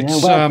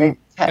 It's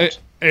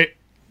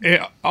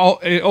It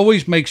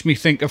always makes me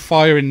think of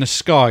Fire in the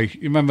Sky.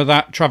 You remember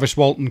that Travis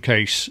Walton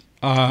case?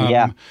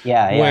 Yeah.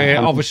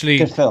 Where obviously,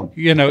 good film.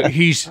 You know,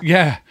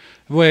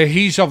 where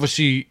he's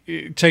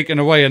obviously taken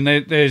away, and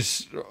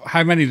there's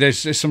how many?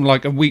 There's some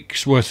like a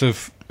week's worth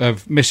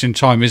of missing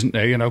time, isn't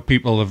there? You know,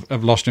 people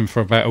have lost him for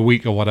about a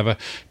week or whatever.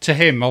 To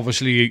him,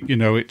 obviously, you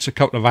know, it's a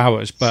couple of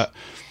hours, but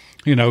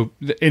you know,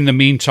 in the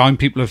meantime,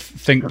 people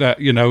think that,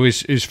 you know,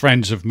 his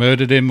friends have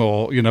murdered him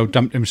or, you know,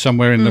 dumped him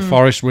somewhere in the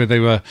forest where they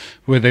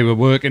were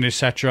working,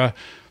 etc.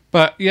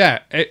 But yeah,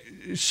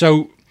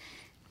 so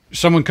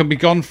someone can be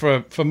gone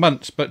for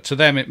months, but to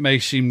them it may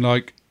seem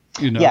like,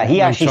 you know, yeah, he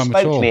no actually time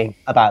spoke to me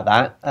about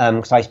that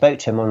because I spoke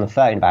to him on the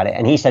phone about it,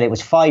 and he said it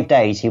was 5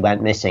 days he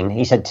went missing.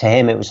 He said to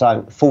him it was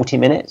like 40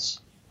 minutes,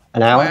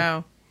 an hour.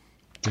 Wow.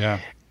 Yeah.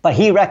 But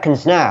he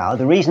reckons now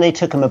the reason they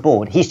took him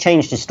aboard, he's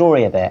changed his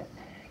story a bit.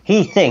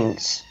 He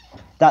thinks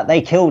that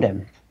they killed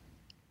him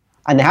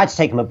and they had to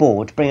take him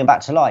aboard to bring him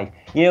back to life.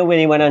 You know, when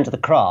he went under the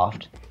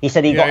craft, he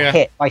said he got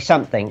hit by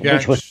something,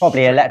 which was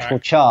probably an electrical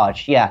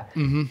charge. Yeah.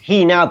 Mm-hmm.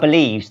 He now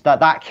believes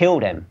that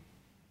killed him.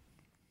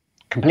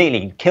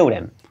 Completely killed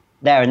him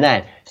there and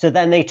then. So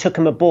then they took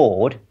him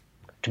aboard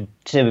to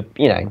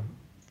you know,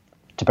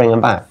 to bring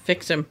him back.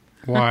 Fix him.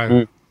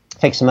 Wow.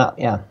 Fix him up,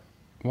 yeah.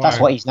 Wow.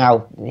 That's what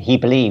he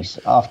believes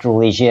after all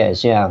these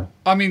years, yeah.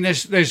 I mean,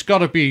 there's got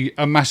to be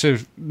a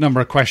massive number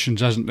of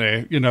questions, hasn't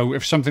there? You know,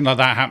 if something like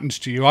that happens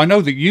to you, I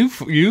know that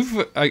you've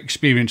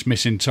experienced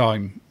missing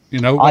time. You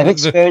know, I've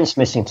experienced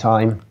missing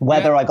time.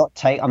 Whether I got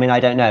taken, I mean, I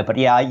don't know, but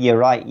yeah, you're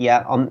right.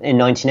 Yeah, in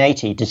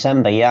 1980,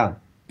 December, yeah,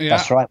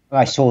 that's right.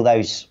 I saw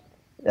those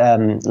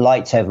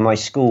lights over my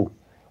school,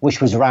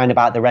 which was around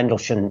about the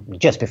Rendlesham,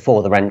 just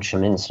before the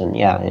Rendlesham incident.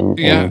 Yeah,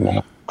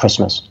 in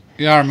Christmas.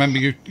 Yeah, I remember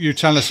you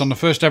telling us on the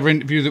first ever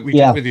interview that we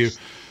did with you.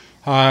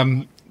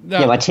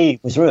 Yeah, my TV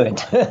was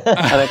ruined. Why?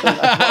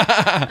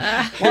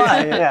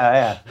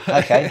 Yeah.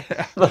 Okay.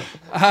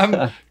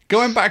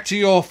 Going back to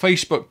your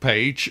Facebook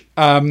page,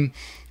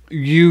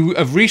 you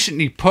have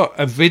recently put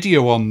a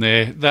video on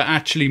there that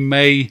actually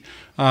may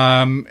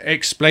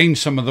explain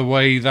some of the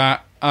way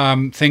that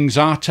things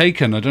are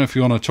taken. I don't know if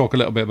you want to talk a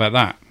little bit about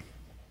that.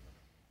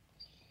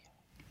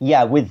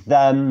 Yeah, with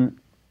the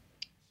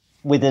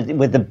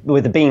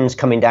beams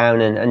coming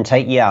down and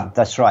take, yeah,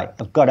 that's right.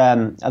 I've got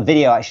a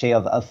video actually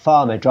of a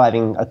farmer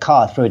driving a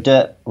car through a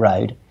dirt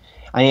road,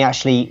 and he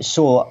actually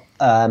saw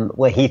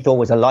what he thought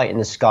was a light in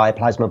the sky, a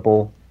plasma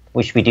ball,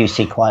 which we do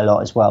see quite a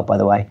lot as well, by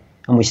the way,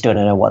 and we still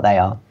don't know what they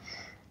are.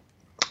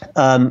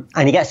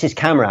 And he gets his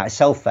camera out, his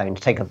cell phone,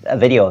 to take a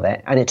video of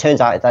it, and it turns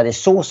out that it's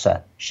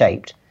saucer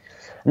shaped.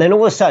 And then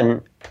all of a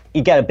sudden,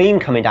 you get a beam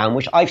coming down,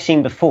 which I've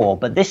seen before,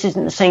 but this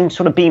isn't the same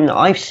sort of beam that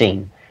I've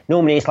seen.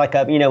 Normally it's like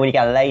when you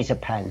get a laser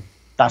pen,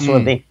 that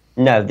sort of thing.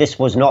 No, this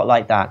was not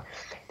like that.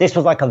 This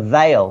was like a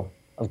veil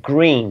of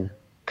green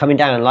coming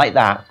down like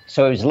that.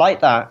 So it was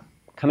like that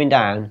coming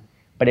down,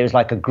 but it was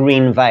like a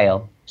green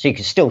veil. So you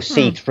could still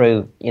see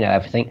through,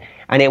 everything.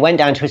 And it went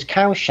down to his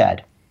cow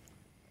shed.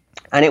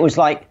 And it was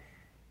like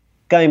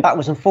going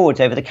backwards and forwards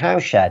over the cow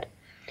shed.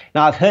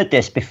 Now, I've heard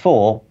this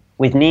before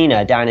with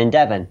Nina down in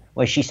Devon,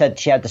 where she said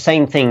she had the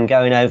same thing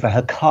going over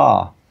her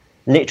car.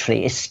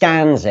 Literally, it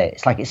scans it.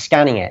 It's like it's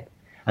scanning it.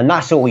 And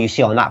that's all you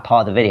see on that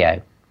part of the video.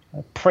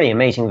 A pretty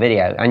amazing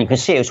video. And you can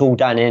see it's all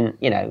done in,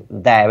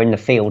 there in the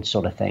field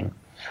sort of thing.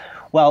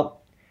 Well,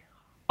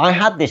 I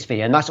had this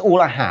video, and that's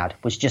all I had,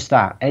 was just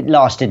that. It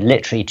lasted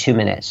literally 2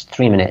 minutes,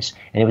 3 minutes.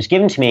 And it was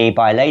given to me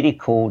by a lady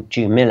called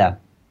June Miller.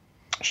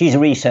 She's a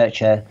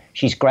researcher.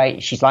 She's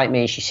great. She's like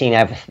me. She's seen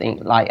everything,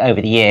 like,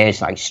 over the years,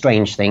 like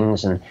strange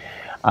things.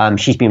 And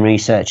she's been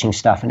researching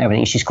stuff and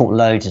everything. She's caught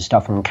loads of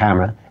stuff on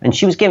camera. And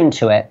she was given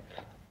to it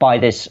by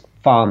this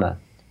farmer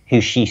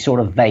who she sort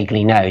of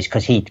vaguely knows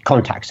because he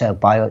contacts her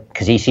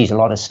because he sees a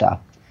lot of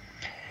stuff.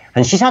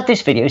 And she's had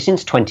this video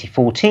since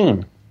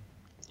 2014.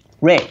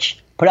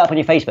 Rich, put it up on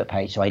your Facebook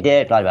page. So I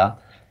did, blah, blah.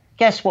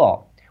 Guess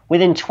what?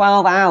 Within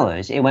 12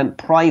 hours, it went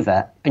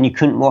private and you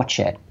couldn't watch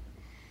it.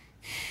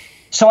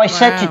 So I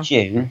said to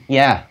June,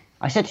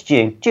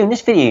 June,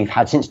 this video you've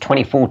had since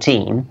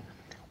 2014,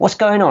 what's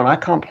going on? I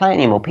can't play it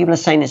anymore. People are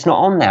saying it's not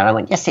on there. And I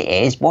went, yes, it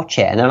is. Watch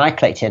it. And then I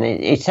clicked it and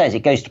it says it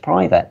goes to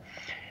private.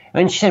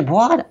 And she said,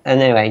 what?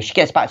 And anyway, she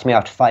gets back to me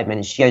after 5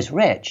 minutes. She goes,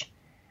 Rich,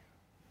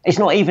 it's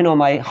not even on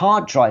my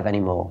hard drive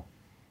anymore.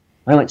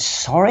 And I went,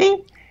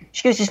 sorry?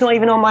 She goes, it's not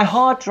even on my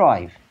hard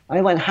drive. And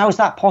I went, how's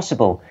that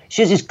possible?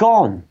 She says, it's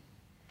gone.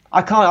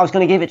 I was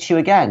going to give it to you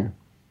again.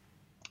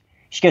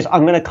 She goes,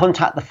 I'm going to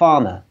contact the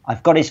farmer.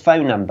 I've got his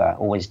phone number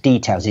or his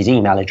details, his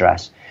email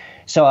address.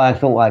 So I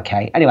thought,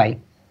 okay. Anyway,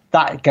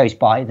 that goes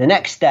by. The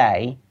next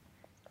day,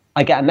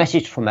 I get a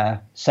message from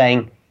her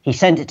saying he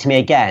sent it to me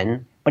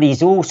again, but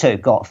he's also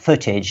got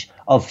footage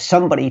of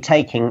somebody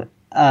taking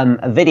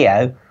a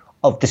video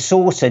of the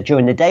saucer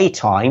during the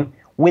daytime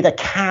with a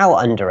cow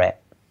under it.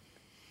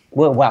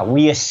 Well,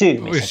 we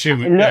assume.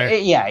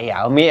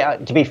 Yeah. I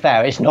mean, to be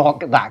fair, it's not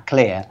that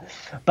clear,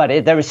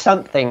 but there is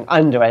something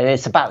under it.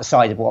 It's about the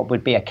size of what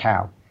would be a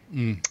cow.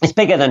 It's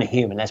bigger than a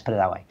human. Let's put it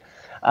that way.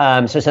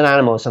 So it's an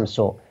animal of some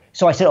sort.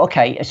 So I said,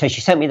 okay. So she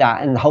sent me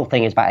that, and the whole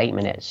thing is about 8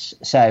 minutes.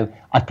 So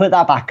I put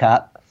that back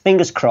up.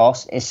 Fingers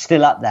crossed, it's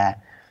still up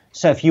there.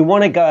 So if you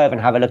want to go over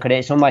and have a look at it,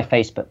 it's on my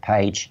Facebook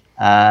page,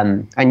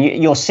 and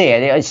you'll see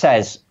it. It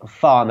says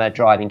farmer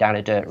driving down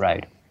a dirt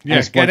road.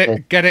 Yes, get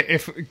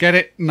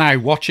it now.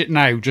 Watch it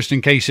now, just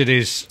in case it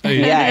is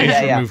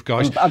removed,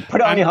 guys. Put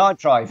it on your hard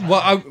drive.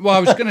 What I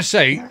was going to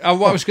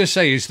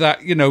say, is that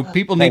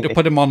people need to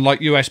put them on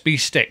like USB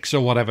sticks or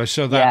whatever,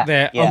 so that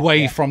they're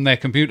away from their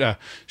computer,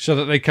 so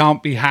that they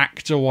can't be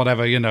hacked or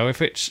whatever.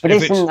 But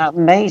isn't that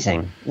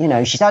amazing?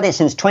 She's had it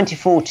since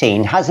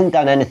 2014, hasn't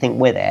done anything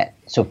with it.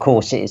 So, of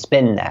course, it's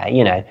been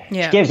there,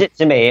 She gives it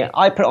to me.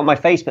 I put it on my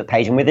Facebook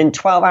page, and within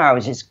 12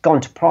 hours, it's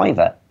gone to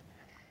private.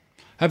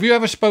 Have you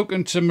ever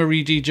spoken to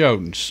Marie D.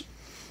 Jones?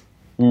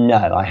 No,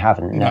 I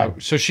haven't, no.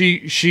 So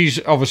she's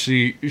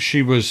obviously,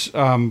 she was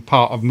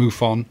part of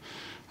MUFON.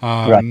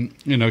 Right.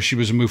 She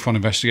was a MUFON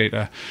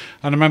investigator.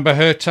 And I remember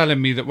her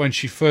telling me that when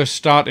she first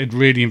started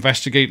really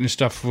investigating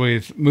stuff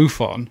with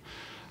MUFON,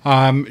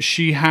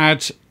 she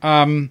had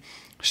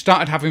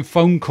started having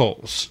phone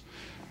calls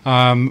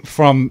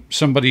from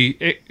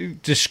somebody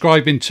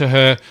describing to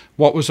her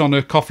what was on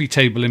her coffee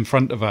table in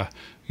front of her,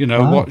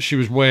 what she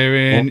was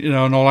wearing,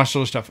 and all that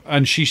sort of stuff.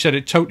 And she said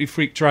it totally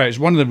freaked her out. It's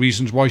one of the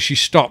reasons why she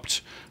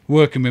stopped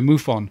working with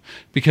MUFON,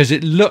 because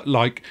it looked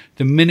like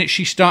the minute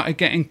she started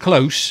getting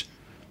close,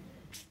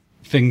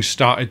 things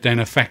started then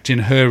affecting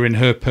her in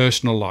her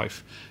personal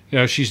life.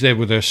 She's there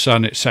with her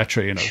son,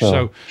 etc.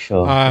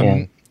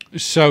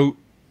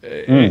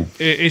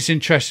 It's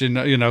interesting,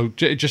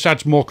 it just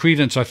adds more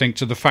credence, I think,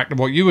 to the fact of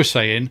what you were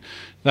saying,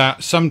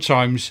 that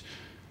sometimes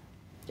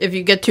if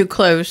you get too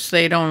close,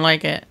 they don't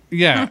like it.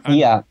 Yeah.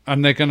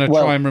 And they're going to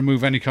try and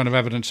remove any kind of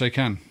evidence they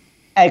can.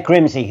 Ed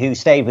Grimsey, who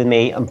stayed with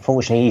me,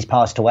 unfortunately, he's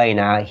passed away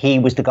now. He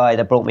was the guy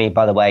that brought me,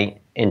 by the way,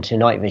 into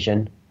night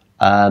vision,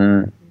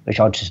 which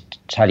I'll just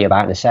tell you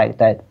about in a sec.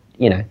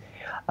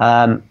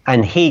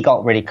 And he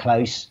got really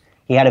close.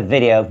 He had a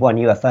video of one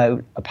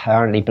UFO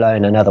apparently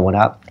blowing another one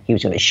up. He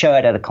was going to show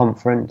it at a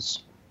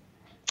conference.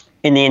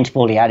 In the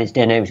interval, he had his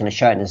dinner. He was going to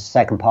show it in the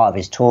second part of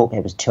his talk.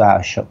 It was a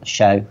 2-hour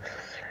show.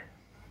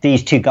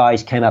 These two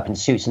guys came up in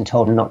suits and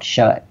told him not to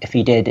show it. If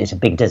he did, it's a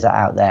big desert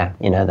out there.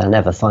 They'll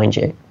never find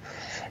you.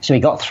 So he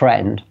got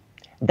threatened.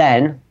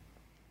 Then,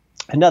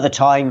 another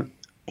time,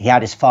 he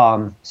had his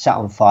farm set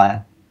on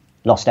fire,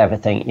 lost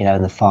everything,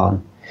 in the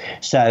farm.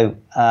 So,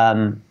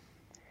 and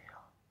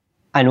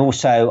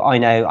also, I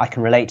know I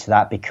can relate to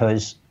that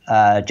because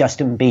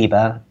Justin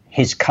Bieber,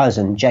 his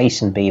cousin,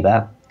 Jason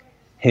Bieber,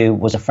 who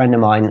was a friend of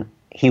mine,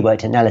 he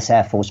worked at Nellis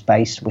Air Force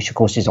Base, which, of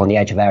course, is on the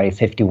edge of Area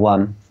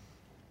 51.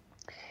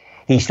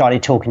 He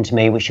started talking to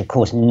me, which, of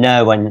course,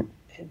 no one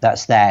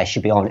that's there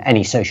should be on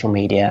any social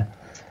media.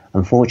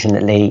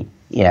 Unfortunately,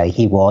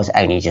 he was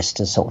only just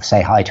to sort of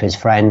say hi to his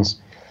friends.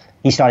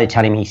 He started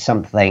telling me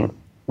something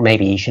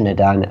maybe he shouldn't have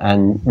done.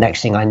 And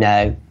next thing I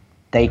know,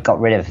 they got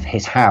rid of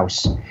his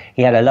house.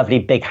 He had a lovely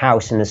big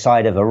house in the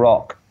side of a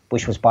rock,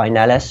 which was by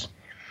Nellis.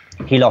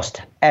 He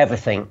lost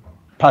everything,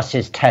 plus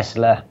his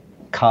Tesla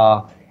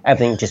car.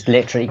 Everything just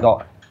literally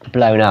got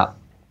blown up.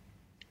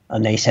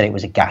 And they said it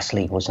was a gas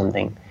leak or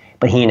something.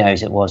 But he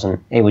knows it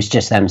wasn't. It was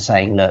just them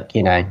saying, look,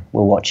 we're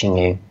watching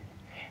you.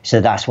 So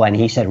that's when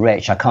he said,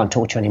 Rich, I can't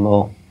talk to you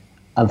anymore.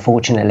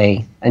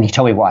 unfortunately. And he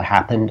told me what had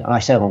happened. And I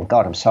said, oh,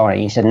 God, I'm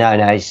sorry. He said, no.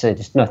 He said,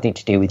 it's nothing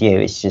to do with you.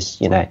 It's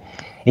just,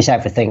 it's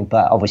everything.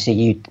 But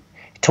obviously,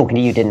 talking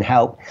to you didn't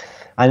help.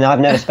 And I've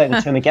never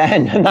spoken to him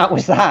again. And that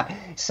was that.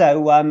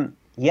 So,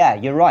 yeah,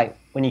 you're right.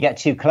 When you get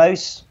too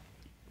close,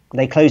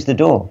 they close the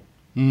door.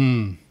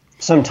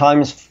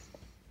 Sometimes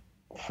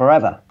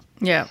forever.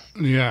 Yeah.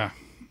 Yeah.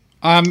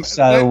 What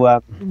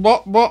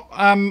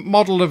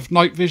model of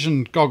night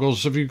vision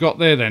goggles have you got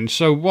there then?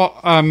 So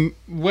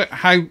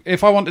how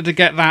if I wanted to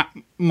get that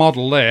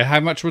model there, how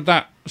much would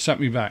that set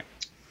me back?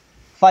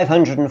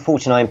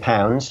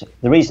 £549.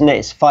 The reason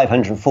it's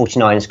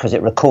 £549 is because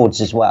it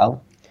records as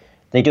well.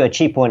 They do a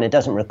cheaper one. It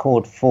doesn't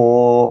record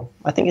for,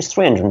 I think it's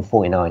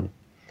 £349.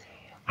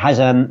 Has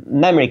a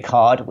memory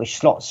card which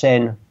slots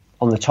in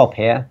on the top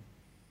here.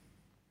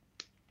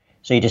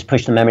 So you just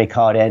push the memory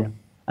card in,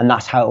 and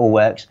that's how it all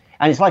works.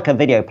 And it's like a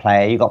video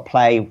player. You've got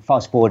play,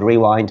 fast forward,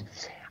 rewind.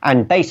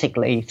 And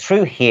basically,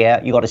 through here,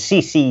 you've got a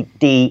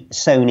CCD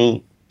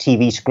Sony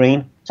TV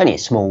screen. It's only a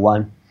small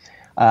one.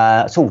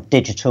 It's all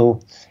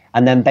digital.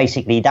 And then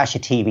basically, that's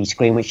your TV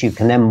screen, which you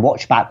can then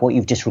watch back what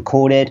you've just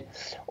recorded.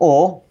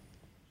 Or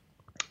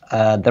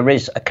there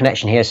is a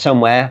connection here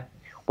somewhere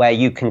where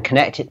you can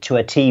connect it to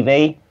a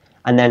TV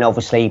and then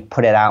obviously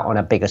put it out on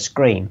a bigger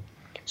screen.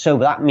 So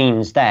that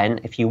means then,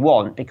 if you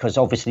want, because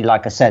obviously,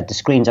 like I said, the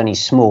screen's only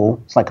small,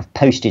 it's like a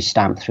postage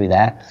stamp through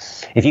there.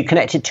 If you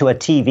connect it to a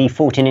TV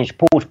 14-inch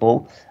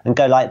portable and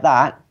go like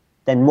that,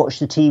 then watch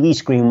the TV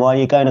screen while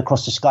you're going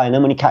across the sky. And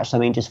then when you catch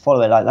something, just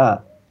follow it like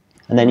that.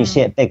 And then you see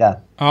it bigger.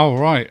 Oh,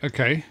 right.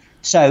 Okay.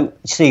 So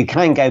you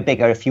can go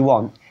bigger if you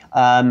want.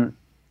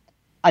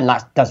 And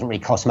that doesn't really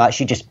cost much.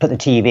 You just put the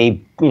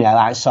TV,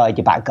 outside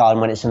your back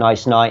garden when it's a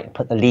nice night,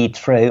 put the lead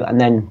through, and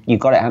then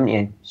you've got it, haven't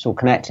you? It's all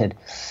connected.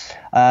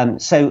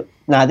 So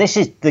now this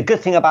is the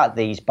good thing about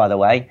these, by the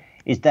way,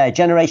 is they're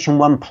Generation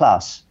 1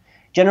 Plus.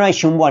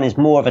 Generation 1 is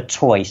more of a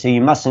toy, so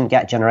you mustn't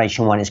get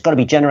Generation 1. It's got to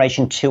be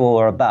Generation 2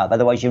 or above.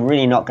 Otherwise, you're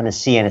really not going to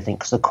see anything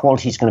because the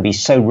quality is going to be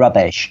so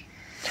rubbish.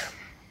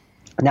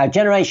 Now,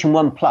 Generation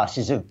 1 Plus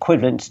is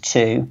equivalent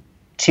to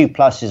 2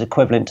 Plus is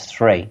equivalent to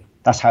 3.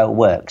 That's how it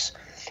works.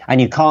 And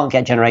you can't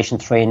get Generation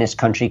 3 in this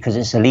country because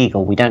it's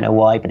illegal. We don't know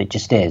why, but it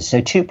just is. So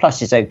 2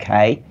 Plus is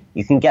okay.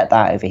 You can get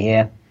that over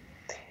here.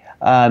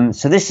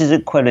 So this is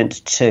equivalent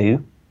to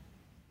 2.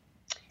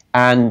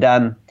 And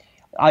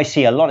I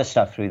see a lot of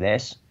stuff through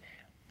this.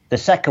 The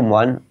second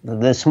one,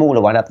 the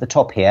smaller one up the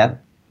top here,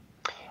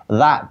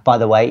 that, by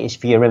the way, is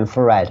for your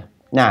infrared.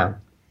 Now,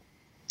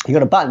 you've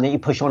got a button that you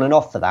push on and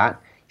off for that.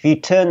 If you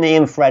turn the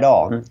infrared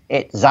on,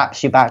 it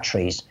zaps your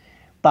batteries.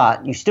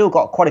 But you've still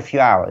got quite a few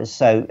hours.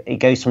 So it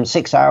goes from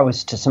 6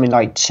 hours to something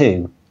like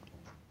 2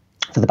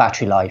 for the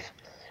battery life.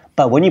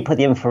 But when you put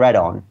the infrared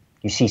on,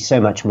 you see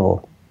so much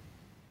more.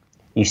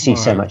 You see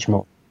so much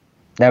more.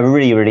 They're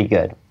really, really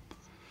good.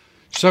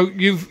 So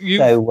you've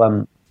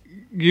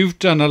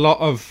done a lot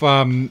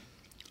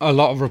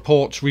of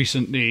reports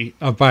recently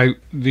about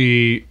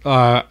the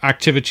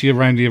activity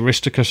around the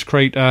Aristarchus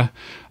crater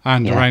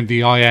and around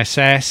the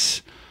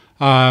ISS.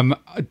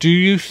 Do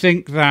you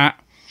think that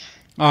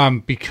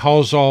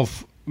because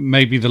of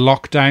maybe the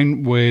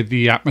lockdown, where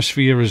the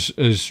atmosphere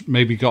has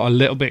maybe got a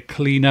little bit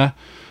cleaner,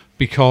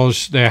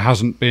 because there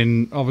hasn't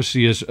been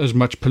obviously as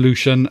much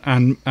pollution,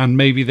 and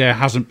maybe there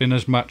hasn't been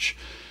as much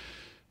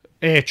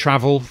air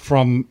travel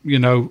from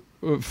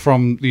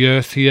the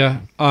Earth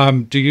here,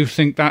 do you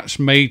think that's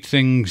made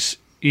things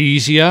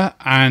easier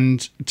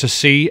and to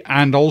see?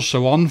 And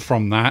also on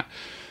from that,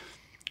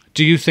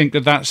 do you think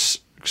that that's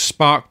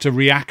sparked a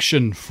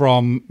reaction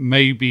from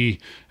maybe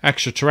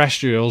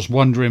extraterrestrials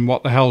wondering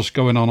what the hell's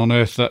going on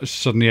Earth, that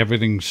suddenly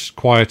everything's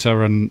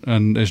quieter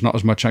and there's not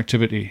as much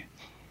activity?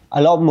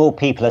 A lot more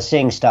people are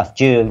seeing stuff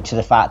due to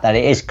the fact that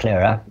it is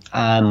clearer.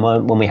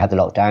 When we had the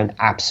lockdown,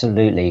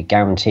 absolutely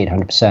guaranteed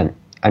 100%.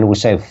 And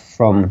also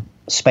from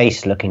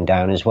space looking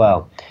down as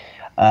well.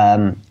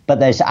 But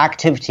there's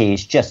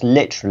activities just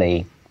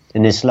literally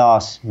in this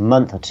last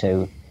month or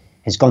two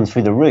has gone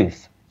through the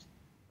roof.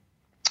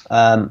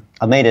 I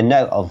made a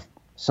note of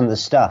some of the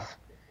stuff.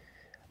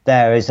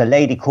 There is a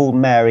lady called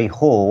Mary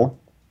Hall.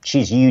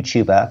 She's a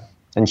YouTuber,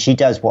 and she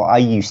does what I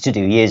used to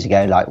do years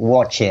ago, like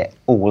watch it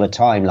all the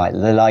time, like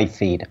the live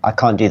feed. I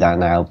can't do that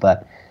now,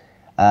 but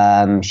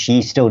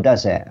she still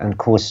does it. And of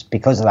course,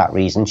 because of that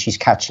reason, she's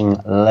catching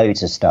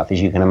loads of stuff, as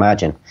you can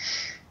imagine.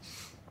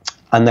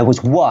 And there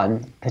was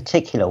one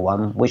particular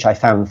one which I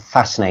found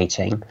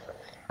fascinating,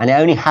 and it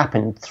only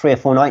happened 3 or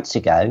 4 nights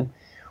ago,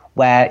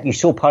 where you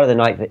saw part of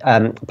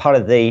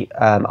the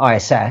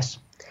ISS,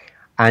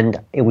 and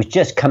it was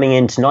just coming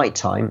into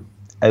nighttime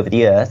over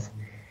the Earth.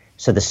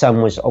 So the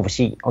sun was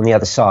obviously on the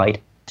other side,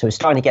 so it's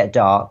starting to get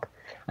dark,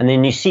 and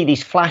then you see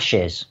these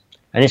flashes,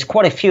 and there's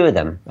quite a few of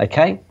them.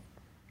 Okay,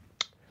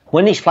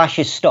 when these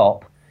flashes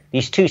stop,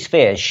 these 2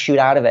 spheres shoot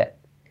out of it,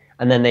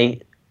 and then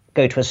they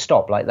go to a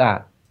stop like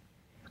that.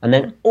 And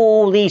then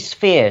all these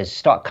spheres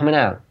start coming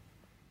out.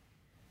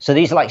 So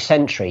these are like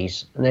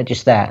sentries, and they're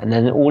just there. And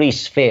then all these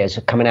spheres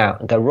are coming out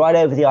and go right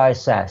over the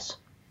ISS.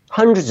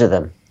 Hundreds of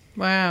them.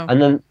 Wow.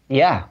 And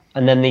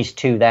then these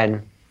two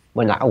then,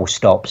 when that all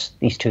stops,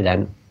 these two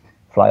then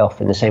fly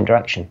off in the same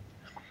direction.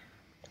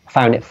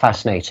 Found it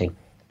fascinating.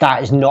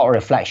 That is not a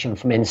reflection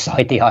from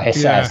inside the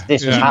ISS.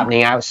 This was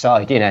happening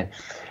outside,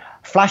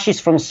 Flashes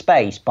from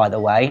space, by the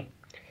way,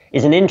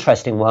 is an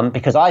interesting one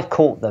because I've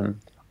caught them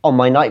on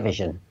my night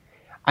vision,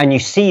 and you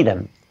see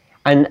them.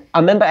 And I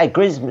remember Ed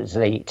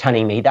Grizzly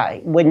telling me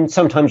that when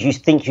sometimes you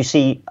think you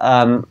see,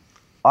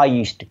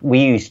 we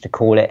used to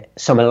call it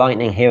summer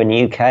lightning here in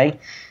the UK,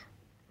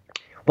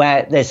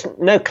 where there's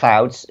no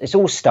clouds, it's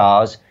all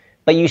stars,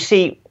 but you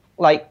see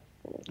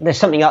there's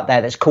something up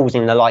there that's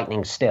causing the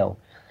lightning still.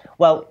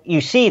 Well, you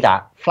see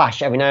that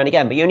flash every now and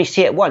again, but you only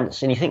see it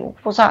once, and you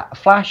think, was that a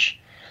flash?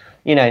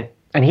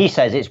 And he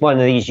says it's one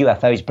of these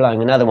UFOs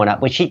blowing another one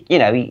up, which he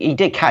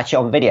did catch it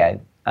on video,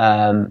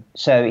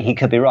 so he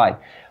could be right.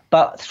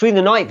 But through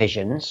the night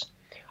visions,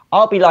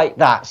 I'll be like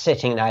that,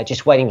 sitting there,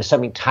 just waiting for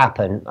something to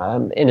happen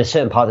in a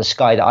certain part of the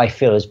sky that I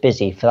feel is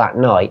busy for that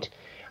night,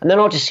 and then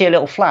I'll just see a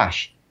little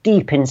flash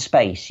deep in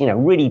space,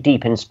 really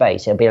deep in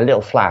space. It'll be a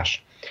little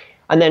flash,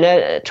 and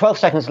then 12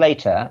 seconds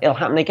later, it'll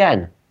happen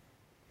again.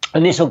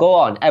 And this will go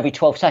on every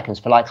 12 seconds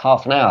for like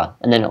half an hour,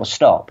 and then it'll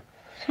stop.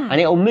 And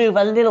it'll move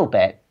a little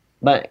bit,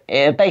 but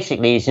it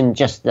basically is in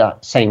just the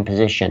same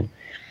position.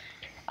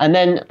 And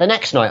then the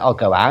next night I'll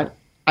go out,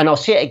 and I'll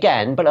see it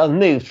again, but it'll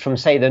move from,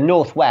 say, the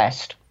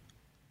northwest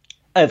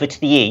over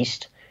to the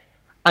east,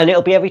 and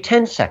it'll be every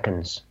 10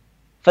 seconds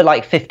for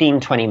like 15,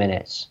 20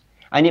 minutes.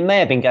 And it may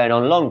have been going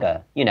on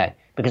longer,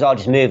 because I'll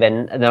just move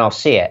in, and then I'll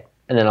see it,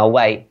 and then I'll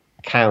wait,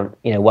 count,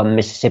 1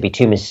 Mississippi,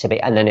 2 Mississippi,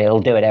 and then it'll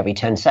do it every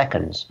 10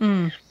 seconds.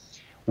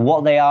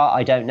 What they are,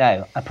 I don't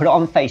know. I put it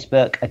on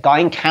Facebook. A guy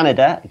in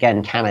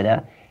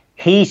Canada,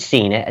 he's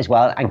seen it as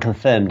well and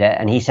confirmed it.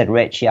 And he said,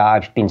 Rich, yeah,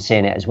 I've been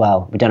seeing it as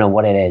well. We don't know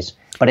what it is.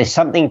 But it's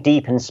something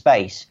deep in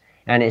space.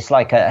 And it's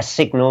like a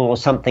signal or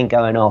something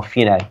going off,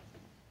 And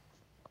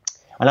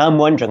I'm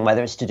wondering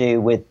whether it's to do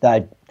with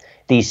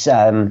these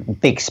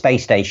big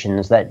space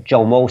stations that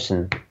John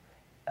Wilson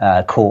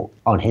caught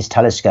on his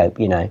telescope,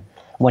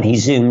 when he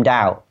zoomed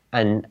out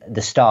and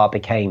the star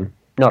became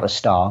not a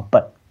star,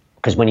 but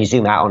because when you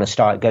zoom out on a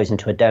star, it goes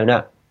into a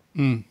donut.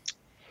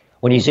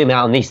 When you zoom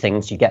out on these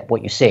things, you get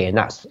what you see. And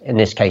that's, in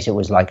this case, it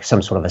was like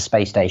some sort of a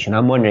space station.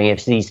 I'm wondering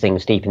if these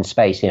things deep in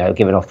space,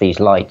 giving off these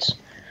lights.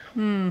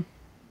 But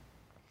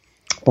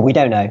we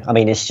don't know. I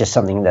mean, it's just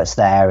something that's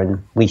there,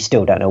 and we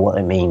still don't know what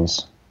it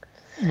means.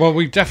 Well,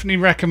 we definitely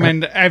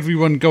recommend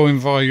everyone going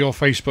via your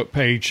Facebook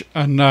page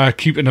and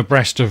keeping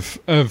abreast of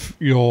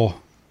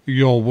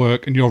your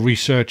work and your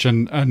research,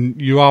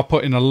 and you are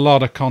putting a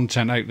lot of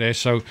content out there,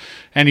 so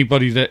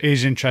anybody that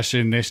is interested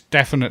in this,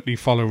 definitely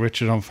follow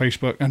Richard on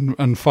Facebook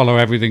and follow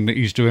everything that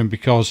he's doing,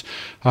 because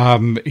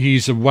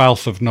he's a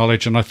wealth of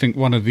knowledge, and I think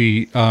one of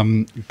the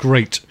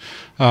great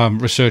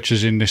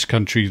researchers in this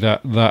country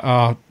that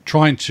are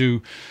trying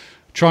to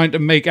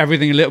make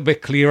everything a little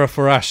bit clearer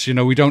for us.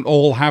 We don't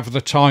all have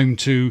the time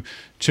to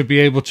be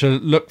able to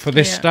look for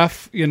this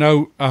stuff.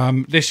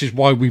 This is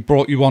why we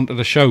brought you onto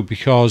the show,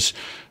 because,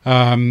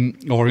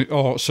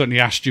 or certainly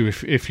asked you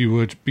if you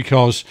would,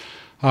 because,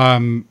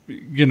 we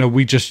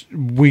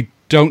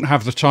don't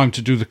have the time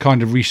to do the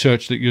kind of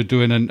research that you're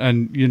doing,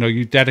 and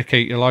you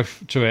dedicate your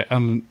life to it.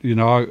 And,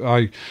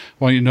 I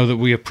want you to know that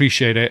we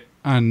appreciate it.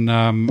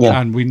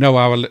 And we know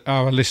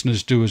our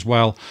listeners do as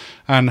well.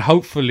 And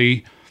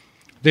hopefully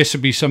this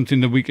would be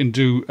something that we can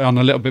do on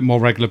a little bit more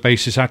regular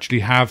basis, actually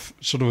have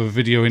sort of a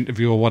video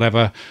interview or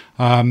whatever,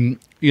 and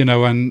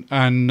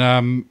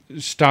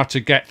start to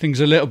get things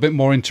a little bit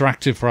more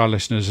interactive for our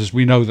listeners, as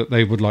we know that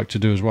they would like to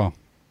do as well.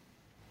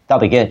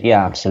 That'd be good.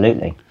 Yeah,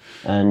 absolutely.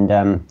 And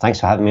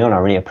thanks for having me on. I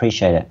really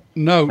appreciate it.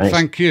 No,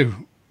 thank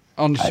you.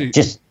 Honestly.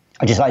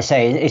 I just like to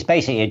say, it's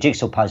basically a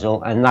jigsaw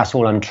puzzle, and that's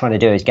all I'm trying to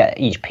do is get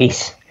each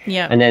piece.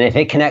 Yeah. And then if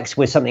it connects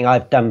with something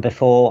I've done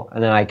before,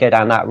 and then I go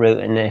down that route,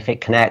 and if it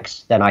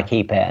connects, then I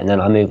keep it, and then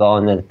I move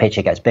on, and the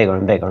picture gets bigger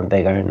and bigger and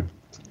bigger, and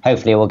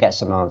hopefully we'll get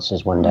some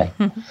answers one day.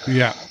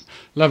 Yeah.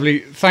 Lovely.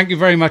 Thank you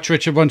very much,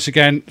 Richard, once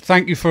again.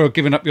 Thank you for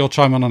giving up your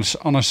time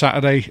on a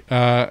Saturday.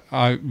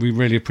 We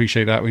really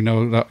appreciate that. We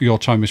know that your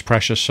time is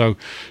precious, so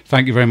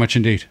thank you very much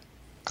indeed.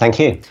 Thank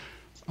you.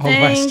 All the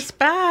best. Thanks.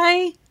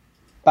 Bye.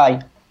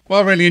 Bye.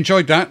 Well, I really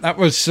enjoyed that. That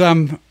was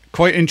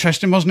quite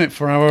interesting, wasn't it,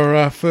 for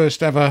our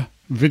first ever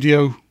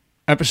video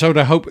episode?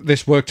 I hope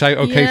this worked out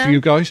okay for you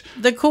guys.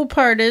 The cool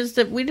part is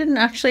that we didn't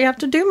actually have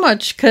to do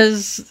much,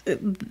 because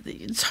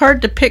it's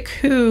hard to pick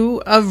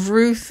who of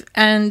Ruth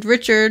and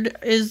Richard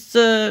is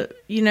the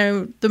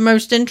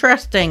most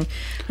interesting.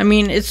 I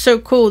mean, it's so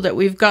cool that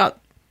we've got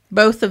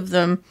both of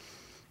them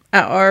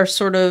at our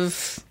sort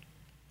of,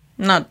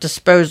 not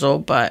disposal,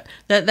 but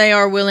that they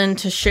are willing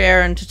to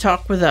share and to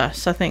talk with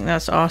us. I think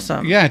that's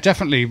awesome. Yeah,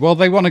 definitely. Well,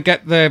 they want to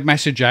get their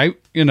message out.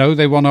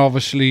 They want to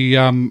obviously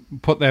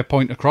put their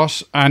point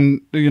across.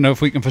 And,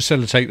 if we can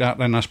facilitate that,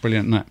 then that's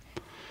brilliant, isn't it?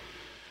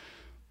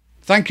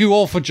 Thank you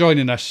all for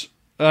joining us.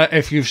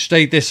 if you've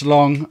stayed this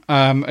long,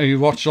 and you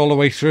watched all the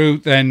way through,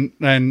 then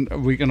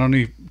we can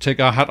only take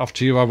our hat off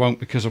to you. I won't,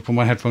 because I put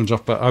my headphones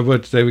off, but I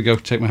would. There we go.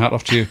 Take my hat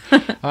off to you.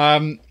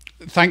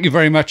 Thank you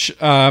very much.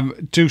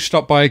 Do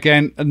stop by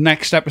again. The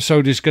next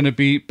episode is going to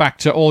be back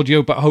to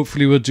audio, but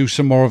hopefully we'll do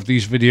some more of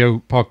these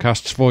video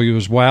podcasts for you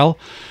as well.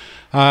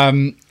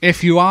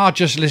 If you are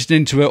just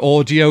listening to it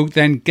audio,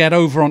 then get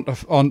over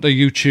onto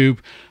YouTube,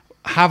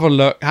 have a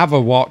look, have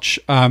a watch,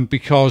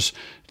 because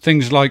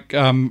things like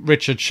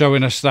Richard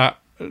showing us that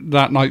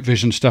night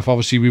vision stuff,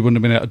 obviously we wouldn't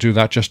have been able to do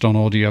that just on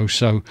audio.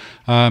 So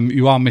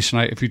you are missing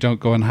out if you don't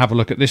go and have a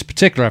look at this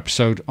particular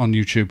episode on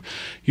YouTube.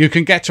 You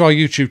can get to our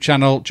YouTube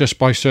channel just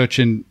by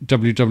searching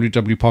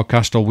WWW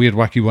Podcast or Weird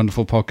Wacky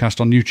Wonderful Podcast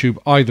on YouTube,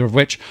 either of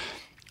which.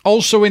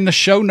 Also, in the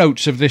show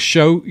notes of this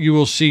show, you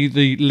will see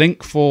the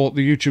link for the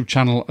YouTube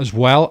channel as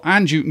well,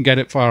 and you can get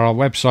it via our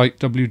website,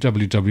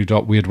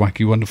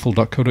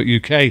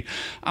 www.weirdwackywonderful.co.uk.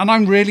 And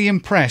I'm really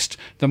impressed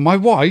that my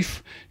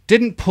wife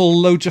didn't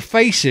pull loads of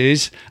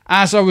faces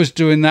as I was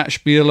doing that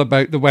spiel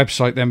about the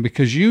website then,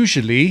 because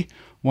usually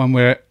when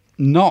we're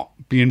not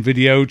being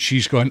videoed,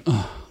 she's going,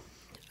 oh.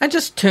 I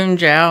just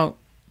tuned you out.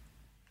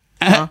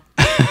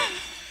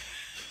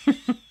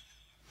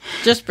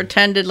 Just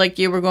pretended like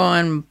you were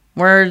going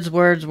words.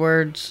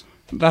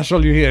 That's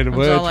all you hear, the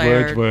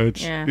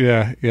words.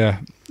 Yeah.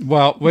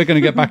 Well, we're going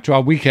to get back to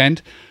our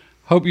weekend.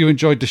 Hope you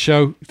enjoyed the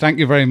show. Thank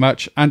you very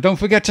much. And don't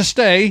forget to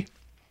stay.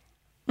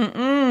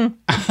 Come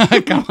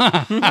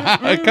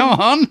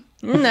on.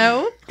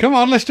 No. Come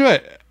on, let's do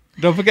it.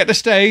 Don't forget to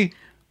stay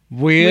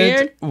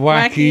weird,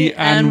 wacky,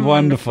 and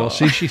wonderful.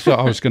 See, she thought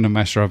I was going to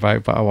mess her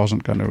about, but I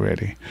wasn't going to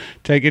really.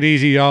 Take it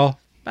easy, y'all.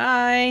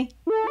 Bye.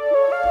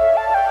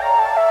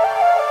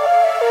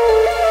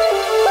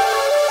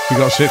 You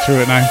got to sit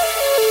through it now.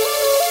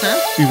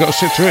 Huh? You got to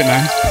sit through it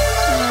now.